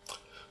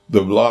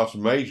last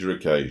major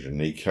occasion,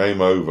 he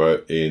came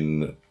over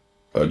in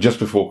just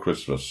before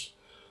Christmas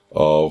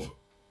of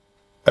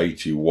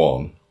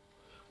 81,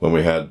 when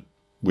we had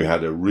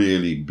a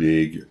really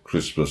big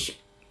Christmas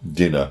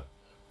dinner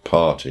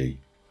party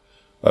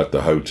at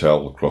the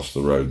hotel across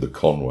the road, the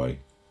Conway.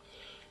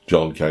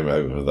 John came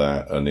over for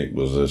that, and it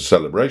was a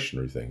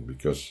celebrationary thing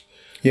because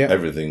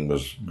everything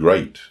was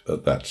great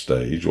at that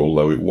stage,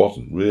 although it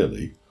wasn't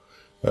really,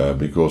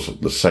 because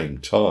at the same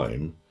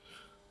time,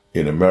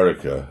 in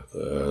America,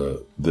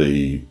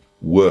 the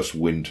worst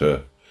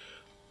winter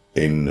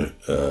in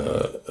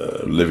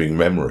living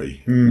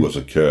memory was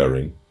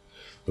occurring.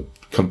 The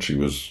country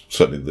was,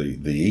 certainly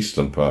the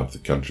eastern part of the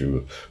country,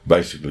 was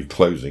basically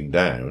closing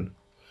down.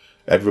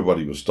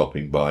 Everybody was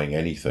stopping buying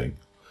anything.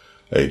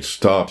 It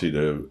started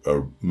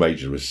a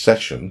major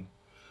recession,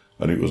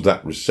 and it was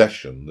that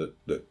recession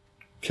that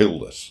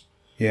killed us.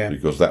 Yeah.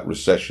 Because that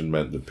recession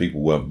meant that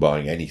people weren't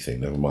buying anything,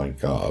 never mind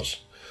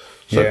cars.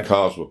 So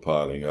cars were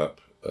piling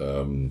up,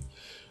 and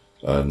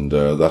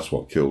that's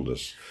what killed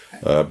us.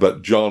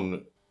 But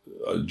John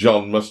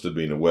must have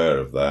been aware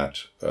of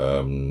that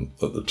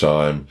at the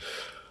time.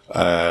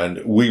 And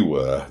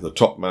the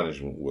top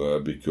management were,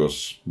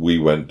 because we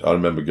went, I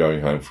remember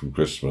going home from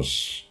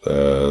Christmas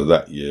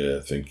that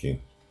year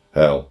thinking,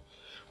 hell,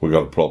 we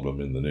got a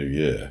problem in the new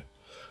year.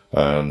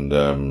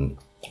 And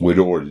we'd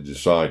already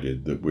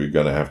decided that we were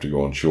going to have to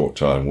go on short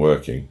time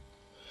working.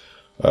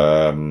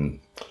 And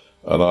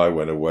I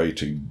went away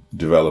to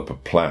develop a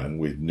plan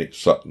with Nick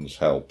Sutton's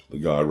help, the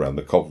guy who ran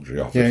the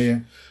Coventry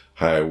office,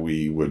 how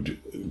we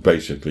would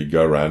basically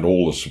go around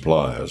all the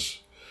suppliers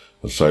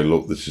and say,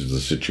 look, this is the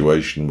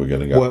situation, we're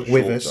going to go to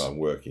short time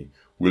working.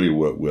 Will you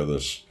work with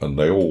us? And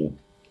they all,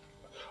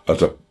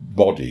 as a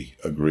body,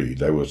 agreed.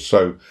 The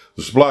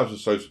suppliers were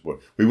so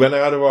supportive. We went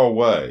out of our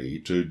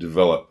way to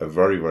develop a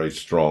very, very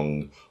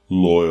strong,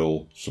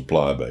 loyal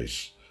supplier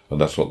base.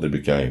 And that's what they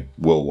became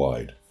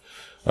worldwide.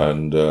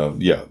 And there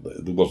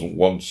wasn't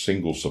one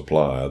single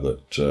supplier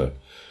that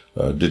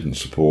didn't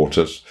support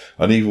us.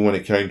 And even when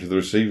it came to the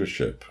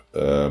receivership,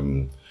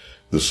 the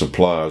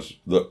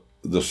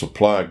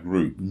supplier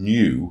group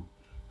knew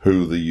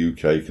who the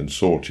UK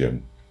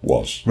consortium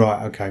was.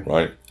 Right, okay.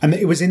 Right. And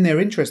it was in their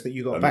interest that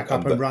you got back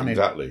up and running.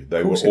 Exactly.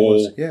 They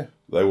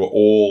were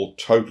all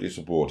totally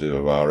supportive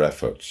of our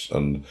efforts.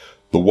 And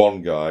the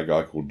one guy, a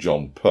guy called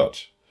John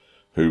Putt,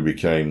 who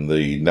became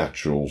the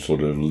natural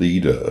sort of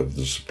leader of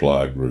the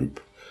supplier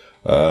group,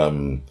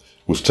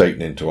 was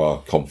taken into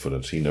our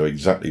confidence. He knew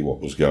exactly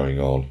what was going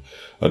on.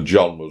 And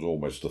John was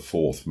almost the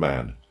fourth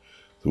man.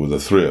 There were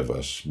the 3 of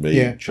us,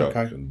 me, Chuck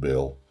and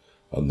Bill,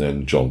 and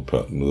then John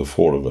Putt. And the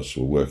 4 of us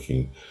were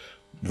working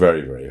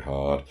very, very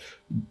hard.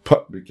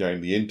 Putt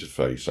became the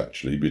interface,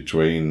 actually,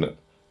 between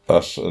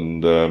us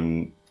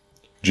and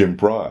Jim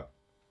Pryor.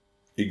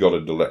 He got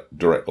a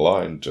direct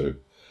line to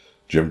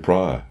Jim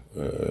Pryor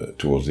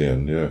towards the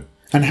end, yeah.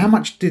 And how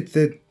much did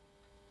the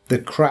the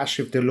crash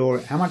of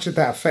DeLorean, how much did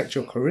that affect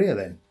your career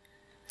then?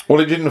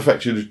 Well, it didn't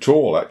affect it at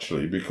all,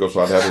 actually, because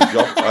I'd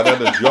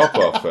had a job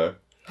offer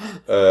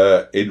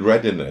in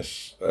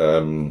Readiness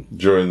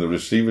during the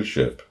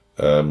receivership.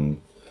 I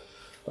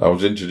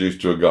was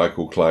introduced to a guy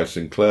called Clive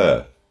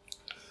Sinclair.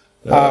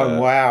 Oh,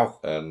 wow.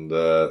 And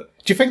do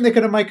you think they're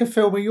going to make a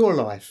film of your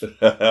life?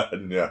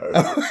 no.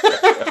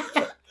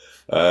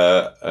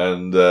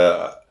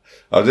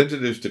 I was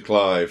introduced to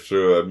Clive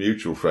through a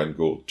mutual friend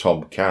called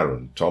Tom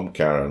Caron. Tom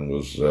Caron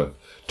was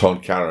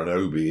Tom Caron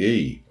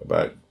OBE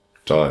about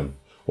time.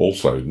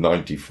 Also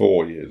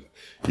 94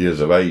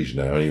 years of age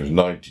now, and he was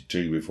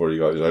 92 before he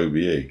got his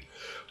OBE.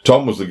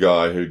 Tom was the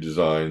guy who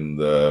designed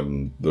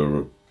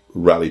the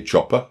Rally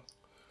Chopper.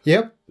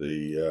 Yep.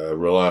 The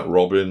Reliant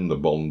Robin, the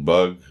Bond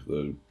Bug,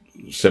 the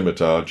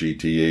Scimitar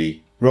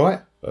GTE.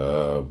 Right.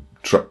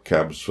 Truck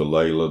cabs for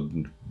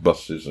Leyland,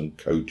 buses and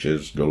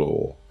coaches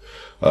galore.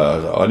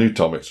 I knew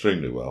Tom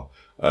extremely well.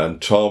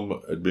 And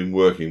Tom had been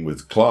working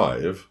with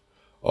Clive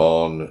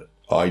on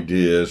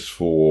ideas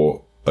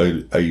for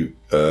a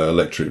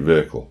electric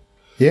vehicle.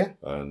 Yeah.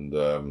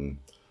 And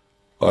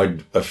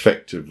I'd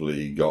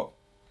effectively got,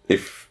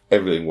 if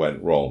everything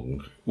went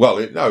wrong,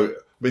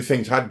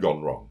 things had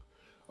gone wrong.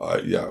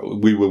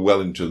 We were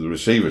well into the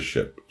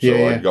receivership, so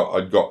I'd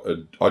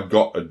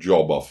got a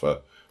job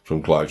offer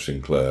from Clive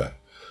Sinclair,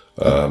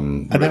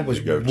 and that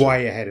was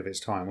way ahead of its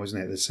time,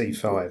 wasn't it? The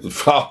C5,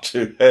 far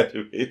too ahead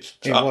of its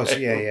time. It was,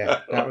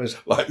 yeah. That was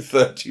like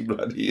 30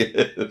 bloody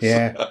years.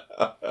 Yeah,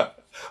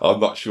 I'm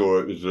not sure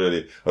it was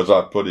really, as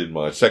I put in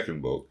my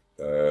second book,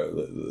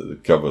 that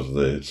covers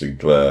the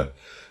Sinclair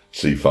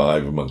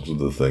C5 amongst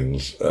other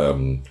things.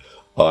 I'm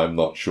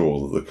not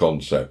sure that the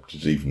concept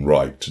is even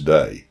right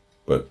today.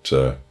 But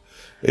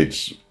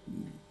it's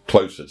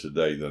closer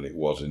today than it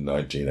was in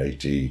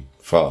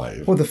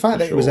 1985. Well, the fact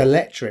that it was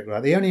electric,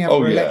 right? The only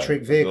other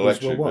electric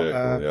vehicles were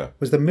what?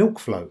 Was the Milk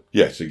Float?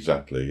 Yes,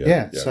 exactly.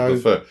 Yeah.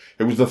 So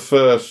it was the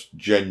first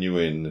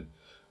genuine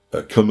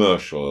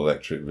commercial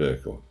electric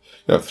vehicle.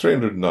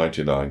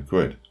 399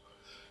 quid.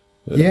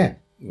 Yeah.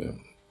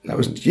 That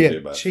was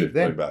cheap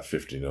then. About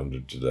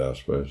 1,500 today, I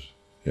suppose.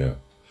 Yeah.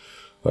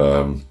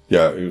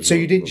 So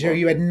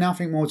you had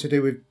nothing more to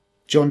do with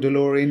John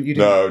DeLorean? You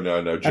didn't,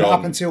 No. John, and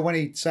up until when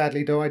he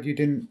sadly died, you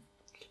didn't?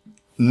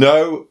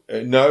 No,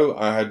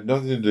 I had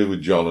nothing to do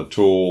with John at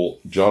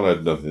all. John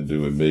had nothing to do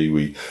with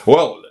me.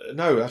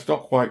 No, that's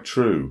not quite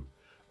true.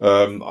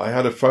 I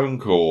had a phone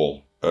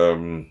call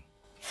from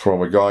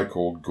a guy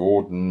called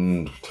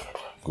Gordon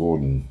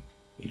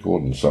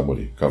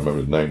somebody, can't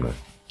remember his name now.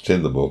 It's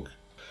in the book.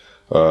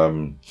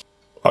 I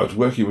was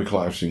working with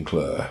Clive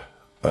Sinclair,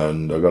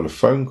 and I got a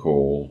phone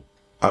call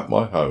at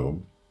my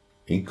home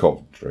in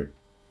Coventry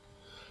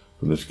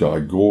from this guy,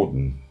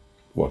 Gordon,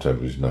 whatever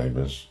his name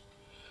is,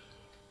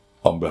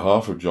 on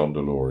behalf of John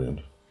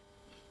DeLorean,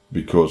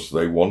 because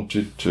they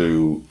wanted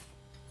to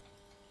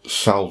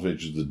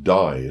salvage the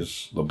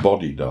dies, the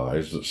body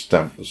dies that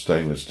stamp the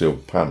stainless steel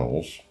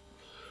panels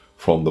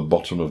from the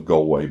bottom of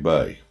Galway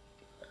Bay.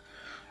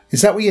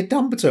 Is that where you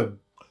dumped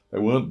them? They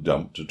weren't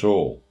dumped at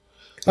all.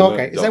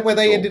 Okay, is that where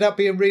they ended up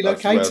being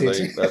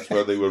relocated? That's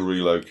where they were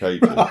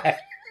relocated. Right.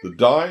 The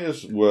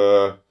dies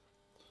were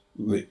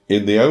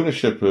in the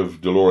ownership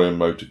of DeLorean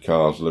Motor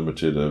Cars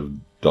Limited of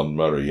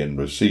Dunmurray in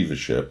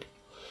receivership,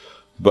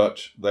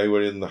 but they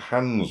were in the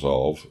hands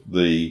of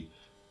the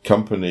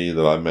company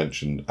that I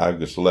mentioned,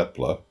 August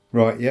Lepler,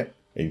 right? Yeah,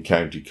 in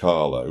County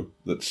Carlow,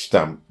 that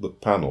stamped the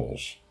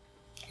panels.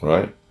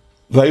 Right,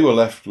 they were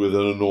left with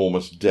an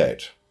enormous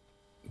debt,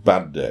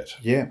 bad debt.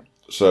 Yeah.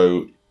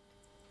 So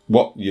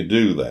what you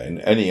do then,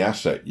 any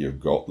asset you've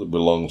got that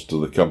belongs to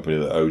the company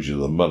that owes you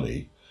the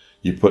money,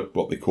 you put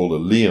what they call a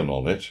lien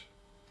on it.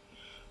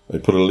 They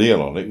put a lien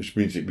on it, which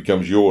means it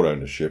becomes your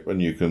ownership, and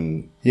you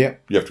can. Yeah.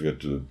 You have to go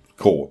to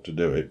court to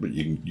do it, but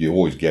you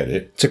always get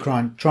it to try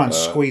and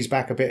squeeze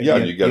back a bit. Yeah,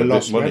 you get a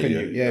bit of money.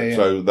 Revenue. Yeah.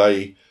 So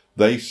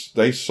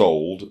they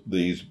sold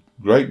these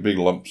great big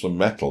lumps of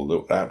metal that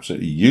were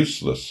absolutely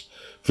useless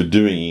for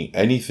doing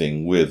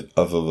anything with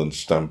other than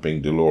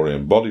stamping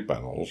DeLorean body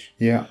panels.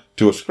 Yeah.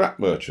 To a scrap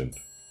merchant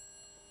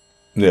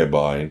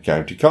nearby in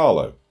County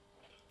Carlow.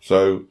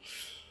 So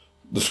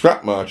the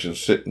scrap merchant's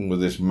sitting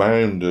with this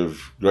mound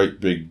of great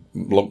big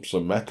lumps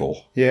of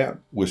metal. Yeah.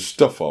 With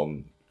stuff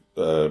on,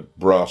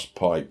 brass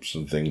pipes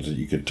and things that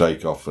you could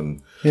take off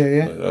and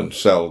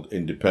sell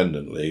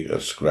independently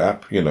as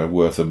scrap,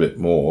 worth a bit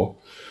more.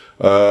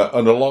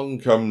 And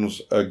along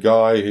comes a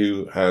guy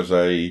who has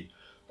a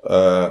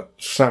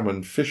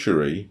salmon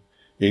fishery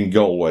in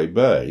Galway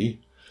Bay,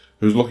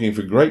 who's looking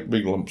for great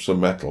big lumps of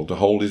metal to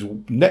hold his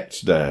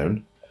nets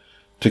down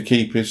to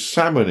keep his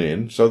salmon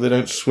in so they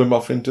don't swim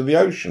off into the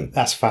ocean.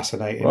 That's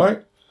fascinating.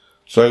 Right?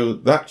 So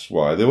that's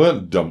why they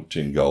weren't dumped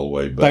in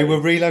Galway Bay. They were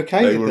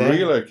relocated. They were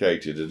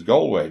relocated at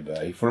Galway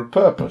Bay for a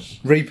purpose.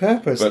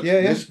 Repurposed, but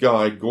yeah. This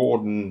guy,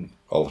 Gordon,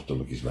 I'll have to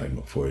look his name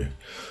up for you,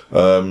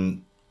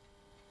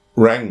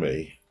 rang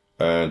me,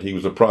 and he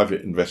was a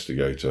private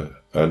investigator,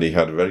 and he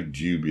had a very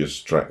dubious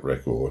track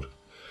record.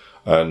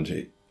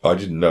 And I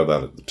didn't know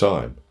that at the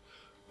time.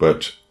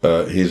 but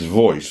his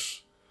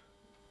voice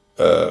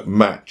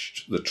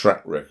matched the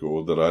track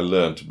record that I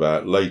learnt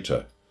about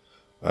later.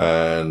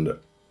 And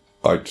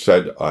I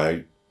said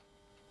I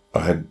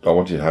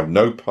wanted to have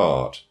no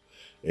part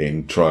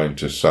in trying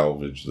to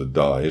salvage the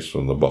dies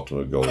from the bottom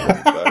of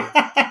Goldwater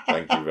Bay.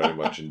 Thank you very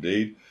much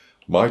indeed.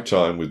 My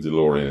time with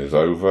DeLorean is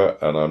over,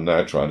 and I'm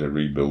now trying to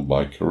rebuild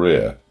my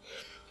career.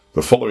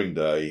 The following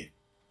day,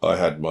 I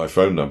had my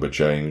phone number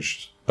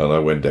changed, and I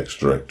went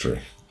ex-directory.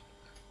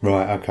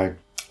 Right, okay.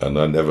 And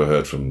I never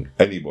heard from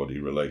anybody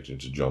relating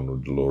to John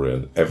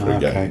DeLorean ever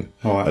again.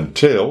 All right.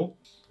 Until,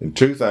 in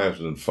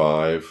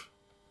 2005,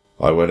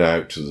 I went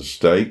out to the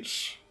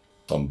States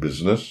on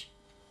business,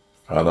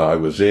 and I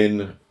was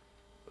in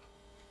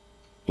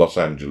Los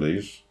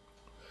Angeles,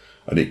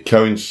 and it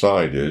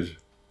coincided...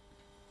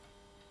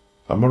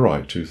 Am I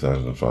right?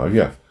 2005,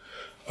 yeah.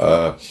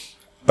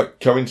 It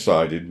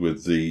coincided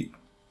with the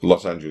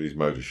Los Angeles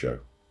Motor Show.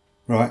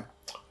 Right.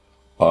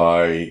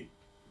 I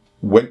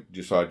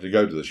decided to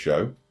go to the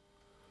show.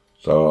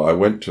 So I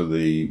went to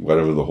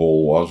wherever the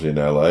hall was in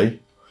LA,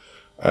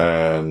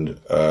 and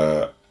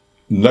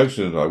no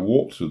sooner than I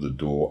walked through the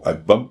door, I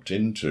bumped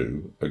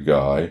into a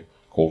guy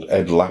called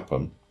Ed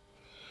Lapham,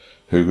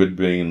 who had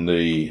been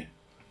the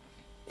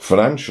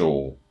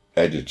financial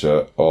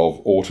editor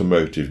of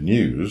Automotive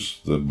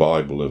News, the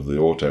Bible of the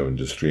auto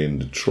industry in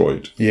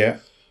Detroit. Yeah.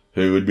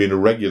 Who had been a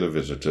regular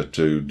visitor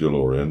to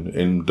DeLorean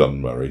in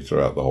Dunmurry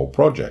throughout the whole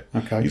project.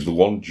 Okay. He's the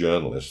one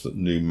journalist that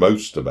knew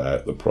most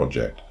about the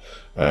project.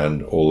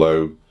 And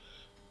although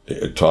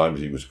at times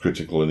he was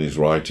critical in his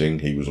writing,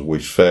 he was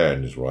always fair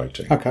in his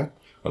writing. Okay.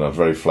 And I was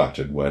very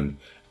flattered when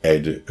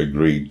Ed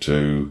agreed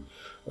to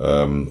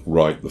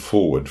write the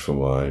foreword for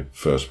my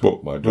first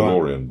book, my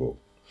DeLorean book.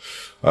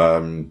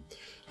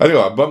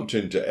 Anyway, I bumped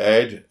into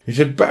Ed. He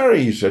said,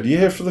 "Barry," he said, "are you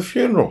here for the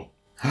funeral?"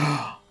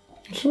 I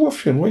said, "What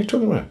funeral? What are you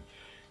talking about?"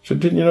 He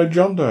said, "Didn't you know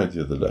John died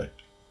the other day?"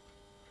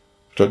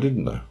 Which I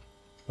didn't know.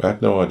 I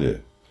had no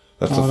idea.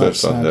 That's the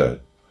first I'd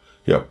heard.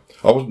 Yeah.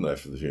 I wasn't there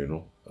for the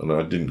funeral, and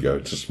I didn't go.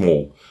 It's a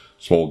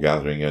small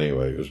gathering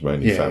anyway. It was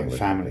mainly family.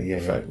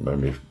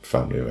 Mainly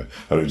family.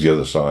 And it was the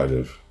other side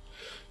of...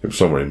 It was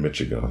somewhere in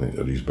Michigan, I think,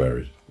 that he's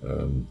buried.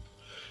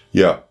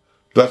 Yeah.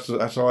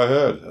 That's how I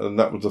heard, and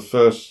that was the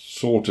first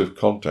sort of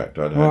contact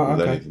I'd had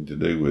with anything to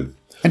do with.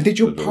 And did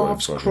your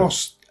paths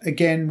cross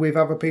again with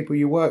other people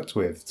you worked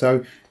with?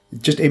 So,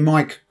 just in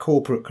my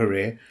corporate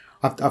career,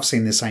 I've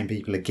seen the same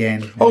people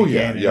again.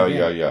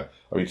 Yeah.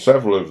 I mean,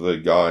 several of the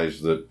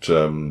guys that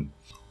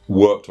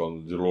worked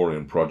on the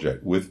DeLorean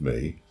project with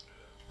me,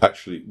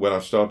 actually, when I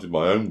started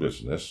my own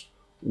business,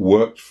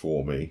 worked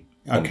for me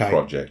on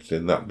projects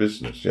in that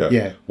business.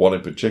 Yeah. One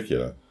in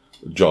particular.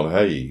 John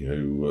Hay,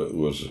 who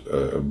was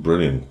a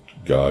brilliant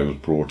guy, was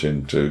brought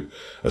in to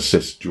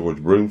assist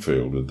George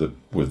Broomfield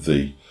with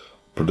the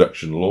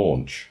production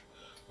launch.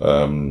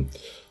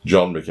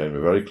 John became a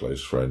very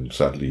close friend.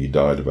 Sadly, he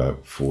died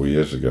about 4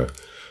 years ago.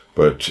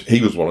 But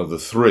he was one of the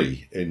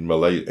three in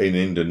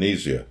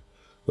Indonesia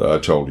that I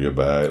told you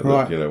about.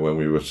 Right. That, when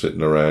we were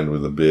sitting around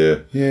with a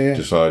beer,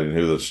 deciding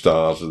who the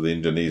stars of the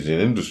Indonesian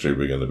industry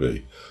were going to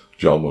be.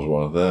 John was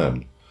one of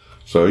them.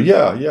 So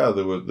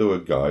there were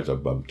guys I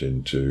bumped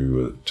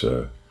into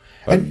that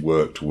and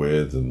worked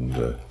with, and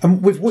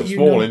with what it's a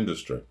small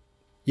industry.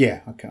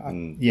 Yeah,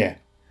 okay, yeah.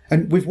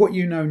 And with what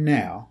you know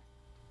now,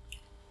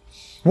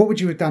 what would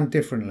you have done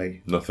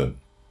differently? Nothing.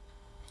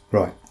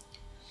 Right.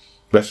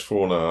 Best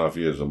 4.5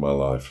 years of my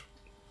life.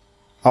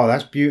 Oh,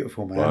 that's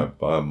beautiful, man.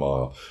 By a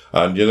mile.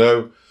 And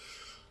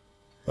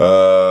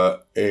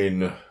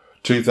in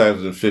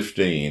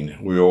 2015,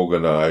 we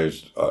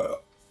organised. I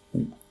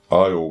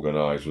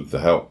organised with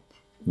the help.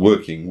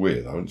 Working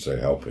with, I wouldn't say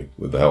helping,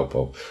 with the help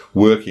of,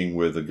 working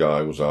with the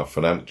guy who was our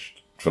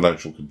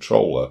financial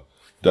controller,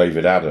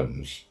 David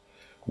Adams.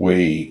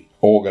 We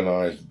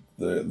organised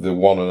the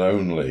one and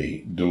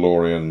only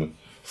DeLorean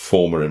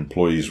former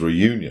employees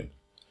reunion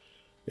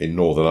in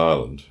Northern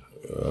Ireland.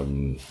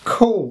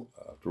 Cool.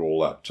 After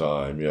all that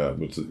time,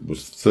 it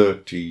was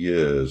 30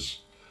 years.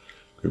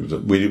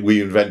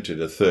 We invented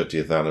a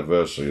 30th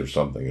anniversary of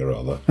something or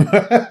other.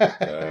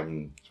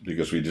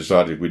 Because we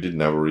decided if we didn't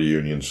have a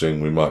reunion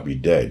soon, we might be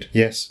dead.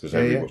 Yes.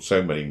 Because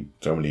so many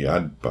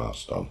had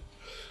passed on.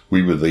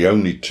 We were the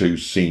only two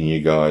senior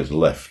guys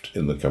left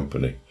in the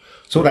company.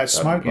 It's all that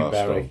smoking,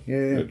 Barry.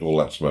 Yeah. All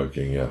that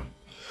smoking, yeah.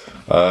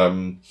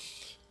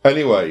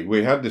 Anyway,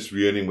 we had this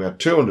reunion. We had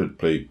 200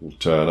 people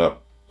turn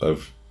up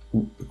of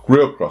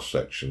real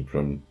cross-section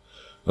from...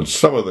 And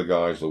some of the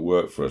guys that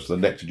worked for us, the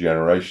next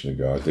generation of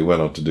guys, they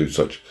went on to do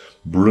such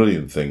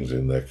brilliant things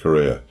in their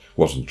career.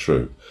 Wasn't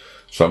true.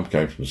 Some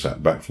came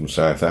back from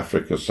South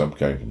Africa. Some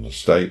came from the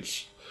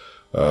States,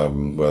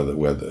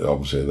 where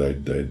obviously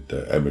they'd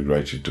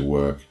emigrated to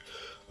work.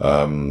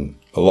 A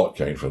lot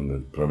came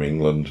from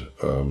England,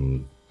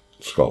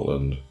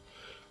 Scotland,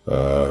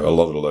 a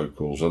lot of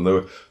locals, and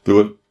there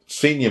were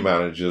senior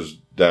managers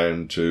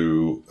down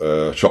to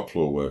shop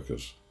floor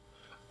workers,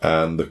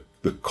 and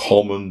the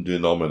common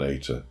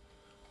denominator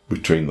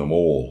between them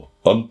all,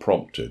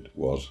 unprompted,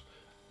 was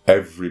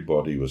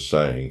everybody was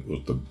saying it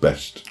was the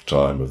best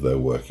time of their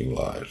working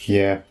lives.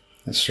 Yeah,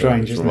 that's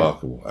strange, it's isn't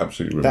remarkable.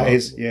 Absolutely it? That remarkable.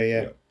 is,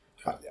 yeah.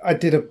 I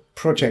did a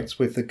project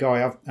with the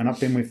guy, and I've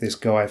been with this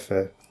guy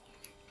for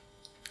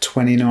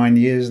 29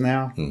 years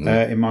now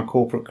in my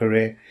corporate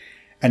career.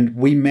 And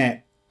we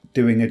met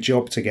doing a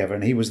job together,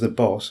 and he was the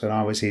boss, and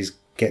I was his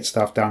get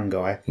stuff done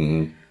guy.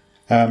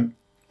 And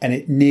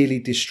it nearly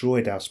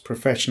destroyed us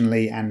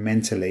professionally and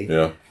mentally.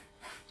 Yeah.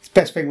 It's the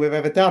best thing we've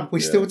ever done. We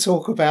still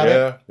talk about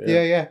it.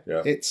 Yeah.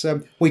 It's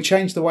we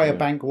changed the way a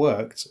bank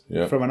worked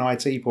from an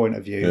IT point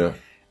of view.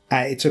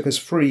 Yeah. It took us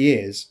 3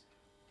 years,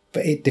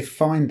 but it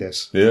defined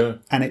us. Yeah.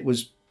 And it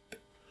was,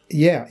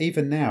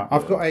 even now.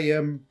 I've got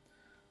a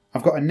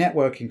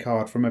networking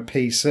card from a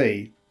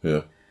PC.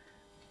 Yeah.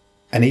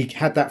 And he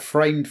had that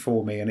framed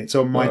for me, and it's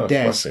on my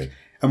desk. Lucky.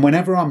 And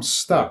whenever I'm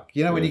stuck,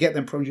 when you get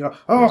them problems, you're like,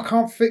 I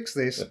can't fix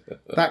this.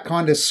 That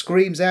kind of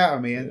screams out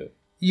at me, and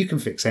you can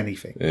fix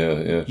anything.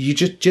 Yeah. You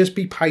just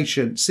be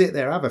patient, sit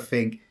there, have a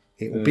think.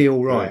 It will be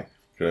all right.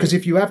 Because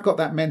if you have got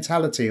that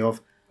mentality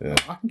of,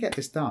 I can get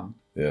this done,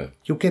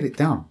 you'll get it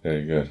done.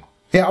 Very good.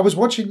 Yeah, I was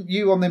watching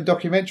you on them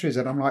documentaries,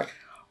 and I'm like,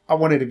 I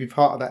wanted to be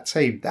part of that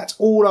team. That's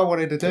all I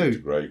wanted to do. It's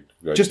great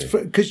just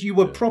because you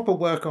were proper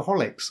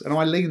workaholics, and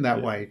I lean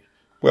that way.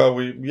 Well,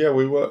 we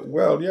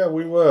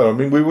were. I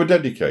mean, we were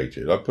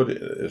dedicated. I put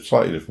it a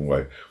slightly different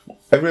way.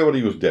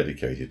 Everybody was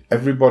dedicated.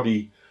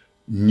 Everybody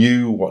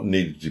knew what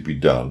needed to be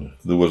done.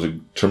 There was a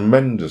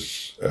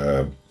tremendous,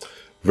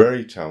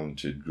 very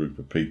talented group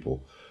of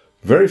people,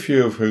 very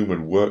few of whom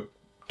had worked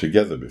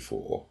together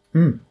before,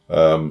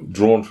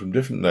 drawn from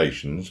different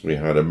nations. We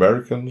had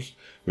Americans,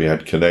 we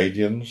had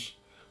Canadians,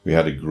 we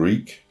had a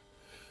Greek,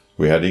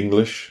 we had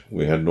English,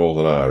 we had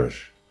Northern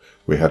Irish,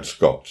 we had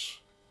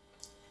Scots.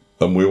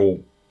 And we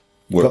all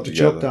worked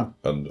together. Job done.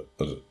 And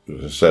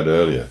as I said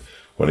earlier,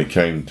 when it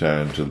came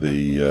down to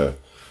the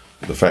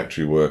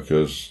factory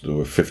workers, there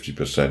were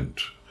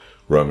 50%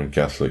 Roman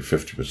Catholic,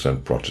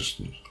 50%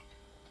 Protestant.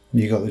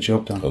 You got the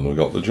job done. And we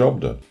got the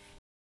job done.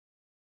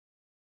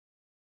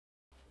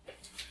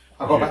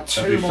 I've got about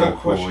two more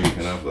questions. You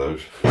can have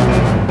those.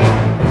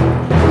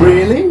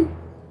 Really?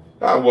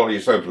 Oh, well,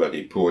 you're so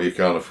bloody poor you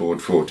can't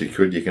afford 40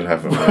 quid, you can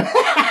have them.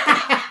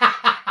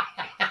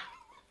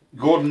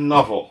 Gordon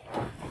Novel,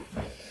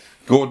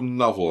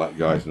 that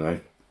guy's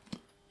name.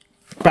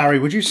 Barry,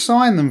 would you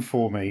sign them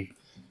for me?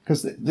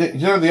 Because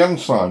the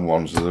unsigned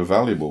ones are the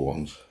valuable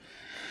ones.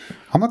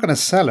 I'm not going to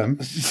sell them.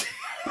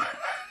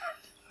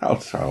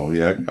 I'll sign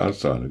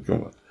them,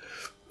 come on.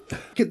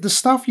 The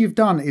stuff you've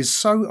done is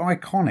so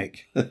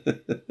iconic.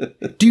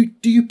 do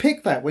you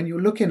pick that when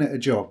you're looking at a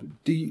job?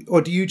 Do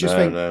you just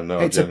think no,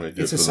 it's I generally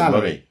do it's it a for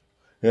salary?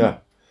 The money.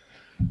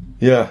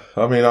 Yeah.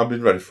 I mean, I've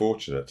been very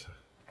fortunate,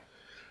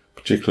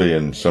 particularly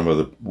in some of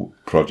the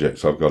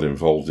projects I've got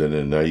involved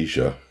in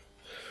Asia.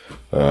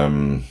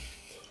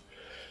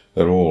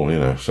 They're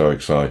all, so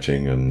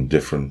exciting and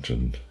different.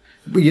 And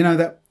But you know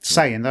that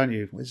saying, don't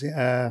you? Is it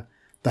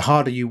the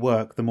harder you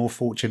work, the more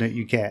fortunate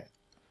you get?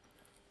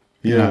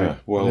 yeah,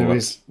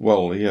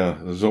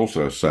 there's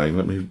also a saying.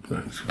 Let me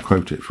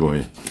quote it for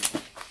you.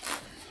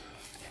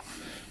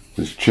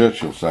 There's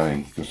Churchill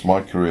saying, because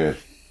my career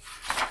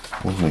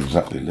wasn't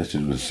exactly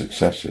littered with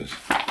successes.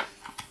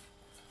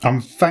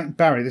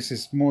 Barry, this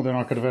is more than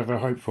I could have ever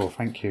hoped for.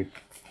 Thank you.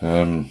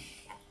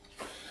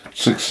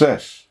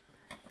 Success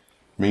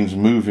means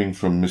moving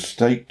from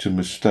mistake to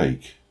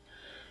mistake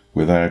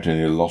without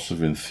any loss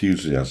of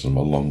enthusiasm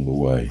along the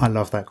way. I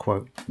love that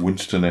quote.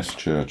 Winston S.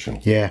 Churchill.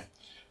 Yeah.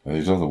 And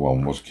his other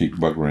one was keep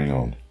buggering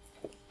on.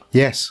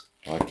 Yes.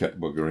 I kept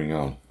buggering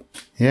on.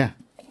 Yeah.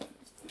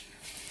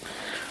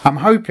 I'm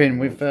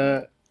hoping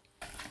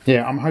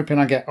I'm hoping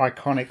I get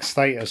iconic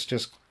status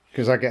just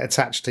because I get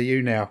attached to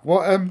you now.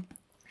 What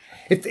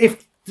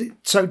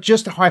so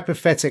just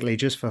hypothetically,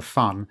 just for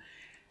fun,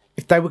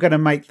 if they were going to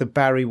make the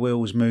Barry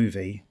Wills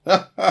movie,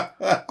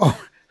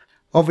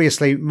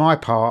 obviously my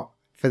part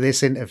for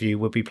this interview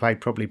would be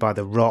played probably by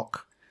The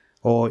Rock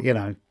or,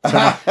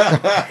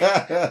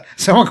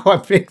 someone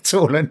quite big,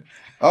 tall and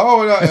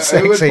who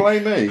would play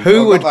me?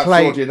 Who would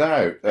play? Sorted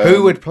out.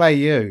 Who would play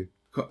you?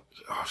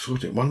 I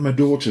sorted it. One of my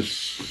daughters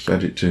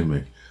sent it to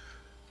me.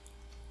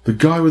 The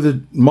guy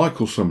with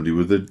Michael somebody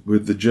with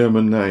the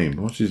German name.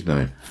 What's his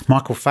name?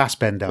 Michael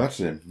Fassbender. That's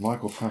him,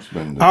 Michael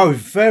Fassbender. Oh,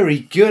 very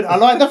good. I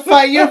like the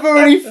fact you've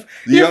already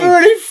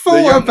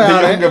thought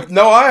about it.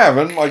 No, I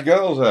haven't. My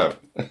girls have.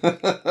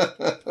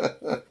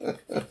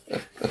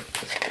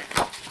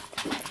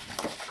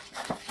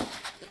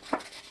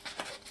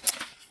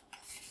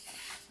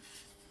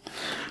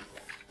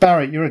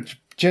 Barry,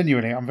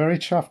 genuinely, I'm very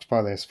chuffed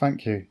by this.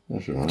 Thank you.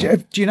 That's all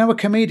right. Do you know a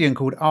comedian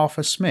called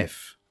Arthur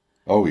Smith?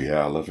 Oh,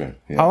 yeah, I love him.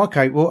 Yeah. Oh,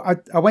 okay. Well,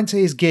 I went to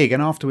his gig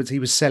and afterwards he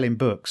was selling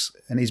books.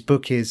 And his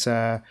book is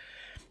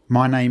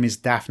My Name is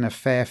Daphne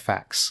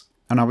Fairfax.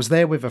 And I was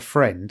there with a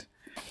friend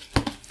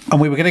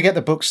and we were going to get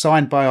the book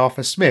signed by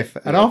Arthur Smith.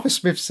 And Arthur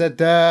Smith said...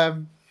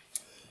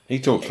 he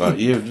talks like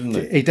you, doesn't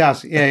he? He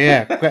does,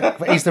 yeah.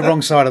 But he's the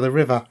wrong side of the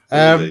river.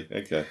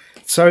 Okay.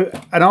 So,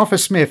 and Arthur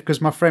Smith, because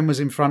my friend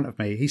was in front of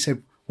me, he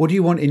said, what do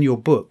you want in your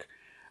book?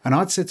 And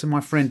I'd said to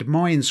my friend,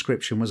 my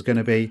inscription was going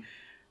to be,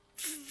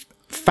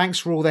 thanks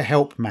for all the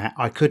help, Matt.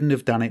 I couldn't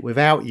have done it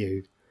without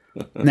you.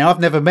 Now, I've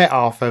never met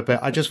Arthur,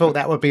 but I just thought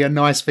that would be a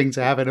nice thing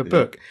to have in a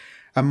book.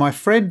 And my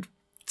friend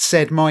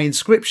said my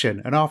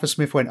inscription, and Arthur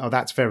Smith went, oh,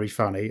 that's very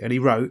funny. And he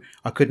wrote,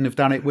 I couldn't have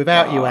done it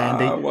without you,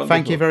 Andy. Wonderful.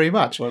 Thank you very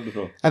much.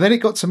 Wonderful. And then it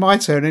got to my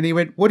turn, and he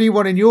went, what do you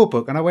want in your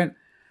book? And I went,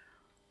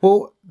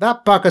 well,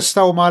 that bugger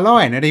stole my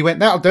line. And he went,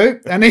 that'll do.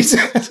 And he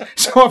said,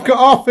 so I've got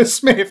Arthur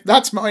Smith.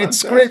 That's my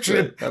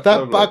inscription. That's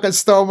that lovely. bugger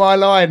stole my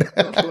line.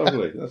 That's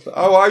lovely.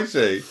 Oh, I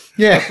see.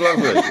 Yeah. That's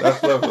lovely.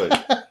 That's lovely.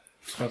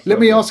 That's Let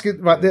me lovely. ask you,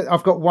 right,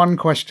 I've got one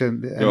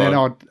question, and Go then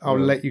on. I'll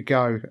let you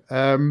go.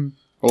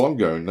 Well, I'm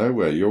going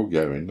nowhere. You're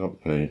going,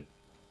 not me.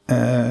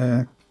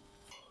 In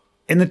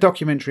the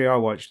documentary I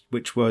watched,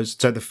 which was,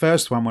 so the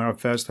first one where I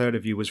first heard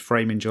of you was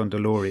Framing John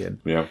DeLorean.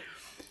 Yeah.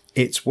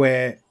 It's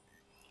where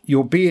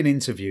you're being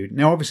interviewed.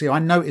 Now, obviously, I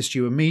noticed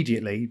you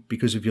immediately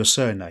because of your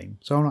surname.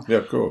 So I'm like, Yeah,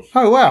 of course.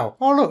 oh, wow.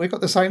 Oh, look, we've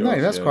got the same Of course,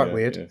 name. That's yeah, quite yeah,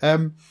 weird.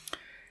 yeah.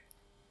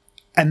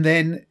 And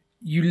then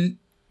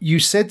you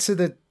said to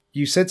the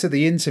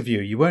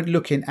interviewer, you weren't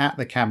looking at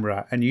the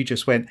camera, and you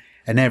just went,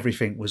 and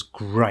everything was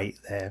great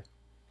there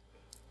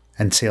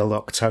until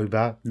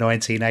October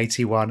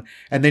 1981.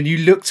 And then you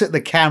looked at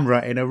the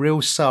camera in a real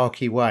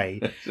sarky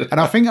way. And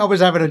I think I was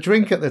having a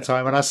drink at the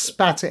time, and I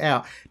spat it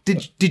out.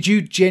 Did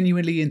you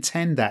genuinely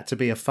intend that to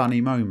be a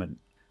funny moment?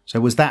 So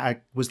was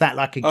that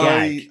like a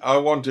gag? I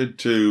wanted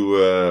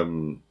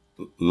to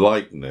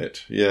lighten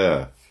it,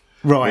 yeah.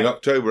 Right. I mean,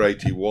 October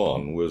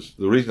 81 was...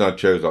 The reason I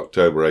chose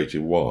October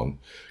 81,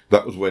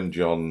 that was when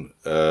John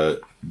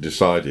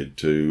decided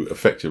to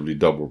effectively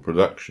double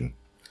production.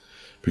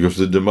 Because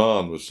the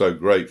demand was so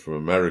great from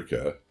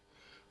America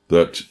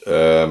that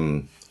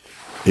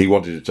he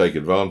wanted to take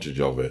advantage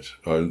of it.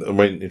 I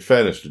mean, in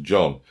fairness to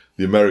John,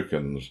 the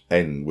Americans'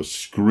 end was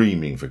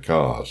screaming for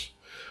cars.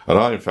 And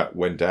I, in fact,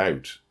 went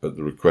out at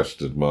the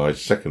request of my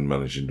second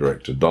managing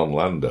director, Don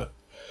Lander,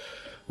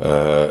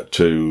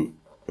 to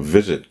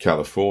visit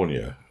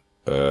California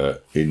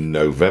in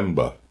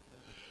November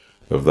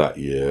of that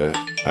year.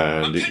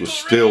 And it was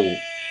still...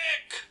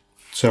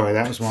 Sorry,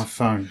 that was my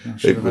phone. I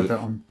should have had that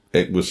on.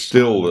 It was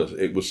still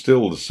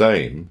the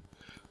same.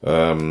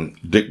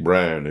 Dick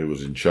Brown, who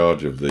was in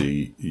charge of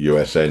the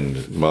US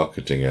end,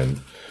 marketing end,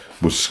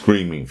 was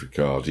screaming for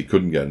cars. He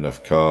couldn't get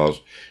enough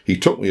cars. He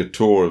took me a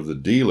tour of the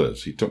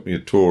dealers. He took me a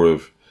tour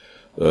of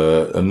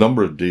a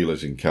number of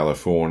dealers in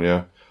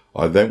California.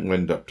 I then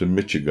went up to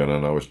Michigan,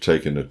 and I was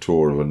taking a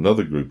tour of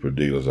another group of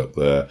dealers up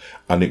there,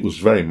 and it was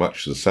very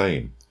much the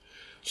same.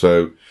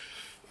 So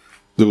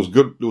there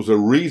was a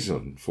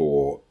reason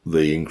for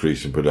the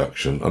increase in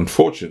production.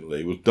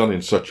 Unfortunately, it was done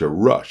in such a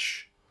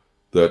rush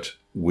that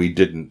we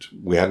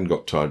hadn't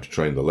got time to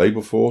train the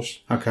labour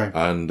force. Okay.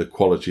 And the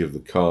quality of the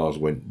cars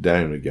went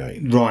down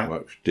again. Right.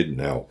 Which didn't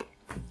help.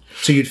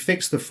 So you'd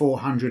fixed the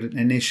 400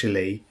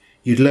 initially,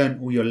 you'd learnt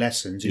all your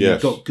lessons, and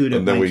Yes. you got good at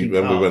and then making we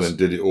cars went and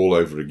did it all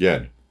over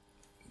again.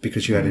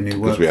 because you had a new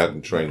Because work. we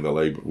hadn't trained the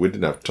labour. We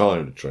didn't have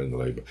time to train the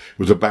labour. It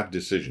was a bad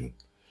decision.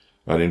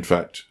 And in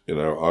fact,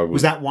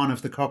 Was that one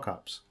of the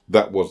cock-ups?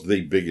 that was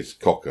the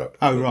biggest cock up.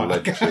 Oh,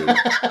 right.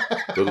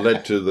 That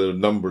led to the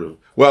number of...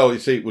 Well, you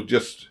see, it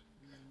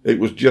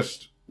was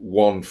just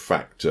one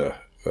factor.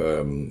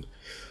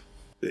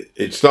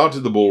 It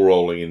started the ball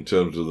rolling in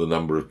terms of the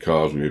number of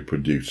cars we were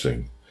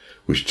producing,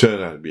 which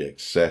turned out to be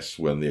excess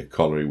when the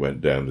economy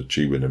went down the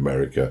tube in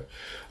America.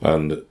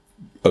 And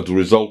as a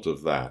result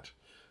of that,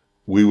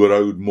 we were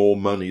owed more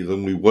money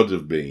than we would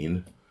have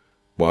been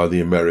by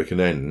the American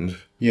end.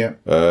 Yeah.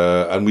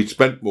 And we'd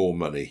spent more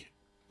money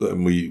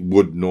than we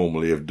would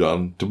normally have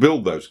done to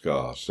build those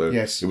cars. So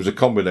Yes. it was a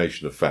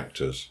combination of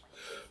factors.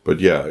 But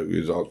yeah, it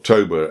was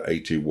October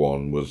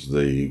 81 was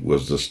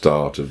the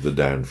start of the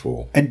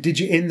downfall. And did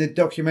you, in the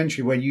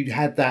documentary when you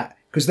had that,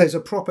 because there's a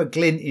proper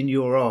glint in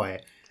your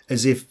eye,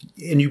 as if,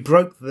 and you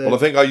broke the... Well, I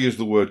think I used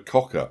the word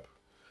cock up,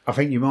 I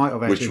think you might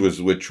have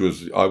actually... which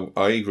was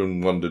I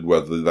even wondered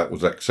whether that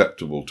was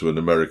acceptable to an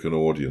American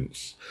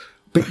audience.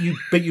 But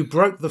you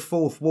broke the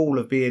fourth wall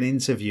of being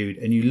interviewed,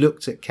 and you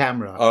looked at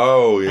camera.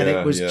 Oh yeah, and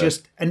it was yeah.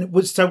 just, and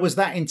was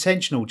that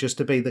intentional, just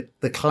to be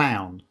the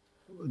clown,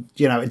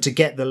 and to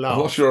get the laugh? I'm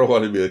not sure I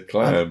want to be a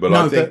clown, but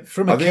no, I think but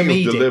from a I think it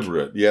comedic- was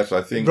deliberate. Yes,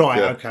 I think.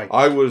 Right, okay.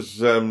 I was.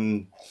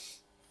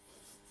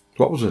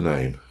 What was her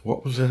name?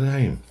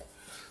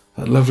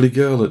 That lovely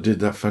girl that did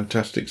that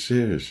fantastic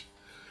series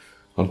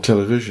on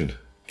television.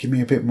 Give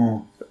me a bit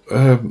more.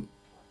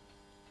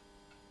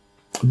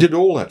 Did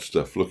all that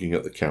stuff looking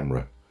at the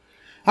camera.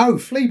 Oh,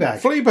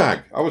 Fleabag.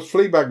 Fleabag. I was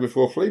Fleabag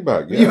before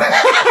Fleabag. Yeah.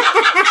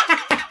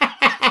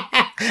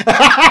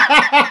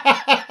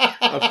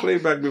 I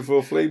Fleabag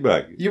before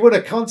Fleabag. You want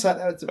to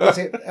contact, was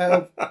it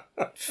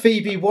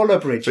Phoebe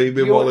Waller-Bridge?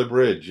 Phoebe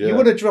Waller-Bridge, yeah. You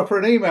want to drop her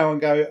an email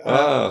and go,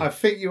 I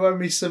think you owe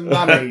me some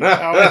money.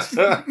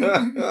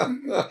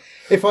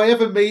 If I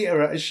ever meet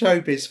her at a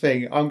showbiz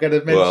thing, I'm going to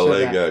mention that. Well,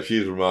 there you go.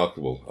 She's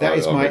remarkable. That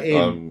is my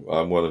in.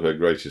 I'm one of her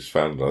greatest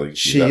fans. I think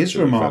she is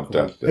remarkable.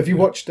 Fantastic. Have you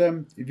watched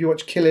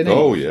Killing Eve?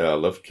 Oh, yeah, I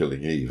love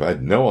Killing Eve. I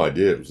had no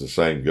idea it was the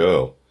same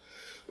girl.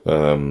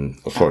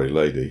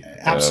 Lady.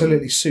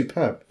 Absolutely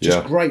superb.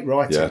 Just great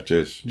writing. Yeah,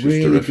 just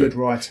really terrific. Good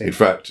writing. In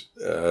fact,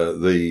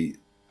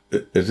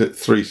 is it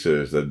 3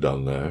 series they've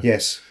done now?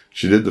 Yes.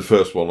 She did the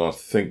first one, I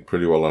think,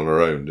 pretty well on her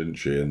own, didn't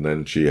she? And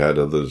then she had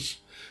others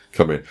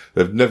come in.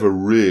 They've never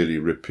really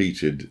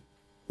repeated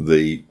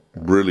the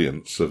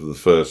brilliance of the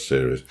first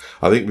series.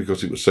 I think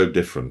because it was so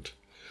different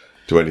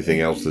to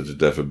anything else that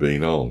had ever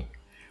been on.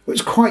 It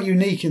was quite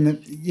unique in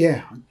that,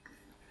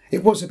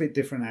 it was a bit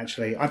different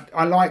actually.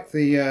 I like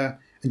the,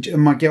 and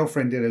my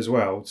girlfriend did as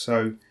well,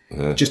 so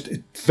just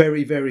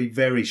very, very,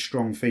 very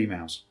strong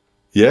females.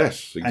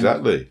 Yes,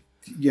 exactly. And,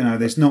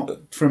 there's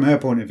not, from her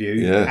point of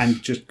view,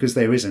 and just because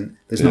there's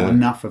not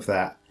enough of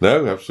that.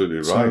 No, absolutely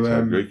right. So, I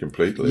agree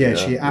completely. Yeah,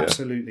 she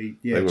absolutely,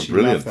 they were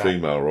brilliant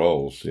female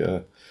roles,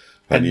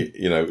 And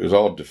it was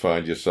odd to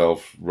find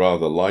yourself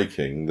rather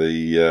liking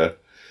the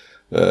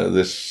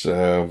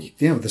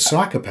the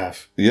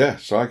psychopath. Yeah,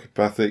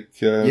 psychopathic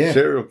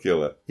serial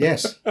killer.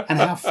 Yes, and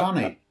how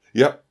funny.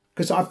 Yep.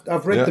 Because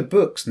I've read the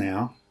books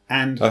now,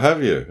 and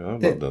have you?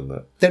 I've not done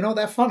that. They're not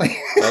that funny.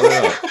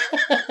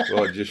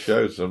 Well, it just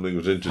shows something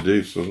was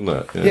introduced, wasn't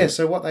it? Yeah.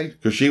 So what they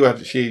because she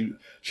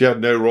had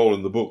no role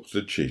in the books,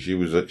 did she?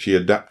 She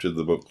adapted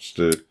the books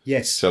to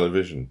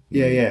television.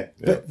 Yeah.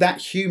 But that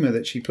humour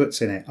that she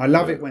puts in it, I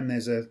love it when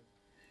there's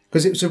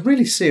because it was a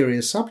really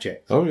serious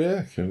subject. Oh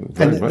yeah,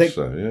 very much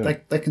so. Yeah,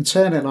 they can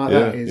turn it like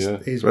that.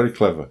 Is very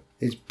clever.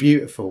 It's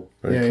beautiful.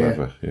 Very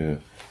clever. Yeah.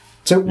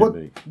 So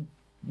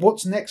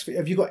what's next?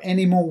 Have you got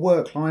any more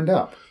work lined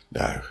up?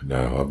 No. I've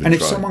been. And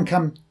if someone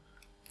come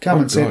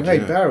and said, "Hey,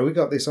 Barry, we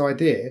got this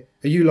idea,"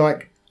 are you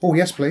like, "Oh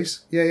yes,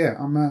 please, yeah,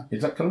 I'm."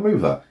 Is that going to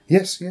move that?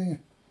 Yes, yeah.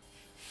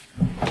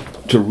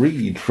 To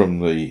read from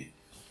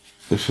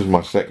this is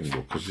my second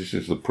book because this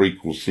is the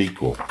prequel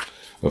sequel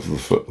of the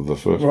first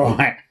book.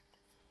 Right.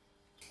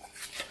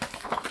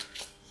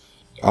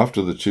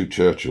 After the 2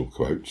 Churchill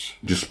quotes,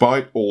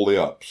 despite all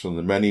the ups and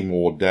the many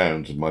more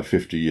downs of my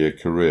 50-year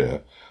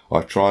career,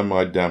 I try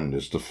my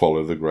damnedest to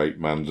follow the great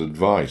man's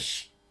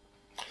advice.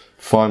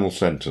 Final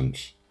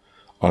sentence.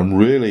 I'm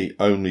really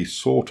only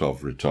sort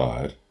of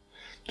retired.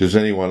 Does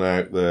anyone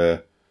out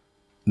there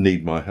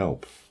need my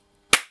help?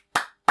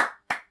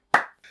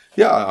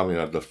 Yeah, I mean,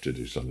 I'd love to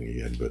do something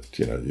again, but,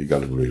 you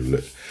got to rule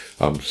it.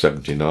 I'm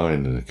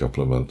 79 in a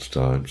couple of months'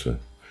 time, so,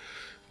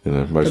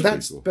 most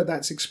people... But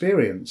that's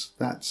experience.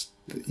 That's,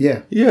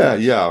 yeah.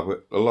 Yeah,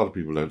 but a lot of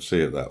people don't see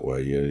it that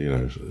way.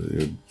 You're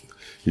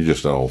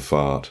just an old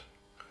fart.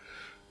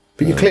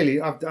 But you clearly,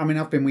 I've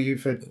been with you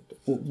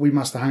we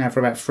must have hung out for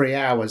about 3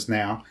 hours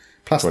now,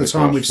 plus the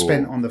time we've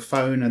spent on the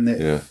phone and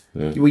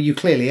well, you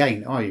clearly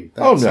ain't, are you?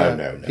 That's,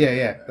 no.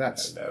 Yeah,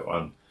 that's...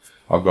 No,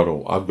 I've got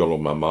all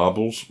my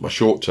marbles. My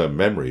short-term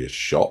memory is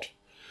shot,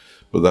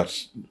 but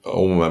that's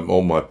all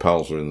my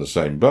pals are in the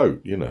same boat.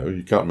 You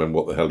can't remember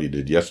what the hell you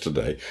did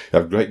yesterday. You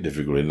have great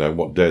difficulty knowing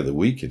what day of the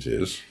week it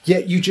is. Yeah,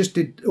 you just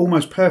did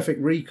almost perfect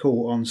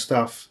recall on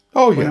stuff.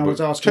 Oh yeah, I was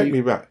asking take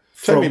me back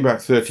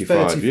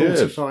 35 years,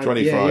 45,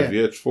 25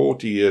 years,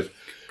 40 years.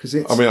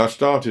 I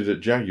started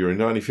at Jaguar in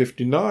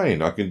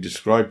 1959. I can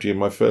describe to you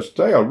my first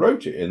day. I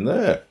wrote it in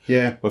there.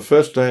 Yeah. My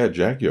first day at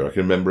Jaguar, I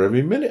can remember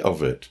every minute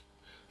of it,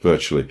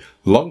 virtually.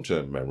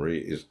 Long-term memory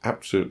is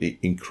absolutely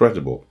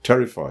incredible.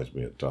 Terrifies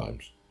me at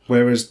times.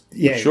 Whereas,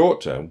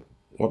 short-term,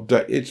 what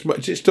day? It's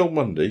still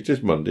Monday. It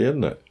is Monday,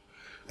 isn't it?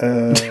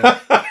 You're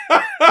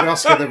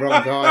asking the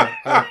wrong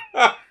guy.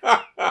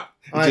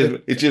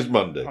 It is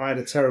Monday. I had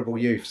a terrible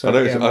youth. So I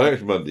know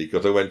it's Monday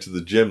because I went to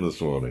the gym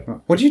this morning.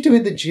 What do you do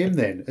in the gym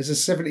then, as a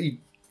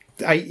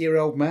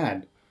 78-year-old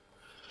man?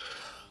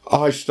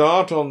 I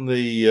start on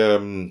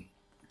the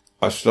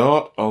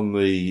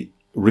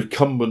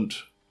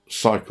recumbent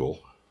cycle.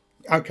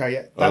 Okay,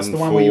 yeah, that's the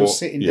one where you're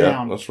sitting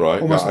down. Yeah, that's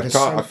right.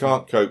 I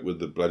can't cope with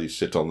the bloody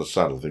sit on the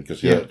saddle thing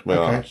because it hurts my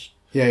arse.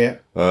 Yeah.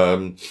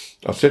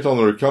 I sit on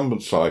the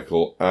recumbent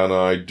cycle and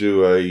I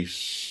do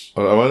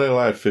I'm only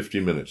allowed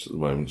 50 minutes at the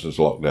moment since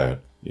lockdown.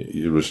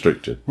 You're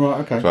restricted. Right,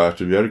 okay. So I have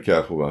to be very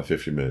careful with my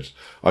 50 minutes.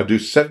 I do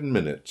 7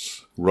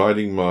 minutes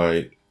riding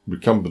my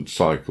recumbent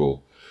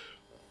cycle.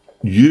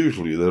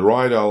 Usually the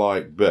ride I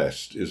like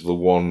best is the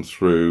one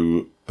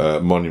through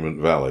Monument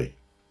Valley.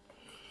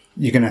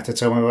 You're going to have to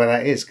tell me where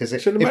that is.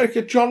 It's in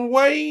America. John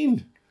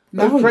Wayne.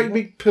 Those great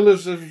big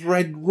pillars of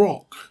red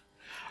rock.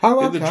 Oh,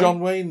 okay. In the John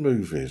Wayne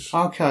movies.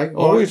 Okay. I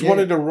always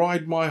wanted to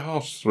ride my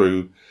horse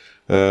through...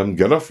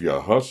 get off your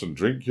horse and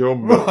drink your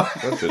milk.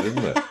 That's it,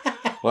 isn't it?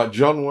 Like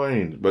John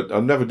Wayne. But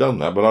I've never done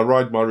that, but I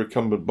ride my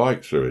recumbent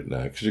bike through it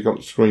now because you've got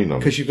the screen on it.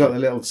 Because you've got the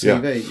little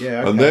TV,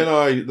 yeah. Okay. And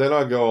then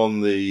I go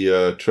on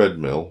the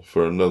treadmill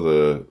for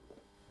another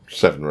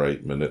 7 or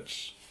 8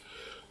 minutes.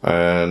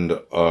 and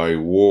I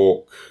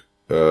walk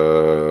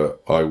either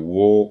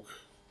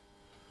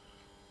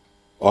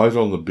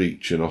on the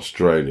beach in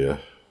Australia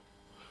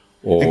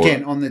or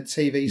Again, on the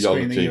TV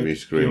screen. on the TV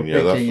screen.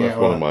 You're Yeah, picking, that's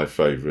one of my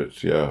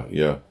favourites.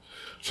 Yeah.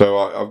 So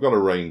I've got a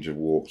range of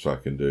walks I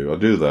can do. I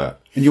do that.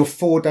 And you're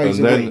 4 days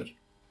And a then week.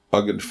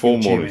 I get 4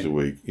 mornings a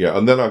week. Yeah,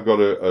 and then I've got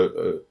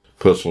a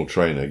personal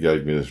trainer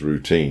gave me this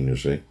routine, you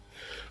see,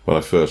 when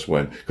I first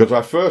went. Because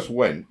I first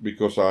went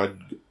because I'd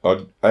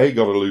got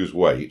to lose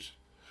weight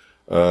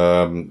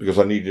because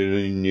I needed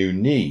a new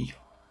knee.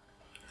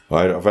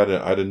 I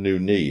had a new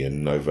knee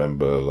in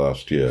November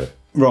last year.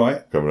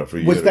 Right. Coming up for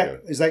a year ago.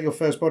 Is that your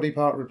first body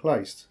part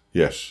replaced?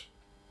 Yes.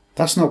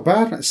 That's not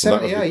bad. That's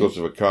 78. That was because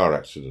of a car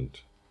accident.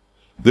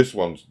 This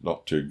one's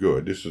not too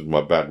good. This is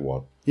my bad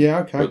one. Yeah,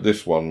 okay. But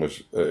this one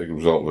was a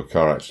result of a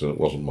car accident.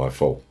 It wasn't my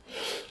fault.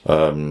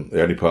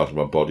 The only part of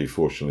my body,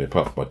 fortunately,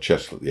 apart from my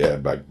chest that the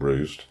airbag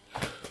bruised,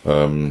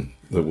 that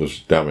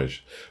was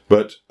damaged.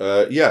 But,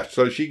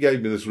 so she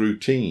gave me this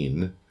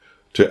routine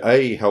to,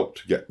 help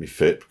to get me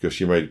fit, because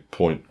she made a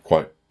point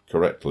quite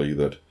correctly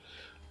that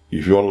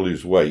if you want to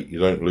lose weight, you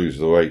don't lose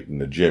the weight in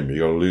the gym.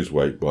 You got to lose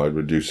weight by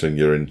reducing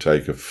your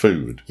intake of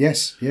food.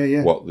 Yes,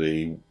 yeah. What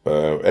the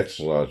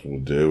exercise will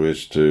do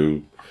is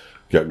to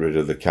get rid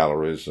of the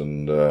calories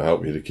and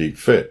help you to keep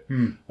fit.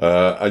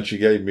 And she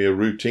gave me a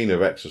routine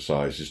of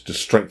exercises to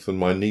strengthen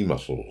my knee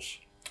muscles.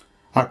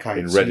 Okay.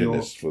 In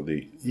readiness for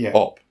the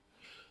op.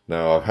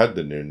 Now, I've had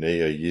the new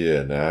knee a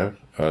year now,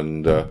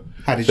 and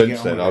How did you since get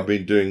on then with I've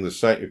been doing the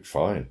same.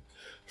 Fine.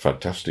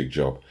 Fantastic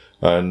job.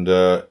 And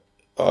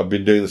I've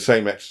been doing the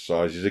same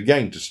exercises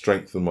again to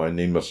strengthen my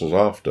knee muscles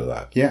after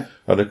that. Yeah.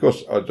 And of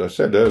course, as I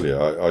said earlier,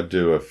 I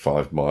do a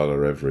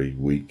 5-miler every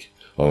week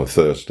on a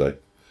Thursday.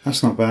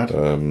 That's not bad.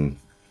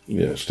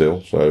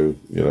 Still. So,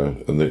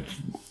 and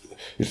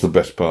it's the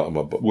best part of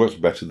my body. Works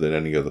better than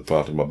any other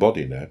part of my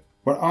body now.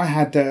 Well, I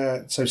had,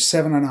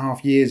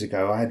 7.5 years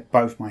ago, I had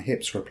both my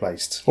hips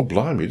replaced. Oh,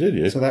 blimey, did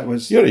you? So that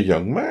was... You're a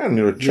young man.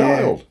 You're a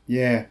child.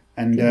 Yeah.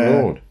 And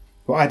Lord.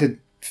 well, I had a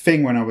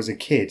thing when I was a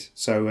kid.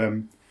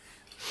 So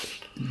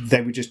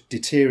they were just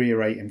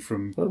deteriorating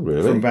from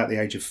about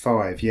the age of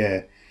 5,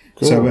 yeah.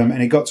 Cool. So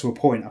and it got to a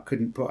point I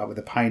couldn't put up with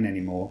the pain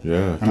anymore.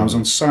 Yeah. And I was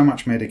on so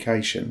much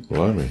medication.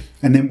 Blimey.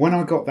 And then when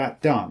I got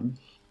that done,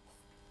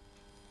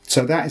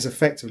 so that is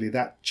effectively,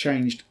 that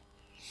changed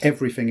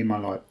everything in my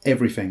life.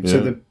 Everything. Yeah.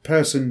 So the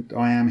person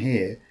I am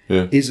here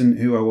isn't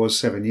who I was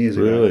 7 years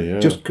ago. Really, yeah.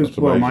 Just because,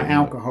 my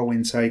alcohol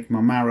intake, my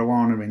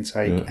marijuana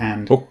intake,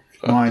 and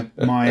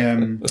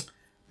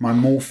my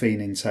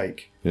morphine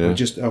intake were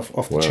just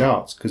off the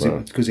charts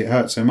because it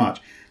hurt so much.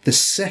 The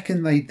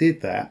second they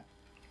did that,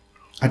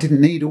 I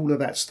didn't need all of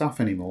that stuff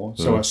anymore,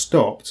 so I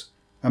stopped,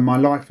 and my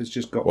life has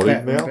just got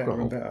better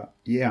and better.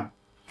 Yeah.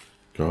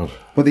 God.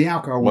 But the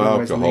alcohol will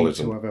always lead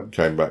to other...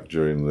 came back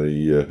during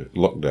the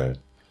lockdown.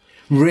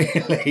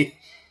 Really?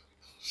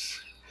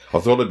 I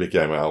thought I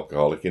became an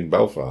alcoholic in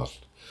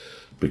Belfast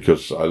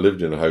because I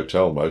lived in a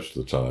hotel most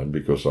of the time,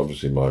 because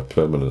obviously my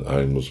permanent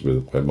home was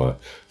where my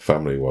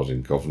family was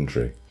in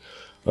Coventry.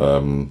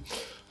 And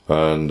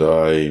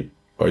I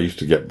used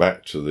to get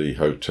back to the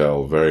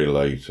hotel very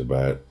late,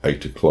 about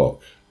 8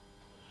 o'clock,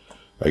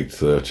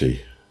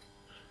 8:30.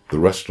 The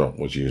restaurant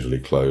was usually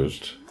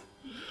closed.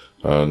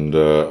 And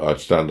I'd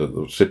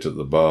sit at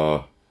the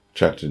bar,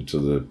 chatting to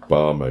the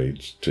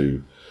barmaids,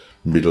 to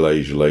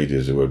middle-aged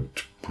ladies who were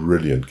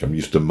brilliant,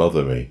 used to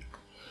mother me.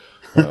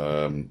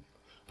 And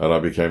I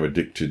became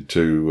addicted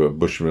to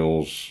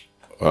Bushmills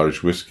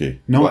Irish whiskey.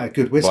 Not a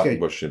good whiskey.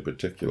 Blackbush in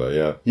particular,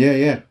 yeah.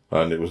 Yeah.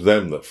 And it was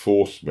them that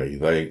forced me.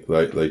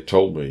 They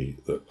told me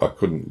that I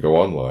couldn't go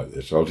on like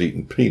this. I was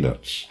eating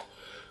peanuts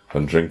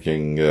and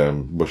drinking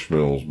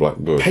Bushmills Black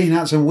Bush.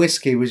 Peanuts and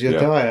whiskey was your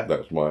diet.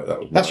 That's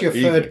your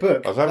evening. third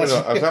book. I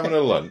was having a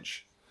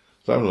lunch.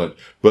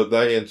 But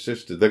they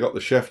insisted. They got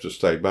the chef to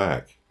stay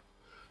back.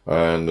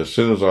 And as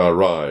soon as I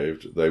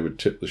arrived, they would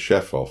tip the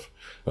chef off,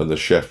 and the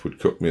chef would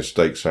cook me a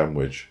steak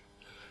sandwich,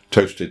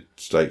 toasted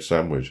steak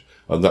sandwich,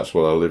 and that's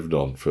what I lived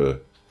on for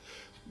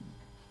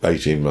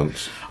 18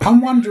 months. I'm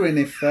wondering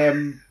if,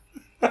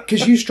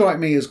 because you strike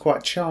me as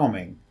quite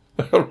charming.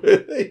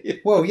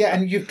 Really? Well, yeah,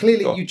 and you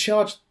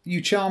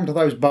charmed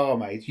those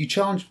barmaids. You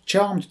charmed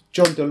John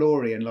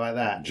DeLorean like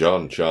that.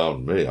 John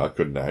charmed me. I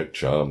couldn't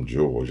out-charm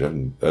George.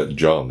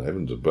 John,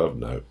 heavens above,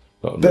 no.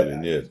 Not a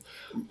million years.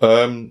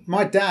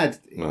 My dad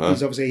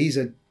is obviously he's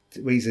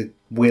a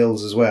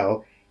Wills as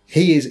well.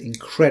 He is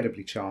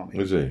incredibly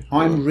charming. Is he?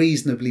 I'm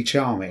reasonably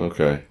charming.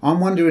 Okay. I'm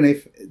wondering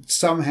if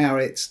somehow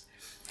it's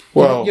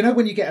you know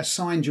when you get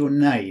assigned your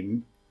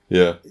name.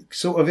 Yeah.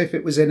 Sort of if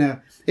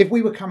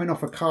we were coming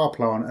off a car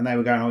plant and they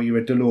were going, oh, you're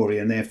a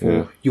DeLorean,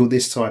 therefore you're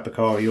this type of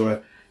car,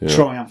 you're a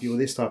Triumph, you're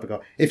this type of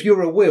car. If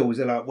you're a Wills,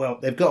 they're like, well,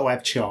 they've got to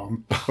have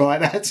charm, right?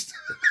 That's.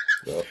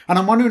 And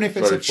I'm wondering if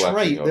it's a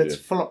trait that's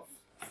followed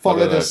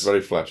us. It's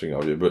very flattering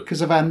of you, but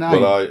because of our name.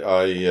 But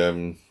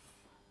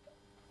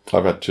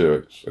I've had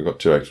I've got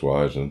 2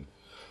 ex-wives, and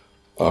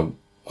I'm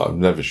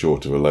never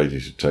short of a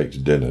lady to take to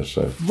dinner.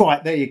 So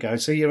right, there you go.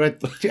 So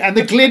and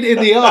the glint in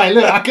the eye.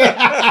 Look,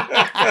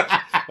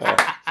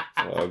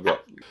 I've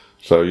got.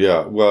 So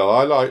yeah, well,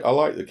 I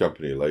like the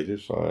company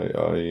ladies.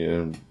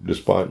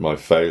 Despite my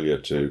failure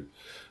to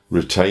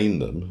retain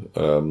them,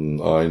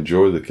 I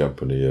enjoy the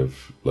company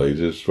of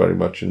ladies very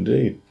much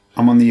indeed.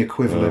 I'm on the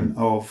equivalent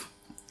of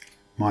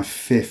my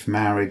 5th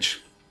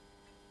marriage.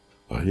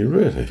 Are you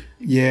really?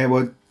 Yeah,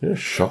 well, You're a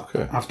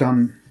shocker.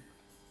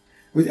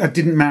 I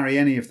didn't marry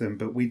any of them,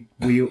 but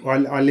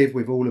I lived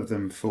with all of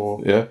them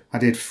for. Yeah. I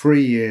did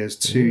 3 years,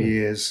 2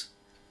 years,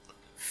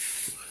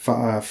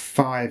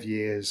 5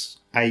 years,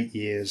 8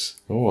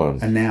 years,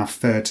 and now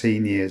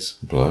 13 years.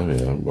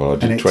 Blimey! Well, I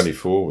did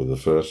 24 with the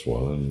first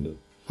one, and.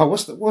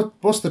 What's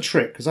the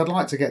trick? Because I'd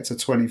like to get to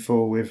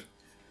 24 with.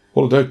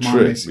 Well, no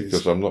trick missus.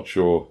 because I'm not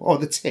sure. Oh,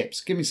 the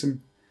tips. Give me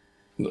some.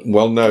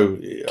 Well, no,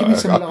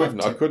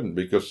 some I couldn't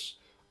because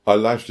I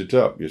loused it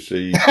up. You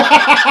see,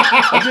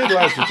 I did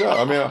louse it up.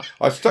 I mean,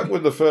 I stuck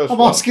with the first.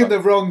 I'm asking the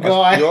wrong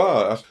guy. You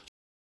are.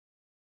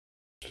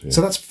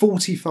 So that's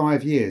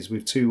 45 years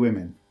with 2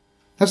 women.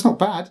 That's not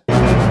bad.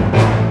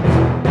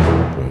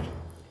 Right.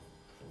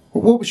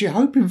 What was you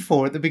hoping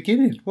for at the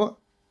beginning? What?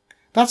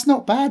 That's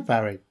not bad,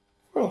 Barry.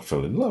 Well, I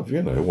fell in love.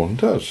 You know, one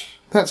does.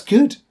 That's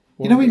good.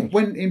 One you know, does.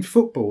 when in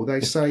football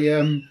they say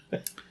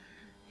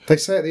they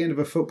say at the end of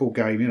a football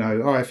game, you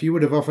know, oh, if you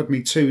would have offered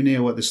me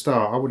 2-0 at the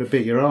start, I would have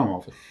bit your arm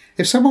off.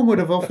 If someone would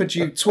have offered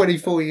you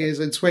 24 years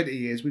and 20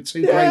 years with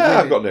 2 great women,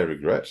 I've got no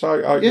regrets.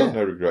 I got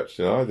no regrets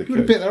in either case. You would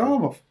have bit their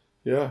arm off.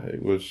 Yeah,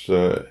 it was.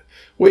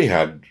 We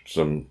had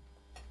some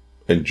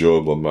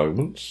enjoyable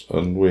moments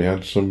and we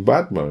had some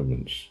bad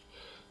moments.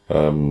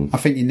 I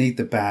think you need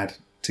the bad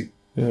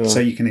so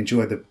you can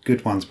enjoy the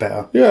good ones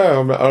better. Yeah,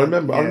 I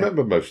remember. I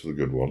remember most of the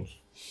good ones.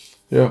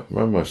 Yeah, I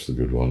remember most of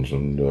the good ones,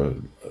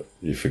 and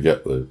you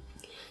forget the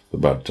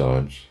bad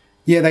times.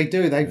 Yeah, they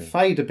do. They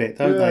fade a bit,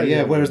 don't they?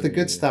 Yeah. Whereas the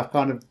good stuff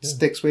kind of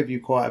sticks with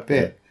you quite a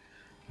bit.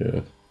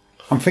 Yeah.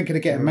 I'm thinking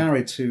of getting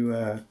married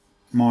to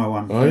my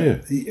one. Are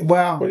you?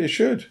 Well, you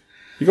should.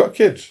 You got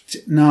kids?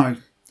 No,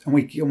 and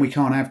we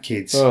can't have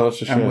kids. Oh,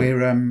 that's a shame.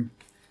 And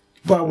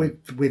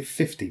we're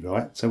 50,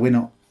 right? So we're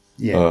not.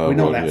 Yeah, we're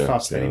not that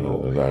fussed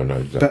anymore. No,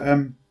 exactly. But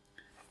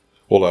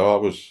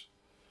although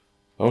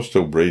I was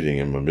still breeding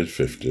in my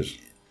mid-50s.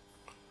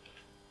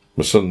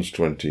 My son's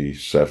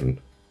 27,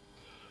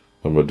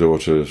 and my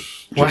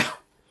daughter's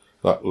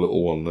that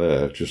little one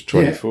there, just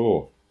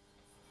 24. Yeah.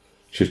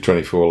 She's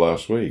 24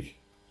 last week.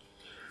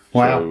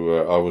 Wow.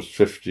 So I was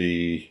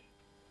 50.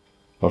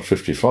 I was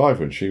 55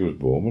 when she was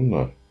born, wasn't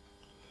I?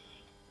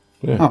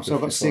 Yeah. Oh, so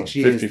I've got 6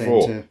 years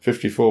 54. then.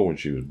 54 when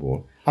she was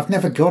born. I've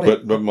never got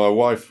it. But my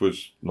wife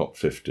was not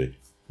 50.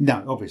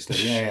 No, obviously,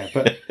 yeah.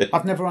 But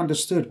I've never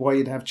understood why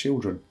you'd have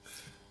children.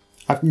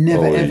 I've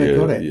never ever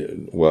got it. Yeah.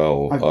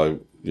 Well,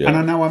 and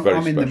I know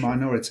I'm in the special.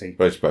 minority.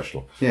 Very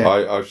special. Yeah.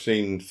 I've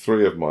seen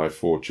 3 of my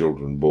 4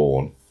 children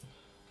born,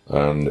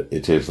 and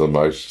it is the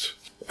most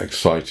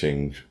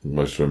exciting,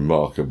 most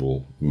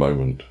remarkable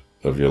moment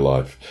of your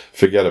life.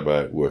 Forget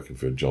about working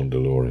for John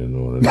DeLorean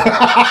or anything.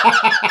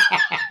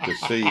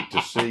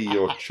 to see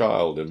your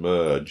child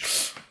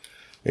emerge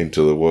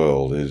into the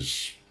world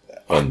is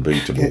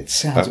unbeatable. It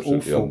sounds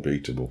absolutely awful.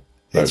 Unbeatable.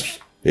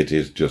 It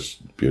is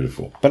just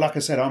beautiful. But like I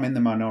said, I'm in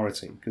the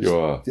minority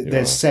because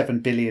there's 7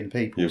 billion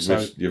people.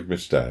 You've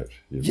missed out.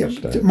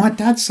 Missed out. My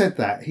dad said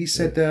that. He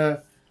said,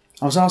 I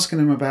was asking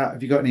him about,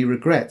 have you got any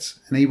regrets?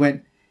 And he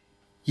went,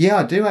 yeah,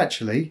 I do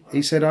actually.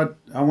 He said,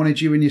 I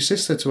wanted you and your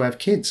sister to have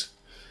kids.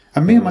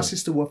 And me and my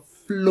sister were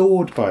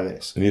floored by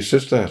this. And your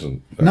sister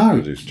hasn't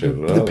produced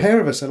children. The pair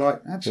of us are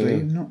like,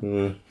 actually,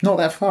 not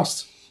that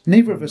fussed.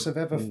 Neither of us have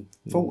ever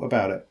thought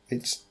about it.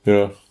 It's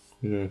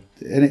and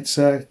it's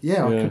I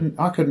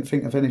couldn't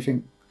think of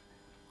anything.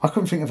 I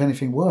couldn't think of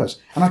anything worse,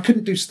 and I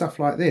couldn't do stuff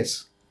like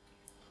this.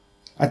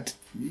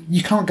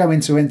 You can't go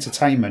into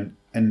entertainment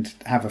and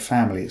have a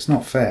family. It's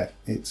not fair.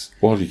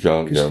 Well, you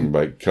can't go and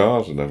make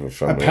cars and have a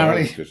family.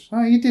 Apparently,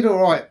 you did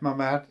all right, my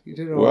man. You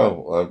did all right.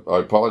 Well, I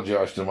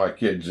apologise to my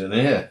kids in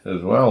here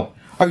as well.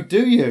 Oh,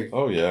 do you?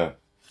 Oh, yeah.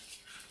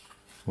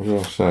 What do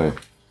I say?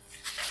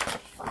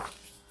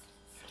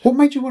 What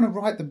made you want to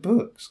write the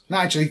books? No,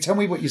 actually, tell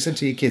me what you said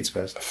to your kids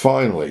first.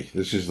 Finally,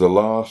 this is the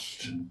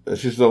last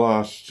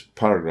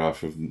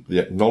paragraph of the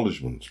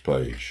acknowledgements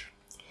page.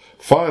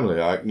 Finally,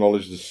 I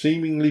acknowledge the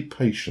seemingly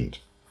patient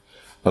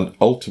and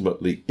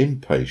ultimately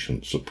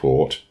impatient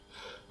support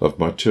of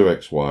my 2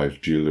 ex-wives,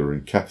 Julia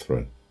and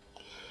Catherine,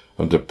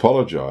 and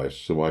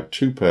apologise to my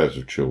 2 pairs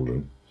of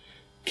children,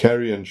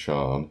 Kerry and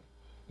Sian,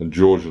 and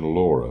George and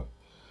Laura,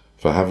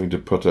 for having to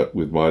put up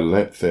with my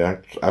lengthy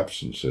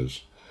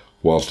absences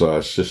whilst I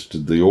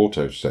assisted the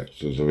auto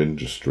sectors of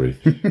industry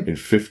in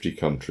 50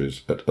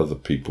 countries at other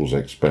people's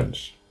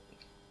expense.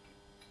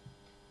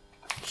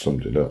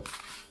 Summed it up.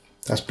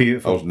 That's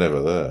beautiful. I was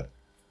never there.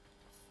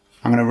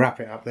 I'm going to wrap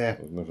it up there.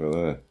 I was never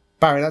there.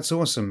 Barry, that's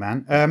awesome,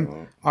 man.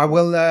 I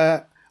will,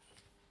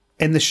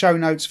 in the show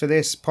notes for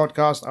this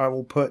podcast, I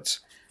will put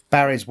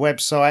Barry's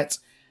website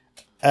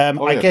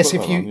I guess put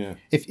if that you on, yeah.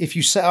 if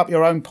you set up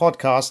your own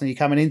podcast and you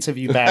come and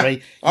interview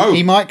Barry, Oh.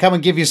 he might come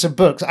and give you some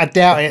books. I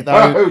doubt it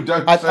though. Oh,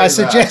 don't I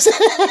say suggest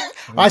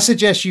I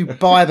suggest you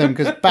buy them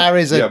because buy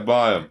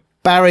them.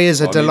 Barry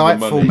is a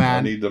delightful I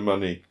man. need the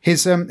money.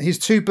 His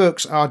 2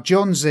 books are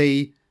John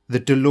Z, The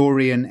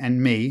DeLorean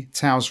and Me,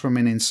 Tales from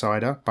an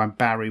Insider by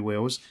Barry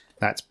Wills.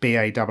 That's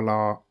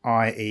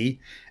Barrie.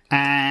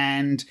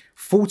 And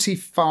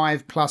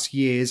 45 plus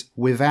years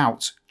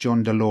without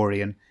John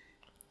DeLorean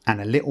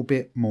and a little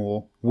bit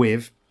more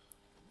with.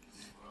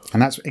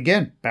 And that's,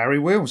 again, Barry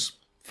Wills.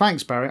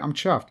 Thanks, Barry. I'm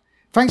chuffed.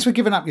 Thanks for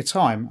giving up your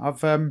time.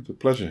 It's a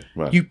pleasure,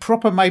 Matt. You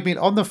proper made me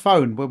on the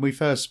phone when we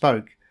first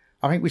spoke.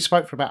 I think we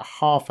spoke for about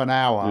half an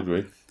hour.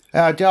 Did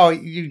we?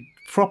 You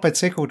proper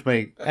tickled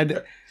me.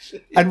 And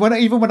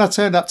even when I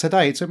turned up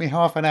today, it took me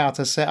half an hour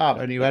to set up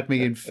and you had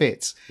me in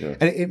fits. Yeah.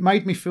 And it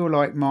made me feel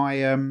like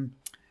my...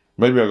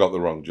 Maybe I got the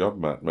wrong job,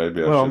 Matt.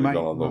 Maybe I should have gone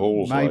on the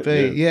halls.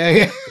 Maybe, like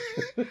yeah.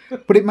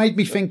 But it made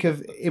me think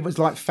of, it was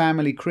like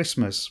family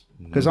Christmas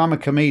because I'm a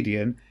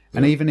comedian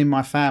and even in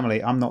my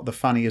family, I'm not the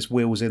funniest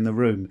Wills in the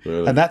room.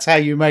 Really? And that's how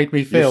you made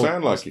me feel. You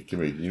sound like a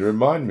comedian. You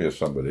remind me of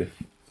somebody.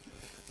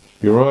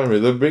 You remind me.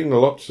 There have been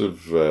lots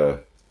of...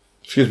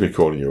 excuse me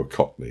calling you a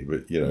Cockney,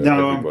 but,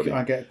 everybody,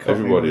 I get Cockney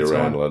everybody all the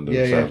around time. London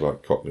Yeah, sounds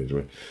like Cockney to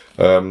me.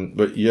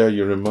 But, yeah,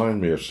 you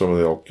remind me of some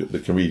of the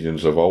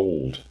comedians of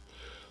old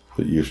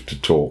that used to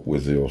talk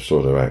with your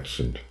sort of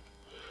accent.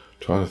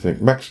 Trying to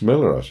think. Max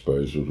Miller, I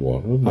suppose, was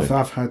one, wasn't he?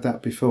 I've heard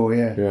that before,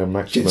 yeah. Yeah,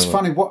 Max Miller. It's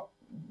funny, what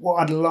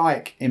I'd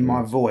like in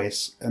my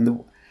voice,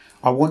 and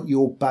I want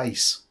your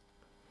bass.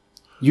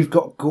 You've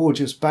got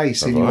gorgeous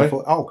bass in your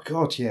voice. Oh,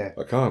 God, yeah.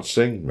 I can't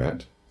sing,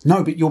 Matt.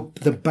 No, but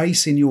the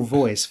bass in your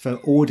voice for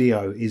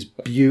audio is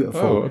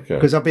beautiful. Oh, okay.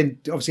 Because I've been,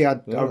 obviously,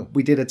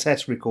 we did a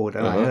test record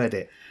and I heard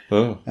it.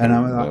 Oh, and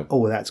I'm like,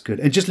 oh, that's good.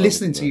 And just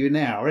listening to you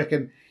now, I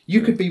reckon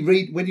you could be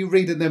when you're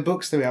reading their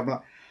books to me, I'm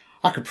like,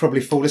 I could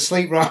probably fall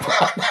asleep right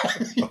now.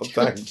 Oh,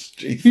 thanks.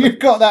 Jeez. You've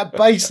got that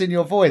bass in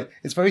your voice.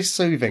 It's very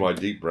soothing. My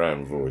deep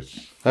brown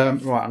voice. Right, I'm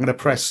going to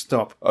press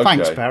stop. Okay.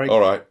 Thanks, Barry.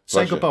 All right.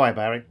 Say Pleasure. goodbye,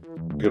 Barry.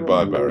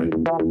 Goodbye, Barry.